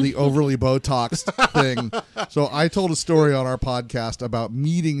and the overly Botoxed thing. So I told a story on our podcast about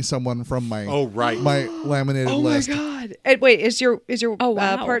meeting someone from my my laminated list. Oh my god! And wait, is your Oh,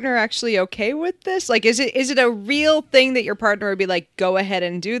 wow. partner actually okay with this? Like, is it a real thing that your partner would be like, go ahead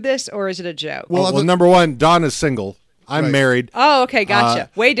and do this, or is it a joke? Well, number one, Don is single. I'm Right. married. Oh, okay, gotcha.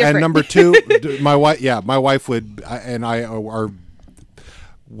 Way different. And number two, my wife would, and I are,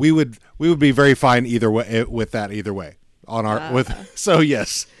 we would be very fine either way with that either way on our with. So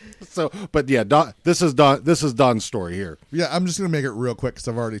yes, so but yeah, this is Don's story here. Yeah, I'm just gonna make it real quick because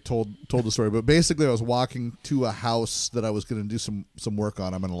I've already told the story. But basically, I was walking to a house that I was gonna do some work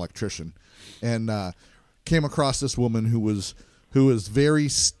on. I'm an electrician, and came across this woman who was very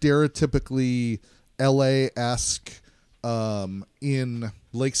stereotypically LA-esque in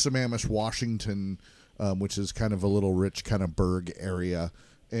Lake Sammamish, Washington, which is kind of a little rich kind of burg area,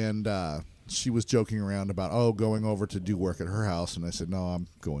 and she was joking around about going over to do work at her house, and I said, no, I'm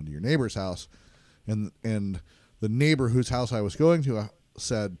going to your neighbor's house, and the neighbor whose house I was going to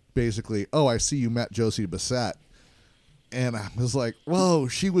said basically, I see you met Josie Bassett, and I was like, whoa,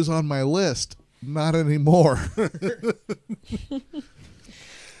 she was on my list, not anymore.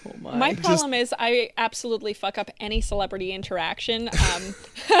 Oh My problem is I absolutely fuck up any celebrity interaction.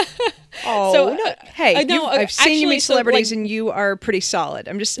 So, hey, I know, I've seen you actually, meet celebrities, so, like, and you are pretty solid.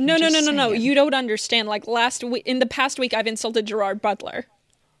 I'm just No. saying. You don't understand. Like in the past week, I've insulted Gerard Butler.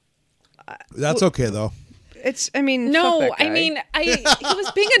 That's okay though. It's. I mean, No, fuck that I guy. mean, he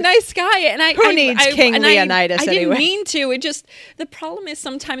was being a nice guy, and Who needs King Leonidas I didn't anyway? mean to. It just the problem is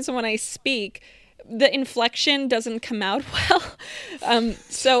sometimes when I speak, the inflection doesn't come out well.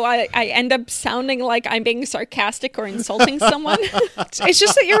 So I end up sounding like I'm being sarcastic or insulting someone. It's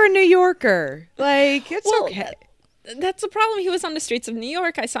just that you're a New Yorker. Like, it's Well, okay. That's the problem. He was on the streets of New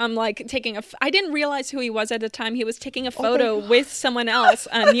York. I saw him like taking I didn't realize who he was at the time. He was taking a photo with someone else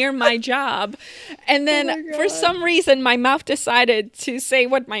near my job. And then for some reason, my mouth decided to say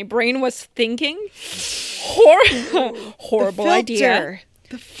what my brain was thinking. Horrible idea.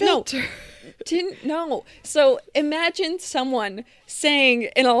 The filter. Didn't know. So imagine someone saying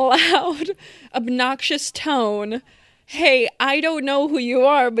in a loud, obnoxious tone, "Hey, I don't know who you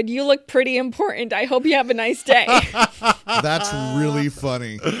are, but you look pretty important. I hope you have a nice day." That's really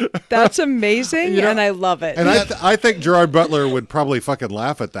funny. That's amazing, You know, and I love it. And I think Gerard Butler would probably fucking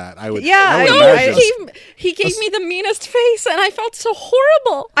laugh at that. I would. Yeah, I would I No, imagine. he gave me the meanest face, and I felt so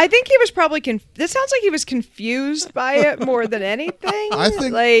horrible. I think he was probably this sounds like he was confused by it more than anything. I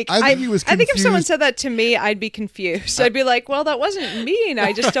think he was I think if someone confused. said that to me, I'd be confused. I'd be like, "Well, that wasn't mean.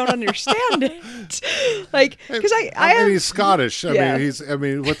 I just don't understand it." Like, because I mean, have he's Scottish. Yeah. I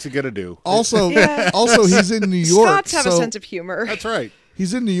mean, what's he gonna do? Also, Yeah. also he's in New York. Scots have a so sense of humor. That's right.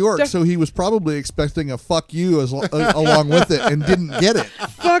 he's in New York, so he was probably expecting a "fuck you" along with it, and didn't get it.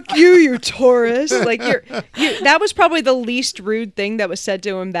 Fuck you, you Taurus. Like that was probably the least rude thing that was said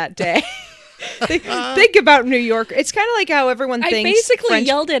to him that day. Think about New York. It's kind of like how everyone I thinks basically French.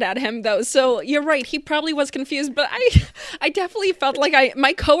 yelled it at him, though. So you're right. He probably was confused, but I definitely felt like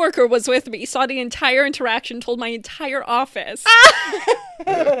my coworker was with me, saw the entire interaction, told my entire office.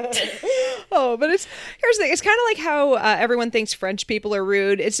 Oh, but here's the thing. It's kind of like how everyone thinks French people are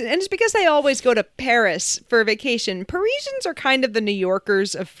rude. It's because they always go to Paris for vacation. Parisians are kind of the New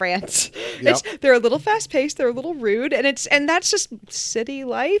Yorkers of France. Yep. They're a little fast paced. They're a little rude, and that's just city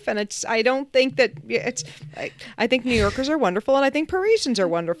life. And I don't think that I think New Yorkers are wonderful, and I think Parisians are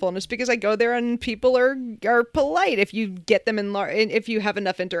wonderful. And it's because I go there and people are polite if you get them if you have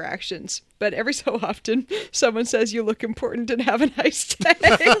enough interactions. But every so often, someone says you look important and have a nice day.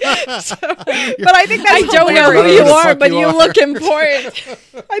 But I think that's I don't know who hilarious. you Who the are, fuck but you you are. look important.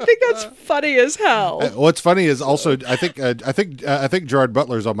 I think that's funny as hell. What's funny is also I think Gerard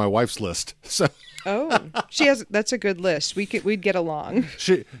Butler's on my wife's list. So Oh, that's a good list. We'd get along.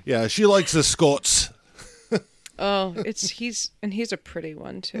 she likes the Scots. Oh, he's a pretty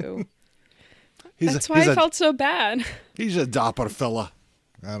one too. That's why I felt so bad. He's a dapper fella.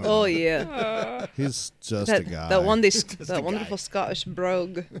 I don't know. Oh yeah, He's just a guy. that wonderful Scottish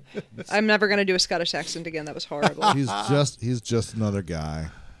brogue. I'm never gonna do a Scottish accent again. That was horrible. He's just another guy.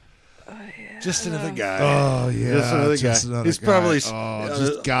 Just another guy. Oh yeah, Just another just guy. another He's guy. probably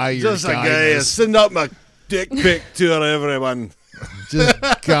just guy. Your just a guy. guyness. Send out my dick pic to everyone. Just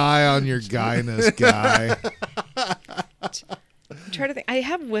guy on your guyness, guy. I'm trying to think. I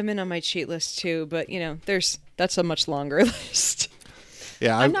have women on my cheat list too, but that's a much longer list.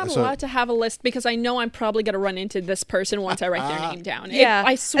 Yeah, I'm not allowed to have a list because I know I'm probably going to run into this person once I write their name down. Yeah.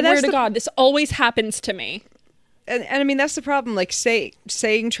 I And swear that's to the- God, this always happens to me. and I mean that's the problem. Like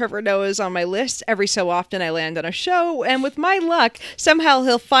saying Trevor Noah is on my list, every so often I land on a show, and with my luck, somehow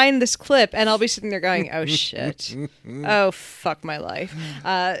he'll find this clip, and I'll be sitting there going, "Oh shit, oh fuck my life."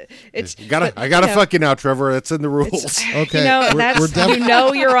 It's I gotta fuck you now, Trevor. That's in the rules. Okay, You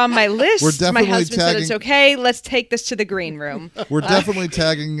know, you're on my list. We're definitely my husband said it's tagging- okay. Let's take this to the green room. We're definitely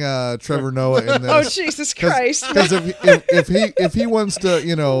tagging Trevor Noah in this. Oh Jesus Christ! Because if he wants to,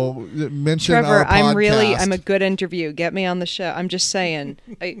 mention Trevor, our podcast, I'm a good interview. Get me on the show. I'm just saying.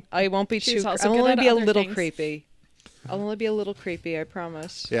 I won't be She's too. also I'll good only at be a other little things. creepy. I'll only be a little creepy. I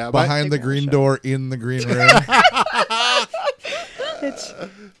promise. Yeah, behind the Maybe on green the show. door in the green room. It's.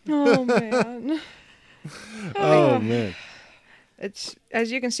 Oh man. oh man. It's,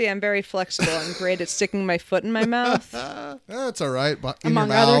 as you can see, I'm very flexible. I'm great at sticking my foot in my mouth. That's all right. In Among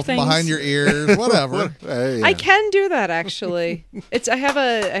your other mouth, things. behind your ears, whatever. Hey, yeah. I can do that actually. I have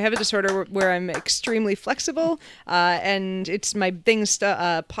a disorder where I'm extremely flexible, and it's my things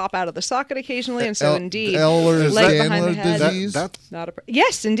pop out of the socket occasionally, and so indeed, Ehlers-Danlos leg behind the head. disease. That's Not a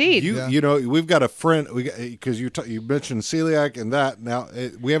yes, indeed. we've got a friend because you mentioned celiac and that. Now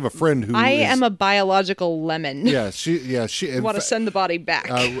we have a friend who I is- am a biological lemon. she I want to send the body back.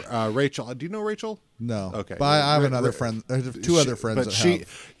 Rachel. Do you know Rachel? No. Okay. But I have Ra- another ra- friend. I have two other friends But that she,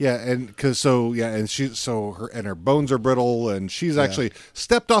 have. and her bones are brittle, and she's actually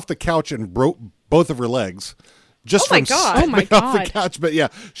stepped off the couch and broke both of her legs. Just Oh my from God. stepping Oh my off the God. couch, but yeah,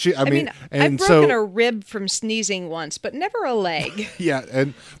 I mean, and I've broken so a rib from sneezing once, but never a leg. yeah,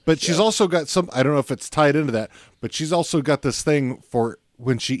 but she's also got some. I don't know if it's tied into that, but she's also got this thing for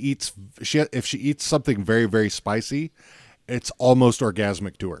when she eats. If she eats something very very spicy, it's almost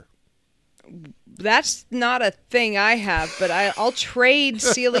orgasmic to her. That's not a thing I have, but I'll trade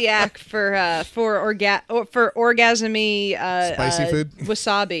celiac for orgasmy Spicy food?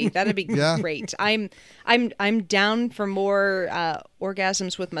 wasabi. That'd be Yeah. great. I'm down for more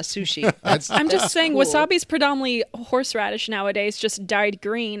orgasms with my sushi. I'm just saying, cool. wasabi's predominantly horseradish nowadays, just dyed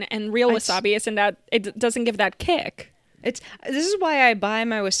green, and real wasabi isn't that. It doesn't give that kick. This is why I buy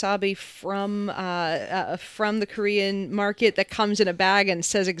my wasabi from the Korean market that comes in a bag and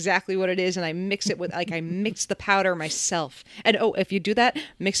says exactly what it is, and I mix it with I mix the powder myself. And if you do that,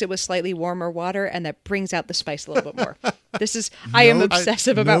 mix it with slightly warmer water, and that brings out the spice a little bit more. I am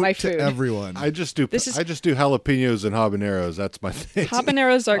obsessive about Note my to food. everyone. I just do This is- jalapenos and habaneros. That's my thing.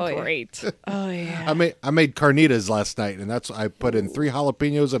 Habaneros are Oh, yeah. great. Oh yeah. I made carnitas last night, and I put in 3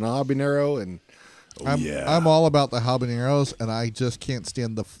 jalapenos and a habanero, and I'm all about the habaneros, and I just can't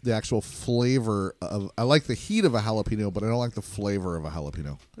stand the actual flavor of. I like the heat of a jalapeno, but I don't like the flavor of a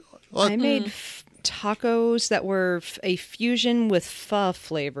jalapeno. I made tacos that were a fusion with pho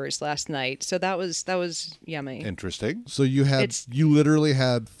flavors last night, so that was yummy. interesting. So you It's- literally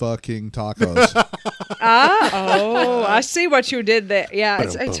had fucking tacos. I see what you did there. Yeah, I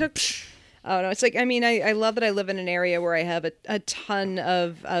Ba-dum-bum. took. Oh no, it's like I love that I live in an area where I have a ton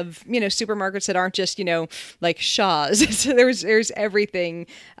of supermarkets that aren't just like Shaw's. So there's everything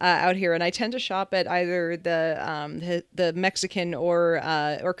out here, and I tend to shop at either the Mexican or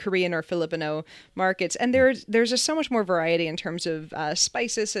Korean or Filipino markets, and there's just so much more variety in terms of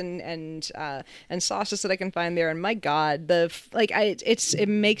spices and sauces that I can find there. And my God, it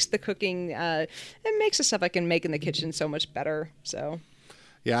makes the cooking it makes the stuff I can make in the kitchen so much better. So.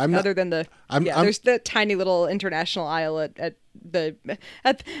 Yeah, I'm not, Other than I'm- there's the tiny little international aisle at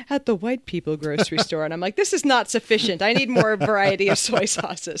the white people grocery store, and I'm like, this is not sufficient. I need more variety of soy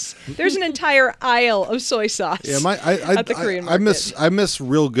sauces. There's an entire aisle of soy sauce. Yeah, at the Korean market. I miss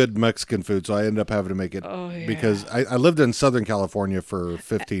real good Mexican food, so I end up having to make it because I lived in Southern California for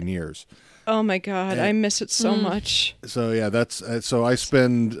 15 years. Oh my God, I miss it so much. So yeah, that's so I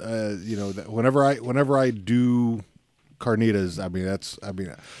spend whenever I do carnitas,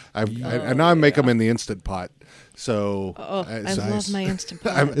 I now I make them in the Instant Pot. So I love my Instant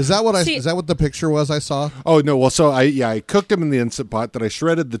Pot. Is that what See- is that what the picture was I saw? Oh no, well so I cooked them in the Instant Pot. Then I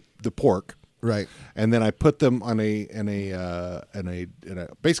shredded the pork. Right. And then I put them on a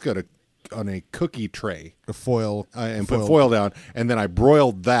cookie tray A foil and put foil down, and then I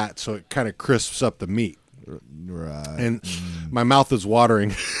broiled that so it kind of crisps up the meat. Right. And my mouth is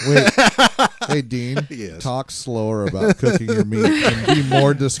watering. Wait. Hey Dean, Yes. talk slower about cooking your meat and be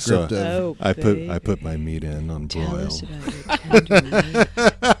more descriptive. Oh, I put my meat in on broil.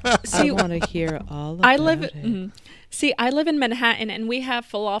 See, want to hear all about I live in Manhattan, and we have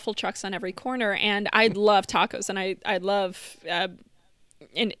falafel trucks on every corner, and I love tacos, and I love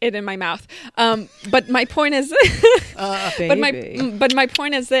in my mouth. But my point is, but my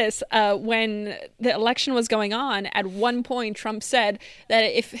point is this: when the election was going on, at one point Trump said that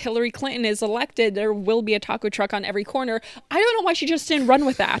if Hillary Clinton is elected, there will be a taco truck on every corner. I don't know why she just didn't run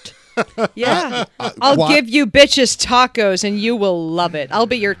with that. Yeah, I'll give you bitches tacos, and you will love it. I'll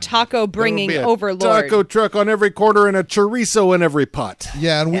be your taco bringing overlord. Taco truck on every corner and a chorizo in every pot.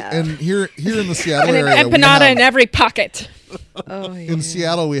 Yeah, and here in the Seattle And an area, empanada in every pocket. Oh, yeah. in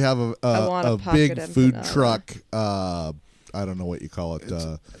Seattle we have want a a big pocket food empanada. truck. I don't know what you call it.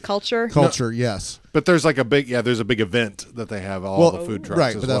 Culture. Culture, yes. But there's like there's a big event that they have all the food trucks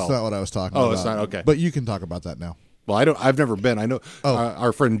right, as but that's well. not what I was talking about. Oh, it's not? Okay. But you can talk about that now. Well, I've never been. I know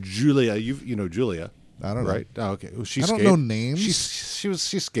our friend Julia. You know Julia. I don't know. Right? Oh, okay. Well, she I don't skated. know names. She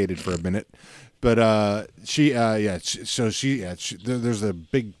skated for a minute, but there's a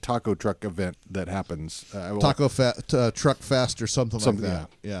big taco truck event that happens. Truck Fest or something like that.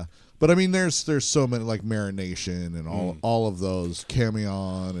 Yeah. But I mean, there's so many, like Marination and all of those,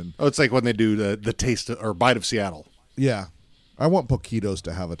 Camion and it's like when they do the taste or bite of Seattle. yeah. I want Poquitos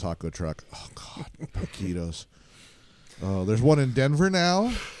to have a taco truck. Oh God, Poquitos. Oh, there's one in Denver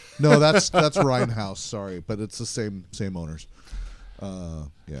now. No, that's Rhinehouse. Sorry, but it's the same owners. Yeah.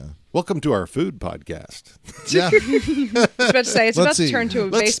 Welcome to our food podcast. Yeah. I was about to say it's Let's about to see. turn to a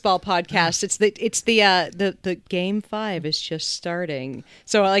baseball podcast. It's the game 5 is just starting.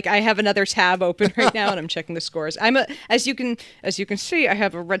 So like I have another tab open right now and I'm checking the scores. As you can see, I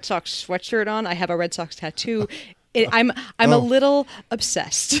have a Red Sox sweatshirt on. I have a Red Sox tattoo. I'm a little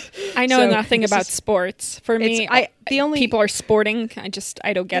obsessed. I know So nothing this about is- sports. For me, the only people are sporting.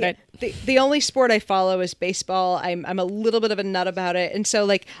 I don't get it. The only sport I follow is baseball. I'm a little bit of a nut about it, and so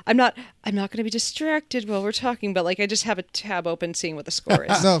like I'm not going to be distracted while we're talking, but like I just have a tab open, seeing what the score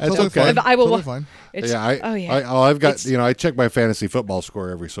is. No, totally okay. fine. I will. Totally fine. It's, yeah, oh I've got It's- I check my fantasy football score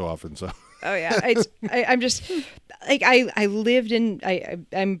every so often. So Oh yeah, I'm just like I lived in I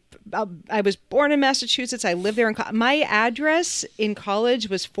was born in Massachusetts. I lived there in my address in college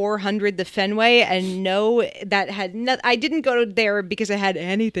was 400 the Fenway, and no, that had I didn't go there because it had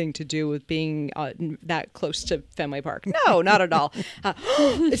anything to do with being that close to Fenway Park. No, not at all.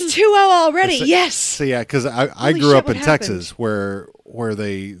 It's 2-0 already. Yes. So yeah, because I Holy grew shit, up what in happened? Texas where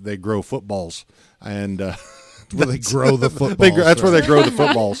they grow footballs and. Where they grow the football. That's where they grow the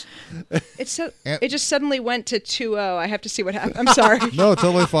footballs. It just suddenly went to 2-0. I have to see what happened. I'm sorry. No,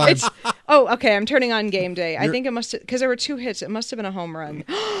 totally fine. Okay. I'm turning on game day. I think it must because there were 2 hits. It must have been a home run.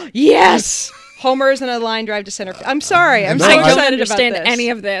 Yes, homers and a line drive to center. I'm sorry. I'm so I don't excited understand about this. any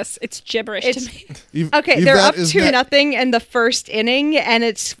of this. It's gibberish to me. They're up 2-0 in the first inning, and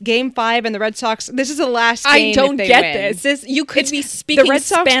it's game 5, and the Red Sox. This is the last game. I don't if they get win. this. You could be speaking the Red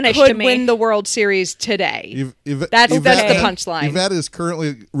Sox Spanish could to me. win the World Series today. That's the punchline. Yvette is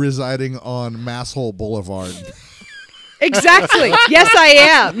currently residing on Masshole Boulevard. Exactly. Yes, I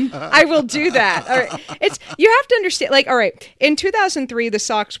am. I will do that. All right. You have to understand. Like, all right, in 2003, the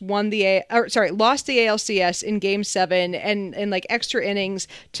Sox lost the ALCS in Game 7 and like extra innings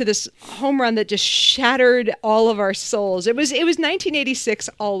to this home run that just shattered all of our souls. It was 1986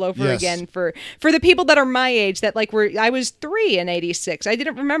 all over Yes. again for the people that are my age. That like I was 3 in '86. I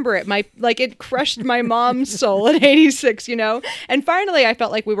didn't remember it. It crushed my mom's soul in '86. And finally, I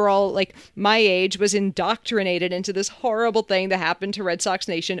felt like we were all like my age was indoctrinated into this horrible thing that happened to Red Sox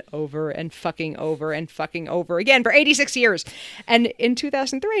Nation over and fucking over again for 86 years. And in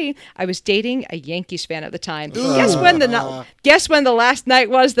 2003, I was dating a Yankees fan at the time. Guess when the last night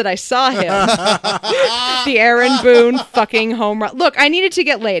was that I saw him? The Aaron Boone fucking home run. Look, I needed to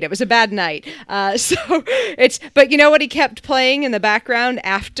get laid. It was a bad night. But you know what he kept playing in the background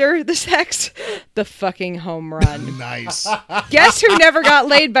after the sex? The fucking home run. Nice. Guess who never got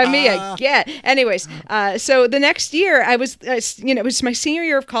laid by me again? Anyways, so the next year I was, it was my senior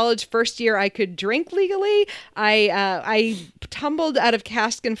year of college, first year I could drink legally. I tumbled out of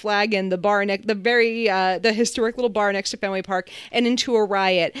Cask and Flag in the bar the historic little bar next to Fenway Park and into a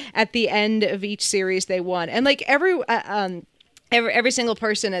riot at the end of each series they won. And like every single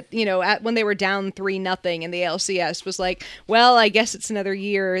person when they were down 3-0 in the ALCS was like, well, I guess it's another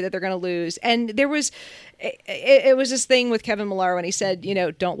year that they're going to lose. And there was, it was this thing with Kevin Millar when he said,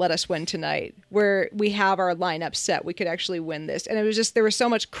 don't let us win tonight, where we have our lineup set. We could actually win this. And it was just, there was so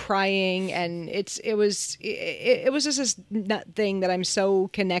much crying, and it was just this thing that I'm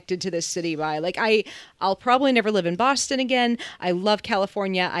so connected to this city by. Like I'll probably never live in Boston again. I love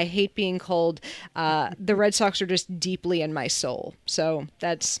California. I hate being cold. The Red Sox are just deeply in my soul. So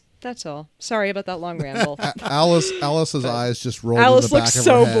that's That's all. Sorry about that long ramble. Alice's eyes just rolled Alice in the back looks of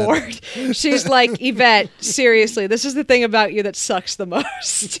so her head. bored. She's like, Yvette, seriously, this is the thing about you that sucks the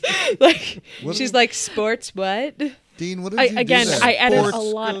most. Like, What she's is- like, sports what? Dean, what did you Again, do? I edit Sports a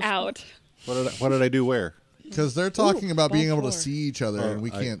lot goes- out. What did I do where? Because they're talking about being able to floor. see each other, and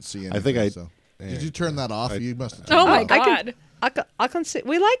we I- can't see anything. I think I- So. Did you turn that off? You must have. Oh turned my it off. God. I can see.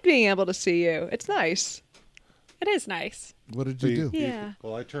 We like being able to see you. It's nice. It is nice. What did you do? Yeah.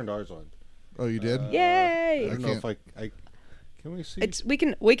 Well, I turned ours on. Oh, you did? I Yay! don't know if I can we see? It's we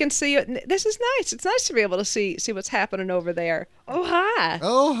can see you. This is nice. It's nice to be able to see what's happening over there. Oh hi.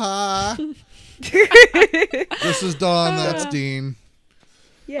 Oh, hi. This is Dawn. That's Dean.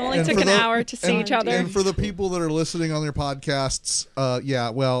 Yeah. Only And took for an the- hour to see each other. And for the people that are listening on their podcasts, yeah,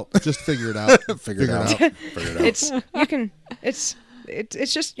 well, just figure it out. Figure it out. Figure it out. It's you can. It's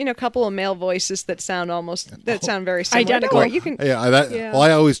just a couple of male voices that sound very similar. Identical. Or you can. Yeah, Yeah. well,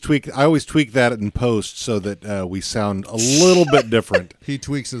 I always tweak that in post so that we sound a little bit different. He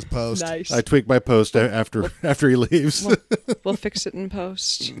tweaks his post. Nice. I tweak my post after he leaves. We'll fix it in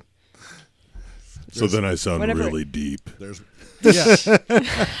post. So then I sound Whenever- really deep. There's, yeah.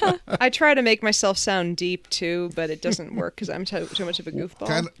 I try to make myself sound deep too, but it doesn't work because I'm too much of a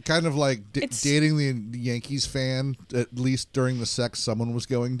goofball. kind of like It's- dating the Yankees fan. At least during the sex, someone was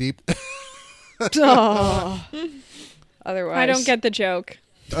going deep. Oh. Otherwise, I don't get the joke.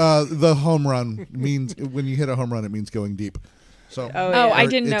 The home run means when you hit a home run, it means going deep. So Oh, Oh, yeah. I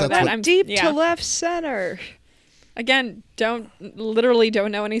didn't know That's that. what- I'm deep yeah. to left center. Again, literally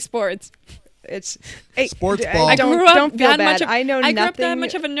don't know any sports. It's Sports I ball. I don't grew up don't feel that bad. much of, I know I nothing. grew up that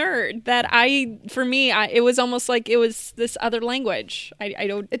much of a nerd that for me, it was almost like it was this other language. I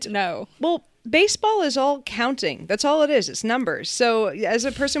don't know. Well, baseball is all counting. That's all it is. It's numbers. So, as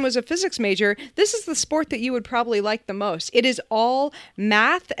a person who was a physics major, this is the sport that you would probably like the most. It is all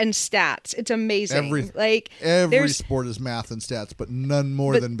math and stats. It's amazing. Every there's- sport is math and stats, but none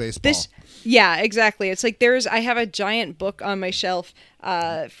more but than baseball. Yeah, exactly. It's like I have a giant book on my shelf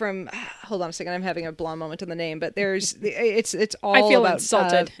from. Hold on a second. I'm having a blonde moment on the name, but it's all I feel about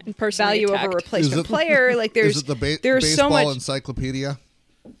insulted and personally value attacked. over replacement player. Like there's is it the there's baseball so much. encyclopedia?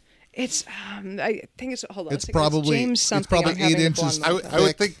 It's I think it's hold on. It's a second. probably- James it's something. probably I'm having 8 a inches blonde thick. moment. I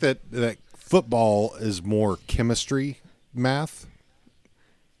would think that football is more chemistry math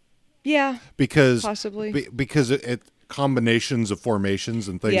Yeah. because Possibly. because it combinations of formations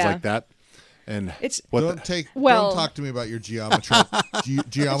and things Yeah. like that. And It's- what Don't Well- talk to me about your geometry.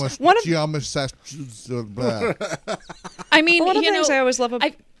 One of- I mean, One of the you know, things I always love.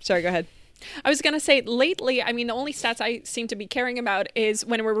 Sorry, go ahead. I was going to say lately, I mean, the only stats I seem to be caring about is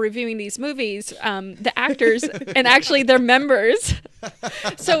when we're reviewing these movies, the actors and actually their members.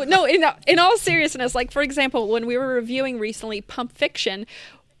 So, no, in all seriousness, like, for example, when we were reviewing recently Pulp Fiction,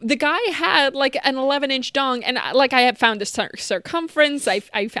 the guy had like an 11-inch dong, and like I had found the circumference, I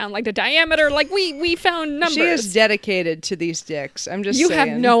found like the diameter, like we found numbers. She is dedicated to these dicks. I'm just you saying.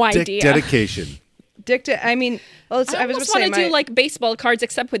 have no idea. dedication. I mean, well, I I was almost just saying want to do like baseball cards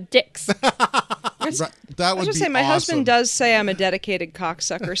except with dicks. That I would was just be saying, my awesome. husband does say I'm a dedicated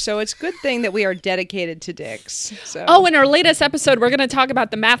cocksucker, so it's a good thing that we are dedicated to dicks. So Oh, in our latest episode, we're going to talk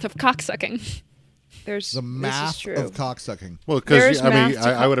about the math of cocksucking. there's The this is math true. of cocksucking. Well, There's because I mean, math to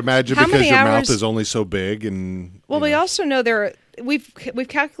I would imagine How because many your hours- mouth is only so big, and Well, you we know. also know we've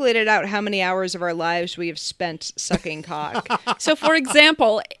calculated out how many hours of our lives we have spent sucking cock. So, for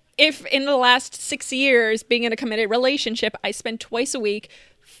example, if in the last 6 years being in a committed relationship, I spend twice a week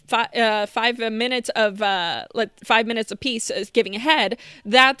 5 minutes of 5 minutes apiece giving a head,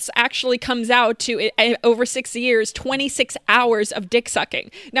 that's actually comes out to over 6 years 26 hours of dick sucking.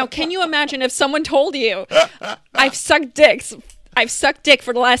 Now, can you imagine if someone told you I've sucked dick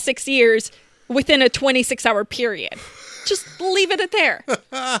for the last 6 years within a 26-hour period? Just leave it at there.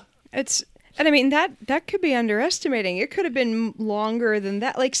 And I mean that could be underestimating. It could have been longer than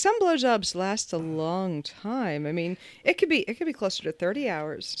that. Like some blowjobs last a long time. I mean, it could be closer to 30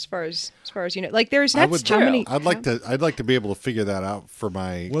 hours as far as you know. Like there's I would, how many. I'd like to be able to figure that out for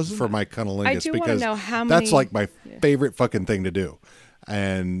my cunnilingus I do wanna because know how that's many- like my favorite fucking thing to do,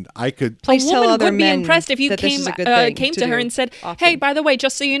 and I could. Please A tell woman other would be men impressed if you that this came is a good thing came to to her do and said, often. "Hey, by the way,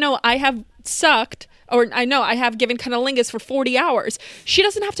 just so you know, I have sucked." Or I know I have given cunnilingus for 40 hours. She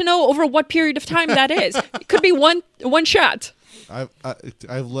doesn't have to know over what period of time that is. It could be one shot.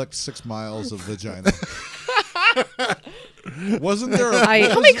 I've licked 6 miles of vagina. Wasn't there?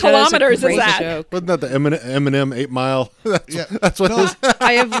 How many kilometers is that? Wasn't that the Eminem 8 Mile? Yeah, That's what it is.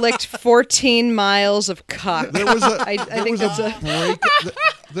 I have licked 14 miles of cock. There was a. I there think was that's a a. break.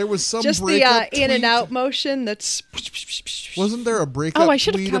 There was some Just the breakup in and tweet. out motion. That's Wasn't there a breakup I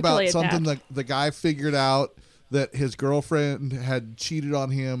should have tweet about calculated something that. that the guy figured out that his girlfriend had cheated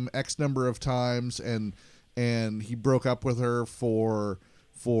on him X number of times, and he broke up with her for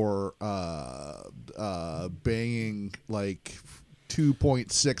banging like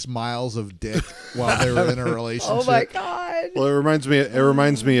 2.6 miles of dick while they were in a relationship. oh my god. Well, it reminds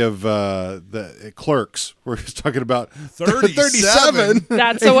me of the Clerks, where he's talking about 37.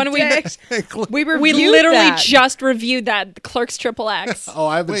 That's the one we Dicks. We reviewed we literally that. just reviewed that Clerks Triple X. Oh,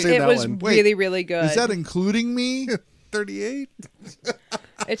 I haven't Wait, seen It that was one. really, really good. Is that including me? 38.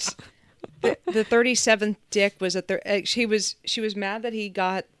 It's the 37th dick was at the. She was mad that he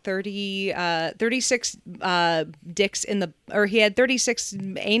got 36 dicks in the, or he had 36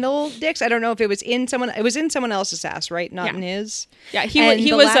 anal dicks. I don't know if it was in someone. It was in someone else's ass, right? Not Yeah. in his. Yeah, And he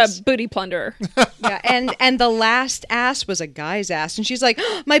the was last- a booty plunderer. Yeah, and the last ass was a guy's ass, and she's like,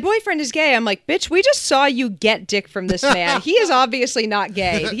 oh, "My boyfriend is gay." I'm like, "Bitch, we just saw you get dick from this man. He is obviously not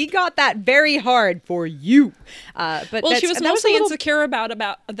gay. He got that very hard for you." But Well, she was that a mostly little- insecure about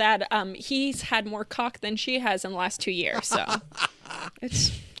that. He's had more cock than she has in the last 2 years. So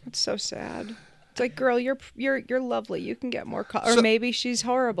It's so sad. It's like, girl, you're lovely. You can get more, or maybe she's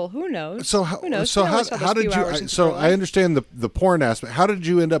horrible. Who knows? So Who knows? so We how always have those did few you? hours into So our I life. understand the porn aspect. How did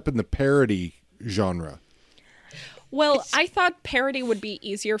you end up in the parody genre? Well, I thought parody would be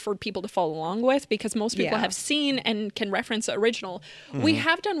easier for people to follow along with because most people Yeah. have seen and can reference the original. We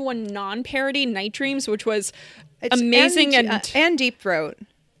have done one non-parody, Night Dreams, which was It's- amazing and Deep Throat.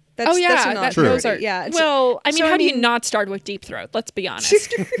 That's, oh yeah, that's a non-parody. those are yeah. it's- Well, I mean, so, how do you not start with Deep Throat? Let's be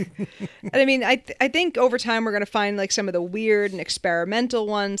honest. I mean, I think over time we're gonna find like some of the weird and experimental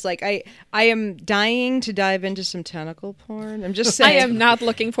ones. Like I am dying to dive into some tentacle porn. I'm just I saying. am not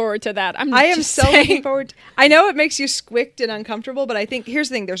looking forward to that. I am just so saying. looking forward. I know it makes you squicked and uncomfortable, but I think here's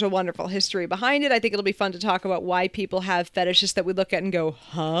the thing: there's a wonderful history behind it. I think it'll be fun to talk about why people have fetishes that we look at and go,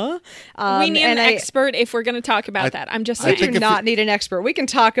 "Huh?" We need an and expert if we're going to talk about that. I'm just We saying. think do if not need an expert. We can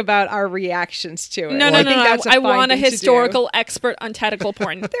talk about our reactions to it. No, I no, think no, no. that's a I fine want a thing to do. historical expert on tentacle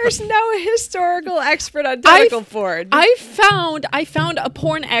porn. There's no historical expert on tentacle porn. I found a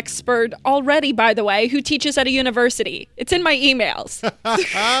porn expert already, by the way, who teaches at a university. It's in my emails.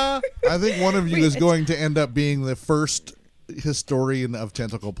 I think one of you is going to end up being the first historian of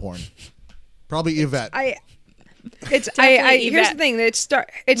tentacle porn. Probably Yvette. Here's Definitely the Yvette. thing.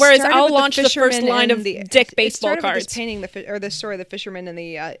 Whereas Whereas I'll launch the first fisherman line and of the, dick it baseball started with this cards. painting the story of the fisherman and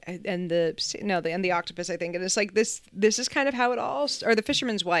the octopus, I think. And it's like this is kind of how it all or the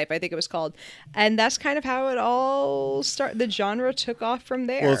fisherman's wife, I think it was called. And that's kind of how it all started. The genre took off from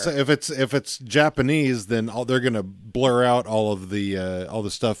there. Well, if it's Japanese, then they're going to blur out all the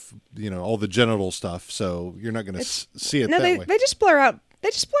stuff, all the genital stuff. So you're not going to see it no, that way. they just blur out. They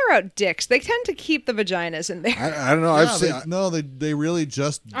just blur out dicks. They tend to keep the vaginas in there. I don't know. They really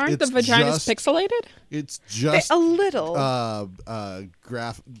just Aren't the it's vaginas just- pixelated? It's just a little.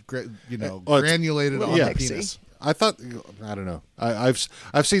 granulated Little on the pixie. penis. I thought. I don't know. I've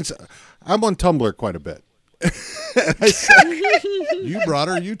seen. I'm on Tumblr quite a bit. You brought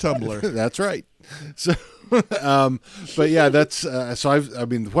her, you Tumblr. That's right. So, but yeah, that's so.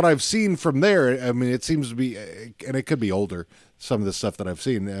 What I've seen from there. I mean, it seems to be, and it could be older. Some of the stuff that I've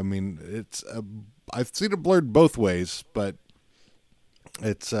seen. I mean, it's. I've seen it blurred both ways, but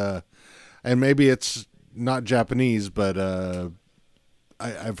it's. And maybe it's not Japanese, but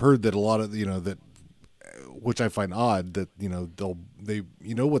I've heard that a lot of that, which I find odd that they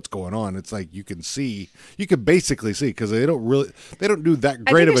what's going on. It's like you can basically see because they don't do that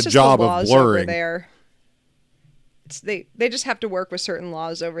great of a job of blurring. There. They just have to work with certain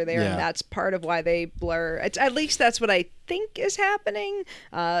laws over there, Yeah. and that's part of why they blur. At least that's what I think is happening.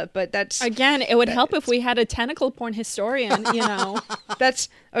 But that's Again, it would help if we had a tentacle porn historian, that's.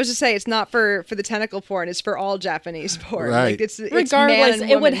 I was to say it's not for the tentacle porn. It's for all Japanese porn. Right. Like it's Regardless, man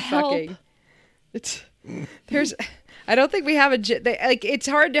and it would woman help. fucking. I don't think we have it's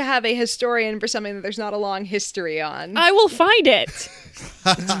hard to have a historian for something that there's not a long history on. I will find it.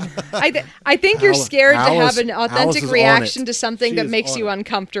 I think you're scared to Alice- have an Alice authentic is on reaction it. to something She that is makes on you it.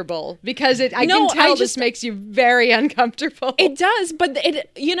 uncomfortable because I No, can tell I this just- makes you very uncomfortable. It does, but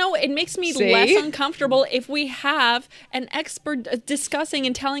it makes me See? less uncomfortable if we have an expert discussing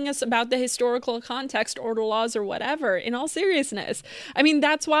and telling us about the historical context or the laws or whatever. In all seriousness, I mean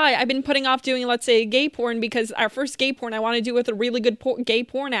that's why I've been putting off doing, let's say, gay porn because our first gay porn I want to do with a really good gay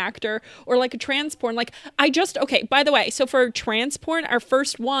porn actor or like a trans porn. Like okay. By the way, so for trans porn, our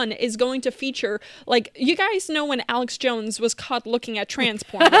first one is going to feature like you guys know when Alex Jones was caught looking at trans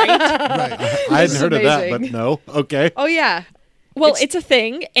porn, right? Right. I hadn't is heard of that, amazing. but no. Okay. Oh yeah. Well, it's a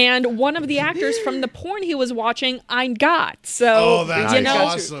thing, and one of the actors from the porn he was watching, I got. So, Oh, that's you know,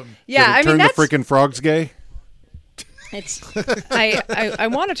 awesome. yeah, I mean turn that's the freaking frogs gay. it's. I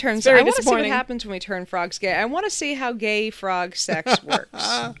want to turn. very I want to see what disappointing. happens when we turn frogs gay. I want to see how gay frog sex works.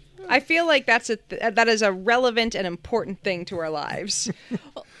 I feel like that is a relevant and important thing to our lives.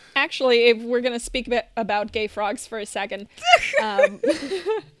 actually, if we're going to speak about gay frogs for a second,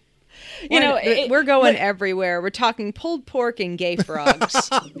 We're going everywhere. We're talking pulled pork and gay frogs.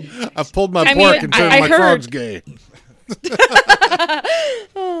 I've pulled my I pork mean, and turned I my heard- frogs gay.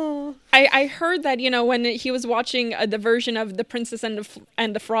 I heard that, when he was watching the version of The Princess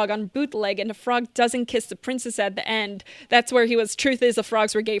and the Frog on bootleg, and the frog doesn't kiss the princess at the end, that's where he was, truth is the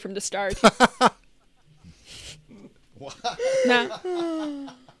frogs were gay from the start. No.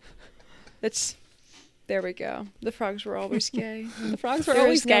 There we go. The frogs were always gay. The frogs were There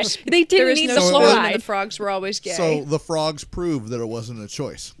always is no gay. s- They There didn't is need no the spoon, spoon. The fluoride. frogs were always gay. So the frogs proved that it wasn't a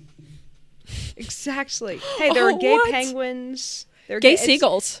choice. Exactly. Hey, there are Oh, gay what? penguins. There are Gay it's-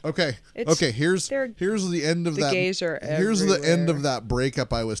 seagulls. Okay. It's- Okay. Here's they're- the end of the that. gays are Here's the end everywhere. of that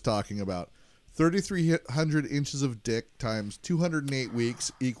breakup I was talking about. 3,300 inches of dick times 208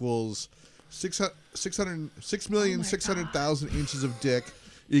 weeks equals 6,600,000 inches of dick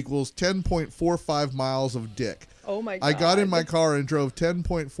equals 10.45 miles of dick. Oh my god. I got in my car and drove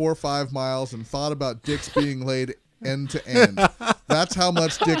 10.45 miles and thought about dicks being laid end to end. That's how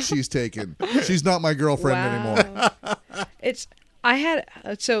much dick she's taken. She's not my girlfriend anymore. It's I had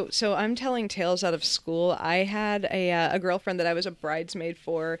so I'm telling tales out of school. I had a girlfriend that I was a bridesmaid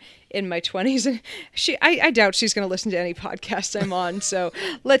for in my 20s, and I doubt she's going to listen to any podcast I'm on. So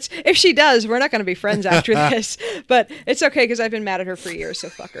if she does, we're not going to be friends after this. But it's okay because I've been mad at her for years. So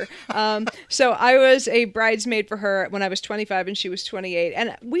fuck her. So I was a bridesmaid for her when I was 25 and she was 28,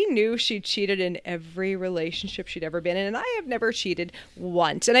 and we knew she cheated in every relationship she'd ever been in, and I have never cheated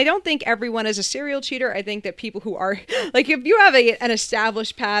once. And I don't think everyone is a serial cheater. I think that people who are like, if you have an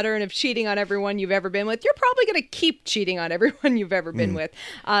established pattern of cheating on everyone you've ever been with, you're probably going to keep cheating on everyone you've ever been with.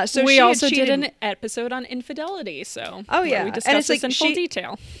 So We she had also did cheated- an episode on infidelity, so Oh, yeah. we And discussed it's this like in full she-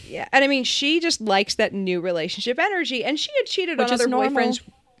 detail. Yeah, and I mean, she just likes that new relationship energy, and she had cheated Which on is other normal. boyfriends.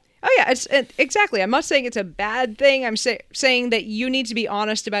 Oh yeah, exactly. I'm not saying it's a bad thing. I'm saying that you need to be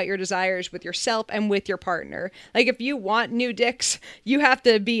honest about your desires with yourself and with your partner. Like, if you want new dicks, you have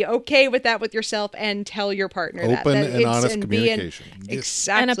to be okay with that with yourself and tell your partner that. Open That and it's- honest be in- communication.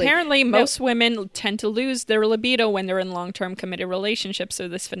 Exactly. And apparently, No, most women tend to lose their libido when they're in long-term committed relationships. So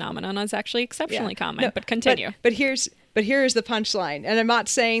this phenomenon is actually exceptionally common. No, but continue. But here's the punchline. And I'm not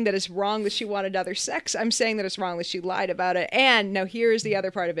saying that it's wrong that she wanted other sex. I'm saying that it's wrong that she lied about it. And now here's the other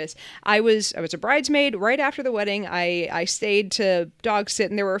part of this. I was a bridesmaid right after the wedding. I stayed to dog sit,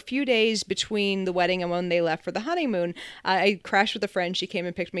 and there were a few days between the wedding and when they left for the honeymoon. I crashed with a friend. She came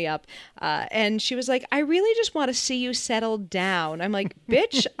and picked me up. And she was like, I really just want to see you settle down. I'm like,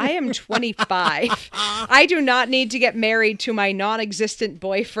 bitch, I am 25. I do not need to get married to my non-existent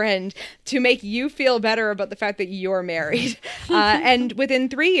boyfriend to make you feel better about the fact that you're married. And within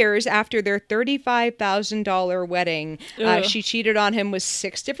 3 years after their $35,000 wedding, she cheated on him with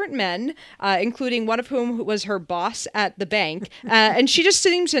 6 different men, including one of whom was her boss at the bank. And she just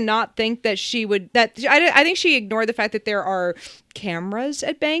seemed to not think that she would. I think she ignored the fact that there are cameras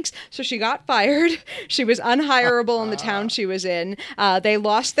at banks, so she got fired. She was unhireable in the town she was in. They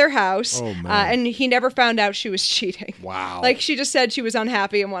lost their house, Oh, man. and he never found out she was cheating. Wow. Like, she just said she was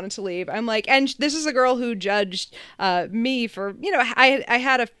unhappy and wanted to leave. I'm like, and this is a girl who judged me for, I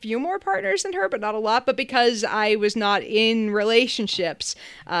had a few more partners than her, but not a lot. But because I was not in relationships,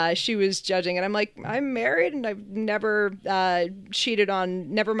 she was judging. And I'm like, I'm married and I've never cheated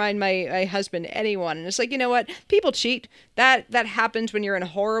on, never mind my husband, anyone. And it's like, you know what? People cheat. That happens when you're in a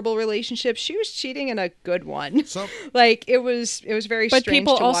horrible relationship. She was cheating in a good one. So- Like, it was very But strange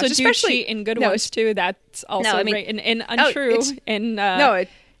people to also watch, do especially cheat in good no, ones too. That's also I mean- and untrue it's- in no,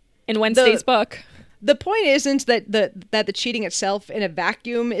 in Wednesday's book. the point isn't that the cheating itself in a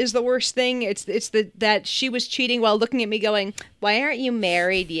vacuum is the worst thing. It's that she was cheating while looking at me going, why aren't you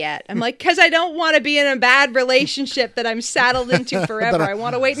married yet? I'm like, because I don't want to be in a bad relationship that I'm saddled into forever. I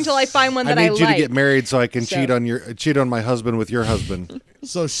want to wait until I find one that I I need you like. to get married so I can So- cheat on my husband with your husband.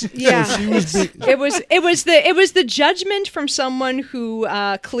 So she, Yeah, so she was. it was the judgment from someone who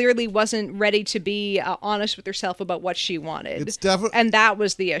clearly wasn't ready to be honest with herself about what she wanted. It's definitely. and that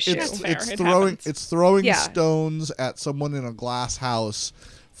was the issue. fair. It throwing happens. Yeah. stones at someone in a glass house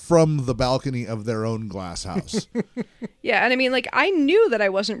from the balcony of their own glass house. Yeah, and I mean, like, I knew that I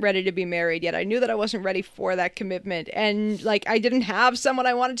wasn't ready to be married yet. I knew that I wasn't ready for that commitment, and like, I didn't have someone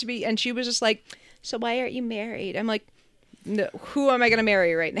I wanted to be. And she was just like, "So why aren't you married?" I'm like, no, who am I going to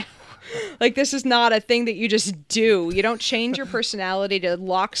marry right now? Like, this is not a thing that you just do. You don't change your personality to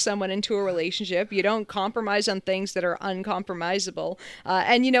lock someone into a relationship. You don't compromise on things that are uncompromisable.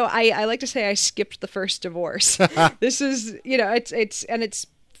 And, you know, I like to say I skipped the first divorce. This is, you know, it's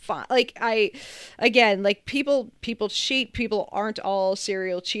fine. Like, people cheat. People aren't all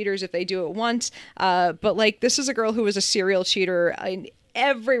serial cheaters if they do it once. But, like, this is a girl who was a serial cheater in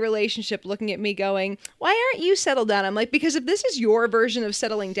every relationship, looking at me going, why aren't you settled down? I'm like, because if this is your version of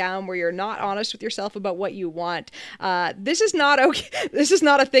settling down where you're not honest with yourself about what you want, this is not okay. This is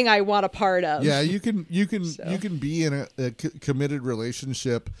not a thing I want a part of. Yeah, you can be in a committed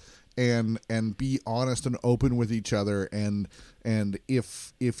relationship and be honest and open with each other, and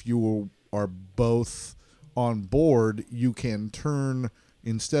if you are both on board, you can turn,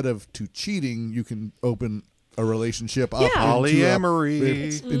 instead of to cheating, you can open a relationship up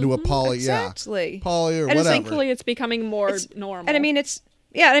polyamory into a poly, exactly. Poly or And whatever. thankfully, it's becoming more normal. And I mean,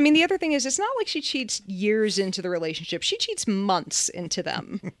 the other thing is, it's not like she cheats years into the relationship. She cheats months into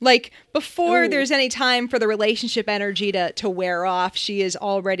them. Like, before there's any time for the relationship energy to wear off, she is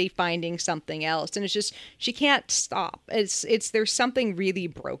already finding something else. And it's just, she can't stop. There's something really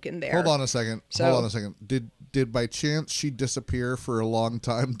broken there. Hold on a second. Did by chance she disappear for a long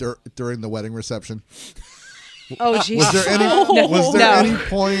time during the wedding reception? Oh, jeez. Was there any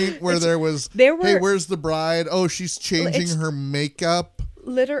point where hey, where's the bride? Oh, she's changing her makeup.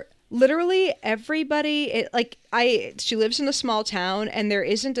 Literally everybody, she lives in a small town, and there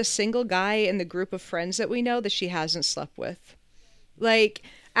isn't a single guy in the group of friends that we know that she hasn't slept with. Like,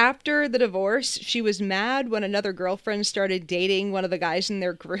 after the divorce, she was mad when another girlfriend started dating one of the guys in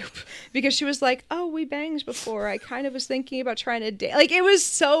their group, because she was like, oh, we banged before. I kind of was thinking about trying to date. Like, it was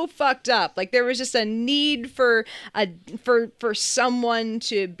so fucked up. Like, there was just a need for someone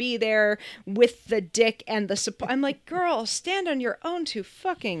to be there with the dick and the support. I'm like, girl, stand on your own two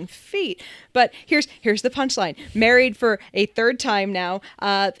fucking feet. But here's the punchline. Married for a third time now,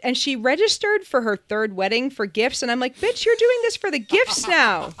 and she registered for her third wedding for gifts, and I'm like, bitch, you're doing this for the gifts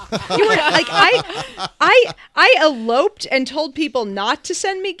now. You were like, I eloped and told people not to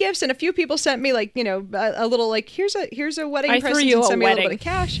send me gifts, and a few people sent me, like, you know, a little, like, here's a wedding present, and sent me a little bit of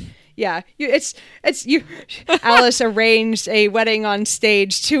cash. Yeah, Alice arranged a wedding on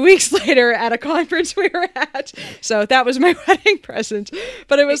stage 2 weeks later at a conference we were at. So that was my wedding present.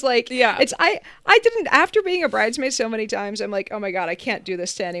 But it was like, I didn't, after being a bridesmaid so many times, I'm like, oh my God, I can't do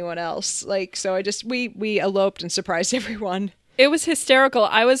this to anyone else. Like, so we eloped and surprised everyone. It was hysterical.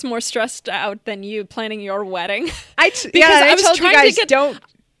 I was more stressed out than you planning your wedding. I told you guys, don't.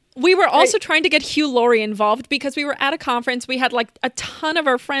 We were also trying to get Hugh Laurie involved because we were at a conference. We had like a ton of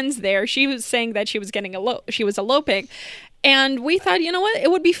our friends there. She was saying that she was eloping. And we thought, you know what?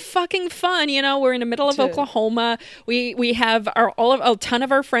 It would be fucking fun. You know, we're in the middle of Oklahoma. We have a ton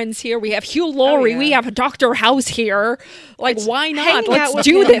of our friends here. We have Hugh Laurie. We have Dr. House here. Like, why not? Let's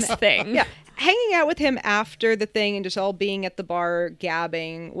do this thing. Yeah. Hanging out with him after the thing and just all being at the bar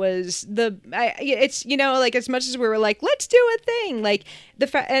gabbing was it's, you know, like, as much as we were like, let's do a thing, like,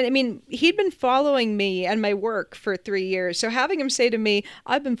 and I mean, he'd been following me and my work for 3 years, so having him say to me,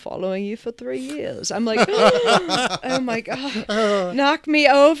 I've been following you for 3 years, I'm like, oh my God, knock me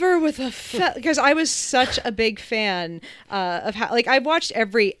over with because I was such a big fan of how, like, I've watched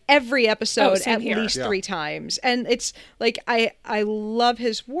every episode at least 3 times, and it's like, I love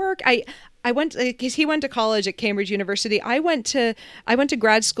his work. I went, because he went to college at Cambridge University. I went to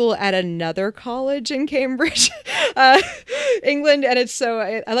grad school at another college in Cambridge, England, and it's so,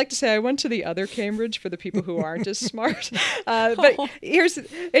 I like to say I went to the other Cambridge for the people who aren't as smart. But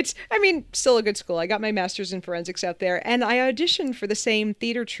still a good school. I got my master's in forensics out there, and I auditioned for the same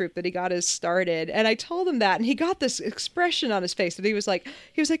theater troupe that he got us started, and I told him that, and he got this expression on his face that he was like,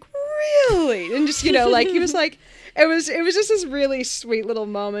 really? And just, you know, like, he was like, it was just this really sweet little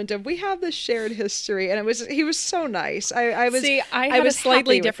moment of, we have this shared history, and he was so nice. I had a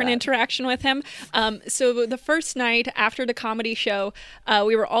slightly different interaction with him. So the first night after the comedy show,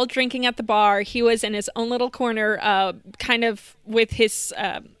 we were all drinking at the bar. He was in his own little corner, kind of with his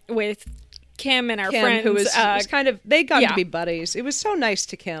with Kim and our friends, who was kind of, they got to be buddies. It was so nice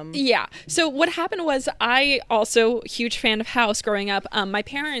to Kim. Yeah. So what happened was, I also huge fan of House growing up. My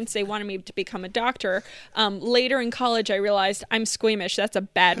parents, they wanted me to become a doctor. Later in college, I realized I'm squeamish. That's a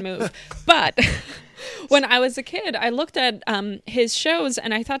bad move. But when I was a kid, I looked at his shows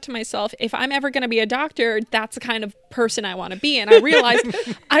and I thought to myself, if I'm ever going to be a doctor, that's the kind of person I want to be. And I realized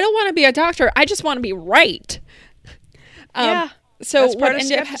I don't want to be a doctor. I just want to be right. So that's part of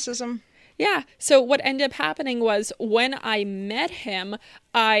skepticism. Yeah. So what ended up happening was, when I met him,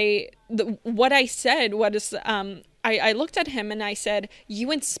 what I said was, I looked at him and I said,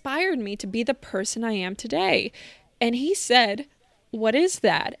 "You inspired me to be the person I am today." And he said, "What is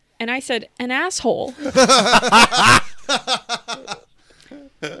that?" And I said, "An asshole."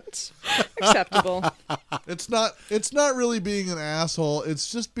 Acceptable. It's not really being an asshole.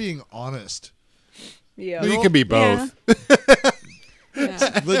 It's just being honest. Yeah. You can be both. Yeah.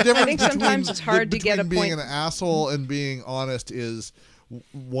 The difference I think sometimes it's hard to get a between being point. an asshole and being honest is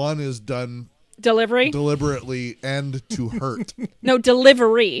one is done Delivery? deliberately and to hurt. No,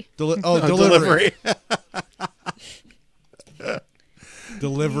 delivery. Delivery.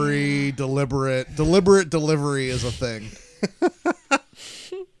 Deliberate delivery is a thing.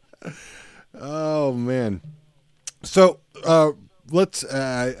 Oh man. So let's.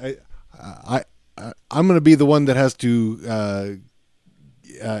 I'm going to be the one that has to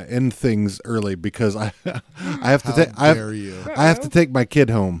end things early because I have to take. I have to take my kid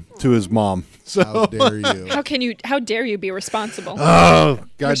home to his mom. So How dare you? How dare you be responsible? oh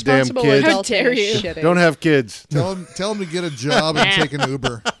goddamn Responsible kids! How adulting dare is you. shitty. Don't have kids. Tell him to get a job and take an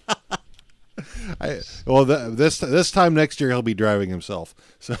Uber. This time next year he'll be driving himself.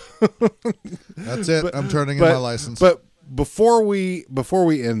 So That's it. I'm turning in my license. But before we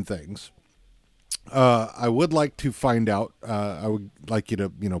end things, I would like to find out. I would like you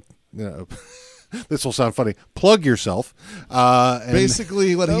to, this will sound funny. Plug yourself. And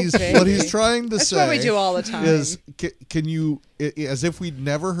basically, what he's trying to That's say what we do all the time. is, can you, as if we'd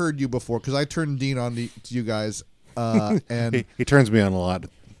never heard you before? Because I turned Dean on to you guys, and he turns me on a lot.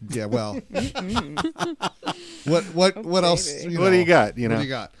 yeah, well, what else? What do you got? What do you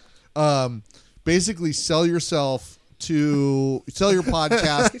got? Basically, sell your podcast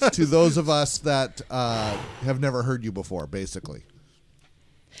to those of us that have never heard you before. Basically,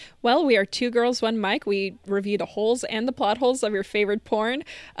 Well, we are Two Girls, One Mic. We review the holes and the plot holes of your favorite porn.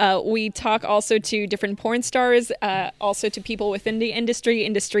 We talk also to different porn stars, also to people within the industry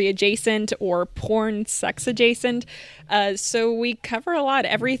adjacent, or porn sex adjacent. So we cover a lot.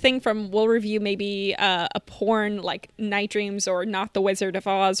 Everything from, we'll review maybe a porn like Night Dreams or Not the Wizard of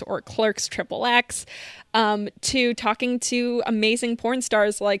Oz or Clerks XXX, to talking to amazing porn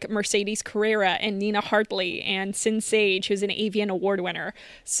stars like Mercedes Carrera and Nina Hartley and Sin Sage, who's an Avian Award winner.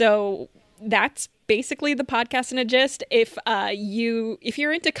 So that's basically the podcast in a gist. If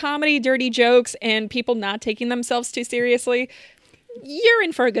you're into comedy, dirty jokes, and people not taking themselves too seriously, you're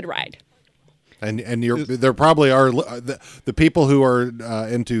in for a good ride. And there probably are the people who are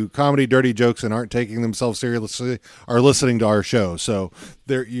into comedy, dirty jokes, and aren't taking themselves seriously are listening to our show. So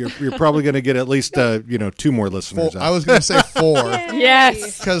you're probably going to get at least 2 more listeners. I was going to say 4.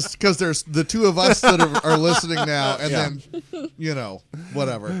 Yes. Because there's the 2 of us that are listening now, and then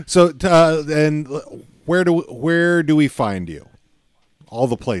whatever. So and where do we find you? All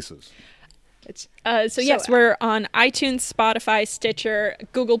the places. Yes, we're on iTunes, Spotify, Stitcher,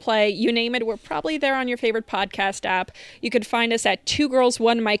 Google Play, you name it. We're probably there on your favorite podcast app. You could find us at Two Girls,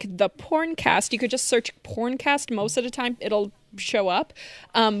 One Mic, the Porncast. You could just search Porncast. Most of the time, it'll show up.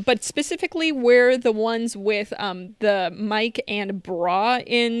 But specifically, we're the ones with the mic and bra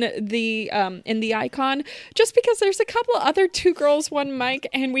in the icon, just because there's a couple of other Two Girls, One Mic,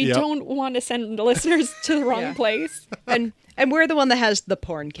 and we don't want to send listeners to the wrong place. And we're the one that has the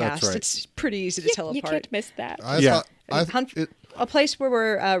porn That's cast. right. It's pretty easy to tell You apart. can't miss that. A place where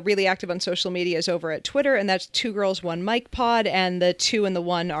we're really active on social media is over at Twitter, and that's Two Girls, One Mic Pod, and the 2 and the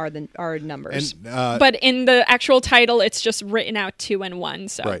 1 are numbers. And, But in the actual title, it's just written out 2 and 1,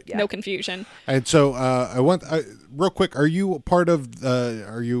 so Right. no confusion. And so I want real quick. Are you part of?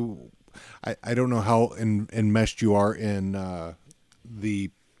 Are you? I don't know how enmeshed you are in the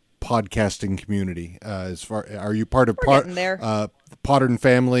podcasting community. As far, are you part of getting there. Podern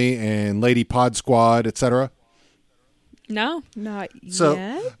Family and Lady Pod Squad, etc.? No. Not So,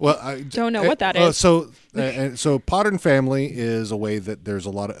 yet. well, I Don't know what that is. So Podern Family is a way that there's a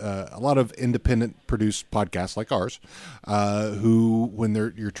lot of independent produced podcasts like ours, who when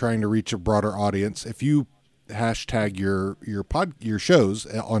you're trying to reach a broader audience, if you hashtag your shows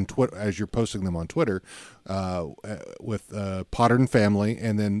on Twitter as you're posting them on Twitter, with Podern Family,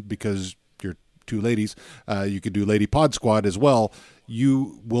 and then because you're 2 ladies, you could do Lady Pod Squad as well.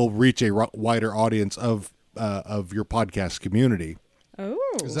 You will reach a wider audience of your podcast community. Oh.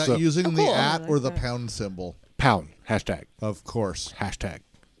 Is that So- using the cool. @ I like or the that. pound symbol? Pound hashtag Of course. hashtag.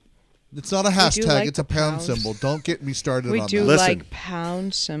 It's not a hashtag, like it's a the pound pound. symbol. Don't get me started We on do that. Listen. like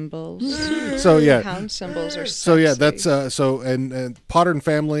pound symbols. So yeah, Pound symbols are so yeah, sexy. that's and Podern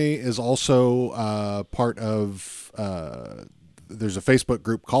Family is also part of. There's a Facebook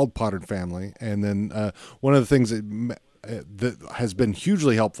group called Podern Family, and then one of the things that that has been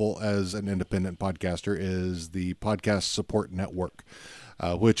hugely helpful as an independent podcaster is the Podcast Support Network,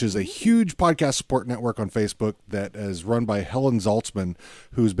 which is a huge podcast support network on Facebook that is run by Helen Zaltzman,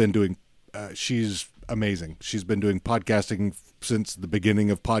 who's been doing, she's amazing. She's been doing podcasting since the beginning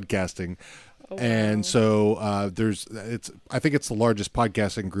of podcasting. Oh, wow. And so I think it's the largest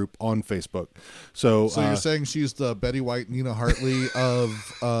podcasting group on Facebook. So you're saying she's the Betty White, Nina Hartley of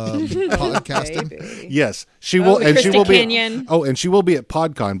podcasting? Baby. Yes, she will, and she will Kenyon. be. And she will be at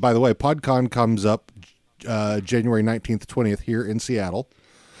PodCon. By the way, PodCon comes up January 19th, 20th here in Seattle.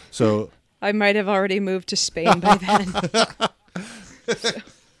 So I might have already moved to Spain by then.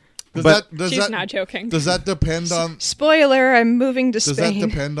 She's not joking. Does that depend on? Spoiler: I'm moving to Does Spain. that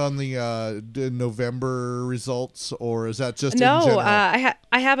depend on the November results, or is that just in No, general?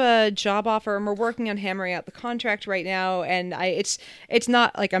 I have a job offer, and we're working on hammering out the contract right now. And it's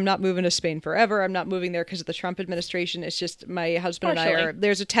not like I'm not moving to Spain forever. I'm not moving there because of the Trump administration. It's just my husband and I are.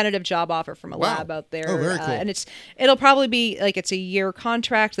 There's a tentative job offer from a lab out there, very cool. and it'll probably be like it's a year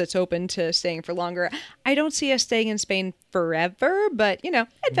contract that's open to staying for longer. I don't see us staying in Spain forever, but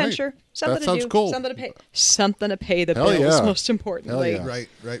adventure. Right. Something That sounds to do, cool. something to pay the Hell bills. yeah. Most importantly, Hell yeah.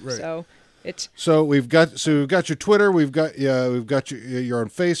 Right. So we've got your Twitter. We've got you're on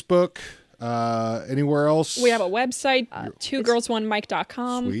Facebook. Anywhere else? We have a website,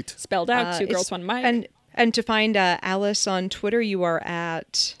 2girls1mic.com. Sweet. Spelled out, 2girls1mic. And to find Alice on Twitter, you are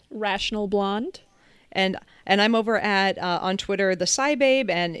at Rational Blonde. And I'm over at on Twitter the SciBabe,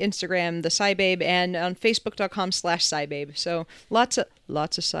 and Instagram the SciBabe, and on Facebook.com/SciBabe. So lots of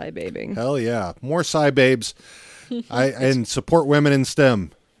SciBabing. Hell yeah, more Sci Babes. And support women in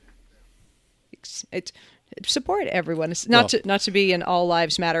STEM. It's support everyone. It's not to be an all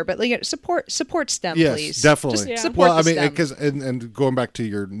lives matter, but support STEM, yes, please. Yes, definitely. Just support well, I mean, STEM. because and going back to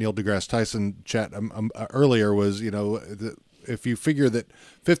your Neil deGrasse Tyson chat earlier was if you figure that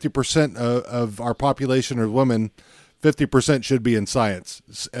 50% of our population are women, 50% should be in science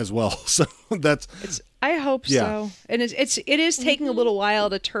as well. So I hope Yeah. so. And it is taking a little while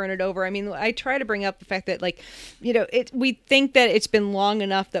to turn it over. I mean, I try to bring up the fact that we think that it's been long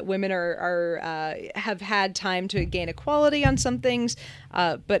enough that women have had time to gain equality on some things,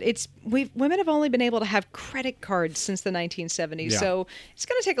 but women have only been able to have credit cards since the 1970s. Yeah. So it's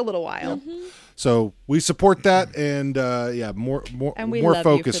going to take a little while. Mm-hmm. So we support that, and more And we more love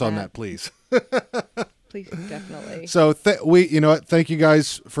you focus for on that. that, please. Please, definitely. So thank you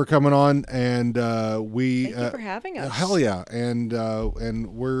guys for coming on, and we Thank you for having us. Hell yeah, and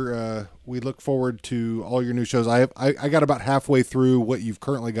we look forward to all your new shows. I got about halfway through what you've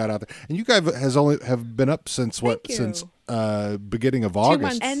currently got out there, and you guys have been up since Thank you. since beginning of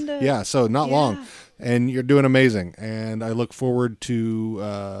August. months. Yeah, so not long, and you're doing amazing, and I look forward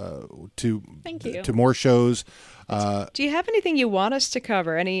to Thank you. to more shows. Do you have anything you want us to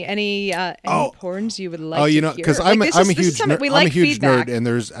cover? Any porns you would like? Oh, to hear? because Like, I'm this a is huge something- nerd. we I'm like a huge feedback.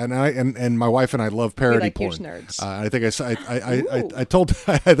 nerd, and my wife and I love parody like porn. huge nerds. I think I Ooh. told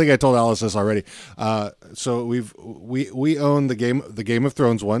I think I told Alice this already. So we own the Game of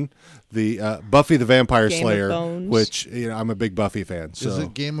Thrones one, the Buffy the Vampire Game of Slayer, Bones. which I'm a big Buffy fan. So Is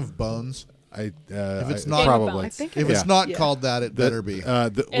it Game of Bones? if it's not- probably I think If it it's is. not Yeah. called that, it better be.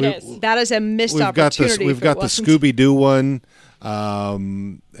 It is. That is a missed We've got this. opportunity. We've if got it the wasn't. Scooby Doo one,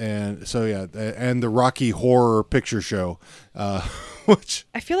 and so and the Rocky Horror Picture Show, which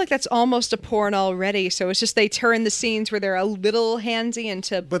I feel like that's almost a porn already. So it's just they turn the scenes where they're a little handsy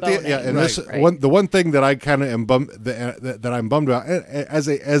into but boning. and Right, this right. the one thing that I kind of am that I'm bummed about as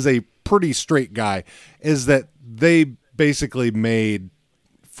a pretty straight guy is that they basically made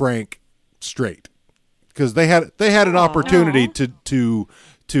Frank straight because they had an opportunity to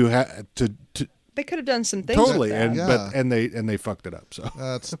They could have done some things. totally with that. and Yeah. they fucked it up. So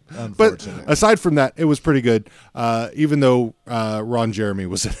That's but unfortunate. aside from that, it was pretty good. Even though Ron Jeremy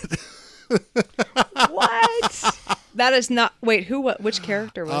was in it. What? That is not. Wait, who? What? Which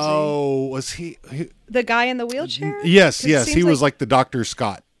character was Oh, was he? he? The guy in the wheelchair? Yes, 'Cause it yes, seems he was like the Dr.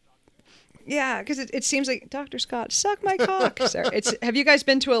 Scott. Yeah, because it seems like Dr. Scott, suck my cock. Sir. Have you guys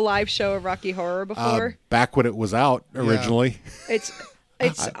been to a live show of Rocky Horror before? Back when it was out originally.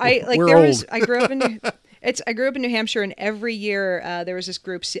 I grew up in New Hampshire, and every year there was this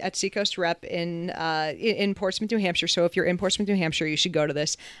group at Seacoast Rep in Portsmouth, New Hampshire. So if you're in Portsmouth, New Hampshire, you should go to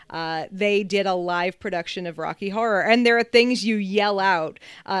this. They did a live production of Rocky Horror, and there are things you yell out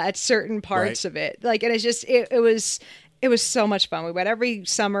at certain parts Right. of it. Like, and it's just it was. It was so much fun. We went every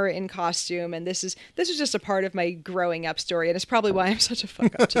summer in costume, and this is just a part of my growing up story, and it's probably why I'm such a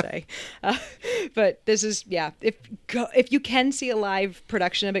fuck up today. But this is if you can see a live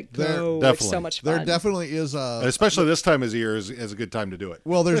production of it, go. It's Definitely. so much fun. There definitely is And especially this time of year is a good time to do it.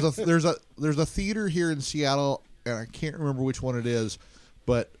 well, there's a theater here in Seattle, and I can't remember which one it is,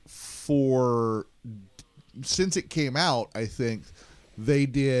 but since it came out, I think they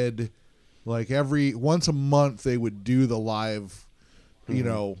did like once a month they would do the live,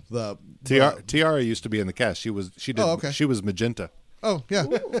 the Tiara used to be in the cast. She did. Oh, okay. She was Magenta. Oh yeah.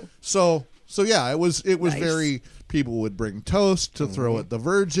 So yeah, it was Nice. very, people would bring toast to throw at the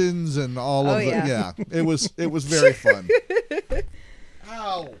virgins and all of yeah. It was very fun.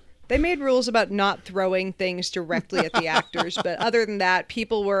 Ow. They made rules about not throwing things directly at the actors, but other than that,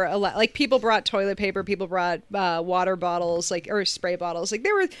 people were people brought toilet paper, people brought water bottles, or spray bottles. Like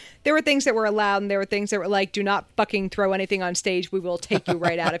there were things that were allowed, and there were things that were like, do not fucking throw anything on stage. We will take you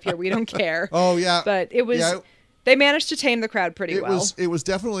right out of here. We don't care. Oh yeah. But it was. Yeah, they managed to tame the crowd pretty well. It was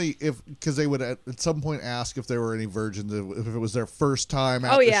definitely because they would at some point ask if there were any virgins if it was their first time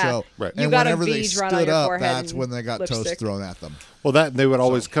at the show. Right. You And got a whenever they V drawn on stood your up, forehead that's and when they got toast lipstick. thrown at them. Well, they would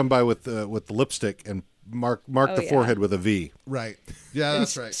always come by with the lipstick and mark the yeah. forehead with a V. Right. Yeah,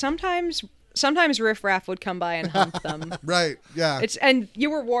 that's right. Sometimes Riff Raff would come by and hump them. Right. Yeah. And you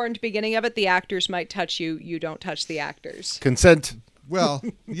were warned beginning of it, the actors might touch you. You don't touch the actors. Consent. Well,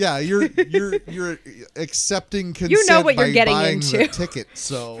 yeah, you're accepting consent. You know what you're by getting buying into. the ticket.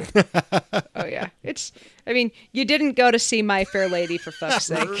 So Oh yeah, you didn't go to see My Fair Lady for fuck's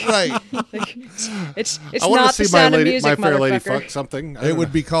sake. right, It's I want not to the see my Sound of lady, Music, my fair lady, motherfucker. fuck something. I it don't would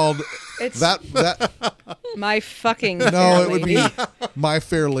know. be called It's that. My fucking No, Fair it would be Lady. My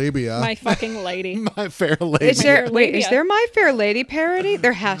Fair Labia. My fucking lady. my fair lady. Is there Fair wait? Lady. Is there My Fair Lady parody?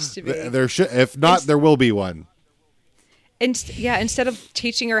 There has to be. There should, if not, there will be one. Instead of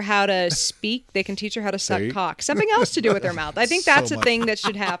teaching her how to speak, they can teach her how to suck There you- cock. Something else to do with her mouth. I think So that's a much. thing that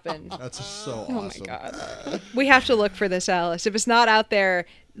should happen. That's so Oh my awesome. god. We have to look for this, Alice. If it's not out there,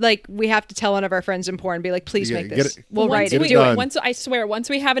 we have to tell one of our friends in porn, be like, please Yeah, make get this. it- We'll write Once it. we, Do it. done. once I swear,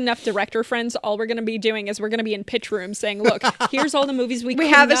 once we have enough director friends, all we're going to be doing is we're going to be in pitch rooms saying, "Look, here's all the movies we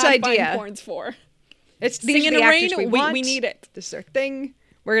have this cannot find idea. porns for." It's Sing these in are the the actors Rain, we we want. need it. This is our thing.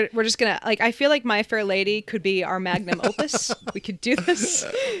 We're just gonna I feel like My Fair Lady could be our magnum opus. We could do this.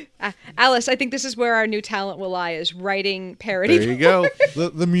 Alice, I think this is where our new talent will lie: is writing parody. There you go.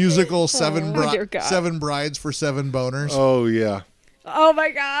 The musical Seven dear God. Seven Brides for Seven Boners. Oh yeah. Oh my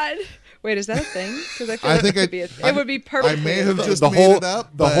god! Wait, is that a thing? Because I feel I like think it could be. It would be perfect. I may have just the made whole it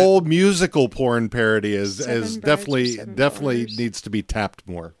up. the but whole musical porn parody is Seven Brides for definitely Seven Boners. needs to be tapped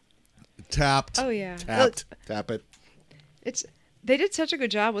more. tapped. Oh yeah. Tap it. They did such a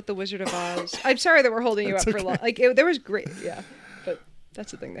good job with the Wizard of Oz. I'm sorry that we're holding you up for long. There was great. Yeah, but that's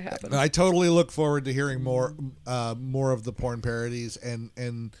the thing that happened. I totally look forward to hearing more of the porn parodies, and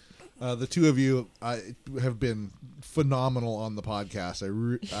the two of you have been phenomenal on the podcast.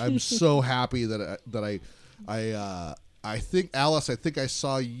 I'm so happy that I think, Alice, I think I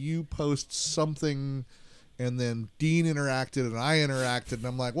saw you post something, and then Dean interacted and I interacted, and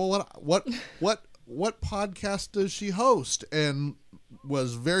I'm like, well, what podcast does she host? And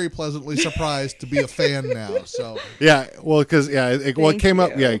was very pleasantly surprised to be a fan now. So Yeah, well, because it Thank came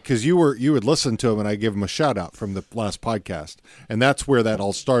up, you. because you would listen to him, and I give him a shout out from the last podcast, and that's where that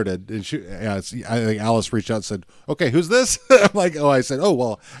all started. And I think Alice reached out and said, "Okay, who's this?" I'm like, "Oh," I said, "Oh,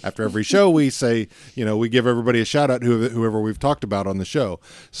 well, after every show we say, we give everybody a shout out, whoever we've talked about on the show."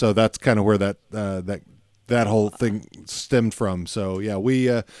 So that's kind of where that whole thing stemmed from. So yeah, we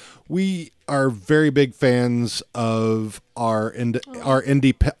are very big fans of our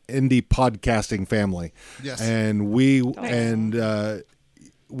indie podcasting family. Yes. And we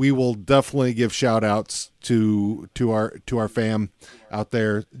will definitely give shout outs to our fam out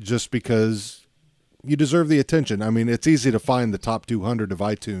there, just because you deserve the attention. I mean, it's easy to find the top 200 of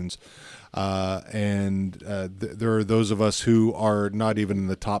iTunes. There are those of us who are not even in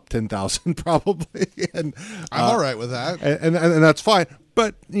the top 10,000 probably. And I'm all right with that. and that's fine.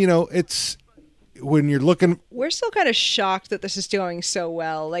 But, it's when you're looking. We're still kind of shocked that this is doing so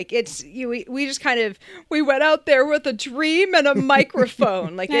well. Like we just kind of we went out there with a dream and a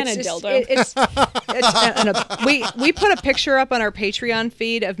microphone, like And it's a just, dildo. we put a picture up on our Patreon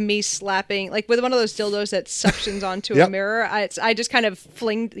feed of me slapping like with one of those dildos that suctions onto a Yep. mirror. I just kind of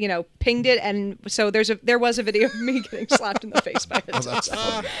pinged it, and so there was a video of me getting slapped in the face by a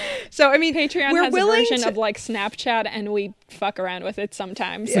dildo. So I mean, Patreon we're has a willing version to, of like Snapchat, and we fuck around with it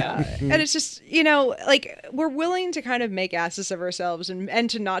sometimes. So. yeah, and it's just like we're willing to kind of make asses of ourselves and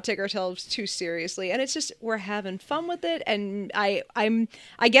to not take ourselves too seriously. And it's just we're having fun with it. And I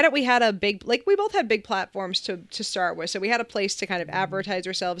get it. We had a big, like we both had big platforms to start with, so we had a place to kind of advertise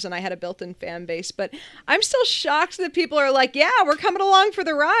ourselves, and I had a built-in fan base. But I'm still shocked that people are like, "Yeah, we're coming along for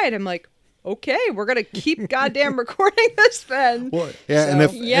the ride." I'm like, okay, we're gonna keep goddamn recording this then. Well, yeah, So- and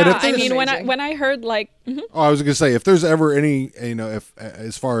if Yeah, and if I there's- mean, when amazing. I heard like, I was gonna say if there's ever any, if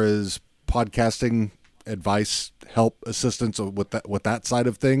as far as podcasting advice, help, assistance with that side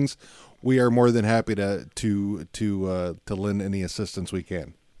of things, we are more than happy to lend any assistance we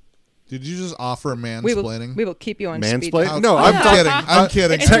can. Did you just offer we will keep you on speed. Mansplain? How- No, I'm I'm kidding. I'm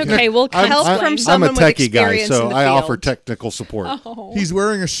kidding. it's okay. We'll Help explain. from I'm a someone with techie guy, experience so in the I offer field. technical support. Oh. He's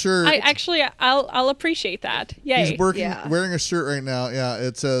wearing a shirt. I'll appreciate that. Yay. He's working, Yeah. wearing a shirt right now. Yeah,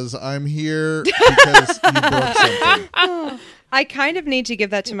 it says, "I'm here because you broke something." I kind of need to give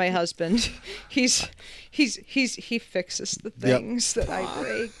that to my husband. He fixes the things that I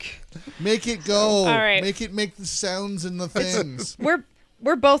break. Make it go. All right. Make the sounds and the things.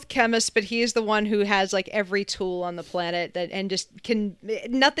 We're both chemists, but he is the one who has like every tool on the planet and just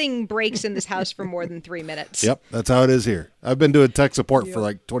nothing breaks in this house for more than 3 minutes. Yep, that's how it is here. I've been doing tech support for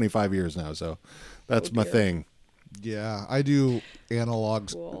like 25 years now, so that's my thing. Yeah, I do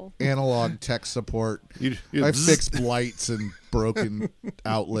Cool. analog tech support. You I fix lights and broken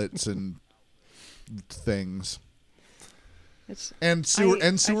outlets and things It's and sewer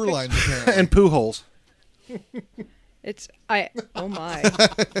I sewer fix- lines apparently. and poo holes. oh my.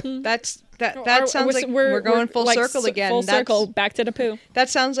 That sounds like we're going full like circle again. Full That's- circle, back to the poo. That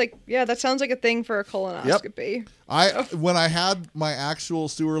sounds like a thing for a colonoscopy. When I had my actual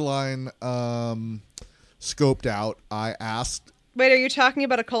sewer line scoped out, I asked Wait, are you talking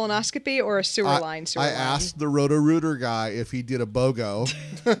about a colonoscopy or a sewer line? I asked the Roto-Rooter guy if he did a BOGO,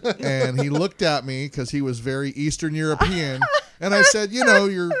 and he looked at me because he was very Eastern European, and I said, you're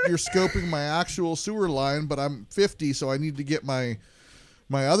scoping my actual sewer line, but I'm 50, so I need to get my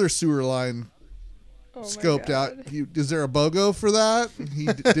other sewer line scoped out. Is there a BOGO for that? He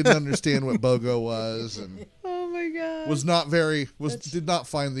didn't understand what BOGO was, and Oh my god. did not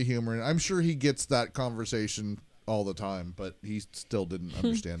find the humor. And I'm sure he gets that conversation all the time, but he still didn't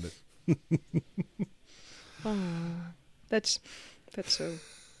understand it. That's so.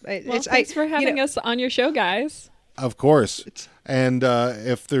 Thanks for having us on your show, guys. Of course. And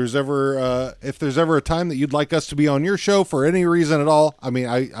if there's ever a time that you'd like us to be on your show for any reason at all, I mean,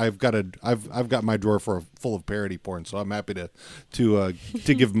 I've got my drawer full of parody porn, so I'm happy to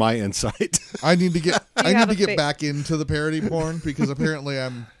give my insight. I need to get have a back into the parody porn because apparently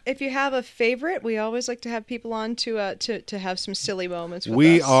I'm. If you have a favorite, we always like to have people on to have some silly moments with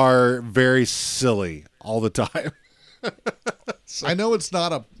We us. are very silly all the time. I know it's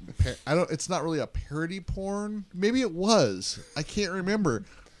not a. It's not really a parody porn. Maybe it was. I can't remember.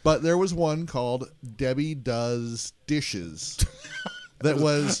 But there was one called Debbie Does Dishes. That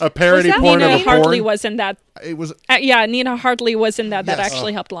was A parody Was that porn Nina of a Hartley porn. was in that. it was Yeah, Nina Hartley was in that. That Yes.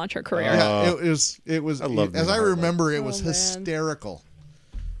 actually helped launch her career. yeah, it was I love as Nina I Hartley. remember it was Oh, man. hysterical.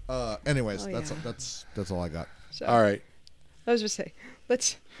 Anyways, Oh, that's all I got. So, All right. I was going to say,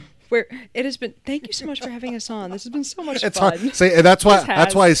 it has been. Thank you so much for having us on. This has been so much It's fun. hard. Say and that's why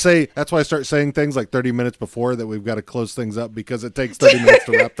This has. I start saying things like 30 minutes before that we've got to close things up because it takes 30 minutes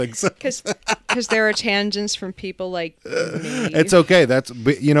to wrap things up. Because there are tangents from people like me. It's okay.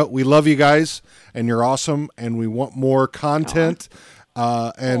 We love you guys and you're awesome and we want more content.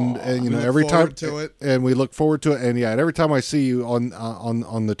 And We look every time forward to it. and we look forward to it. And and every time I see you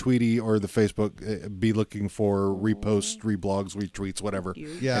on the Tweety or the Facebook, be looking for reposts, reblogs, retweets, whatever.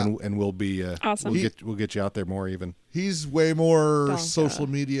 Yeah. And we'll be Awesome. We'll get you out there more even He's way more Donka. social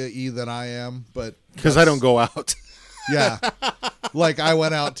media-y than I am, but because I don't go out. yeah. Like I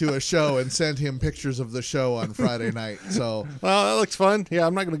went out to a show and sent him pictures of the show on Friday night. So Well, that looks fun. Yeah,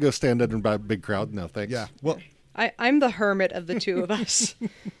 I'm not going to go stand under a big crowd. No, thanks. yeah. Well, I'm the hermit of the two of us.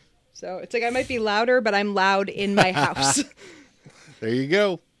 So it's like I might be louder, but I'm loud in my house. There you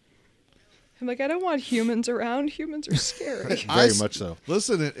go. I'm like, I don't want humans around. Humans are scary. Very much so.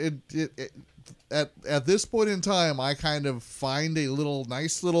 Listen, at this point in time, I kind of find a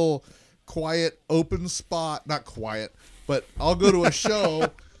nice little quiet open spot. Not quiet, but I'll go to a show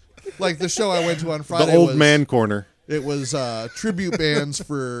like the show I went to on Friday. The old was, man corner. It was tribute bands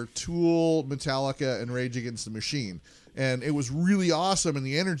for Tool, Metallica, and Rage Against the Machine, and it was really awesome, and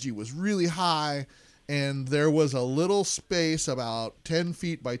the energy was really high, and there was a little space about 10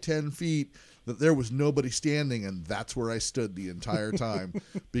 feet by 10 feet that there was nobody standing, and that's where I stood the entire time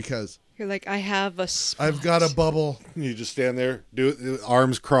because You're like, I have a spot. I've got a bubble. You just stand there, do it,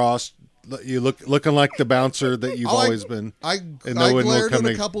 arms crossed, looking like the bouncer that you've always been. I and no one will glared come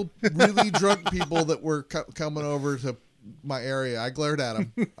at a to- couple really drunk people that were coming over to my area. I glared at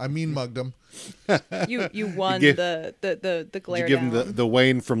them. I mean mugged them. You won give- the glare Did you give down. him the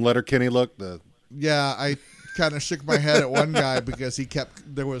Wayne from Letterkenny look? Yeah, I kind of shook my head at one guy because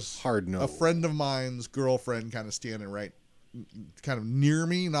there was Hard no. a friend of mine's girlfriend kind of standing right, kind of near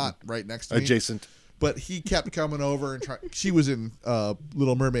me, not right next to me. Adjacent. But he kept coming over and she was in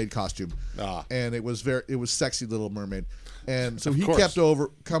Little Mermaid costume, and it was sexy Little Mermaid, and so he course.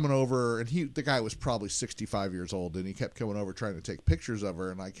 kept coming over, and the guy was probably 65 years old, and he kept coming over trying to take pictures of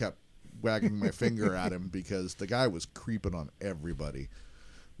her, and I kept wagging my finger at him because the guy was creeping on everybody.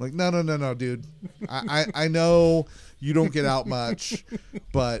 I'm like, no, dude, I know you don't get out much,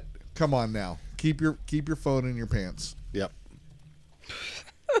 but come on now, keep your phone in your pants. Yep.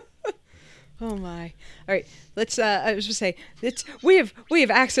 Oh my! All right, let's. I was just say we have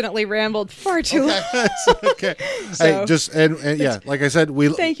accidentally rambled far too long. Okay. So- Yeah, like I said, we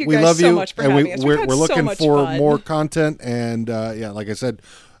Thank you we guys love so you, much for and having us. We've we're had so looking much for fun. more content, and yeah, like I said,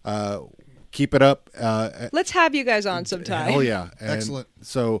 keep it up. Let's have you guys on sometime. Hell yeah! And Excellent.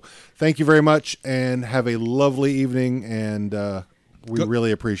 So thank you very much, and have a lovely evening, and we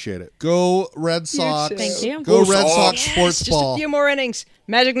really appreciate it. Go Red Sox! too. Thank you. Go Go Red Sox! Sox Yes, sports just ball. a few more innings.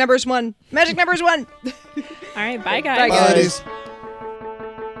 Magic numbers one. All right, bye guys. Bye, guys. Buddies.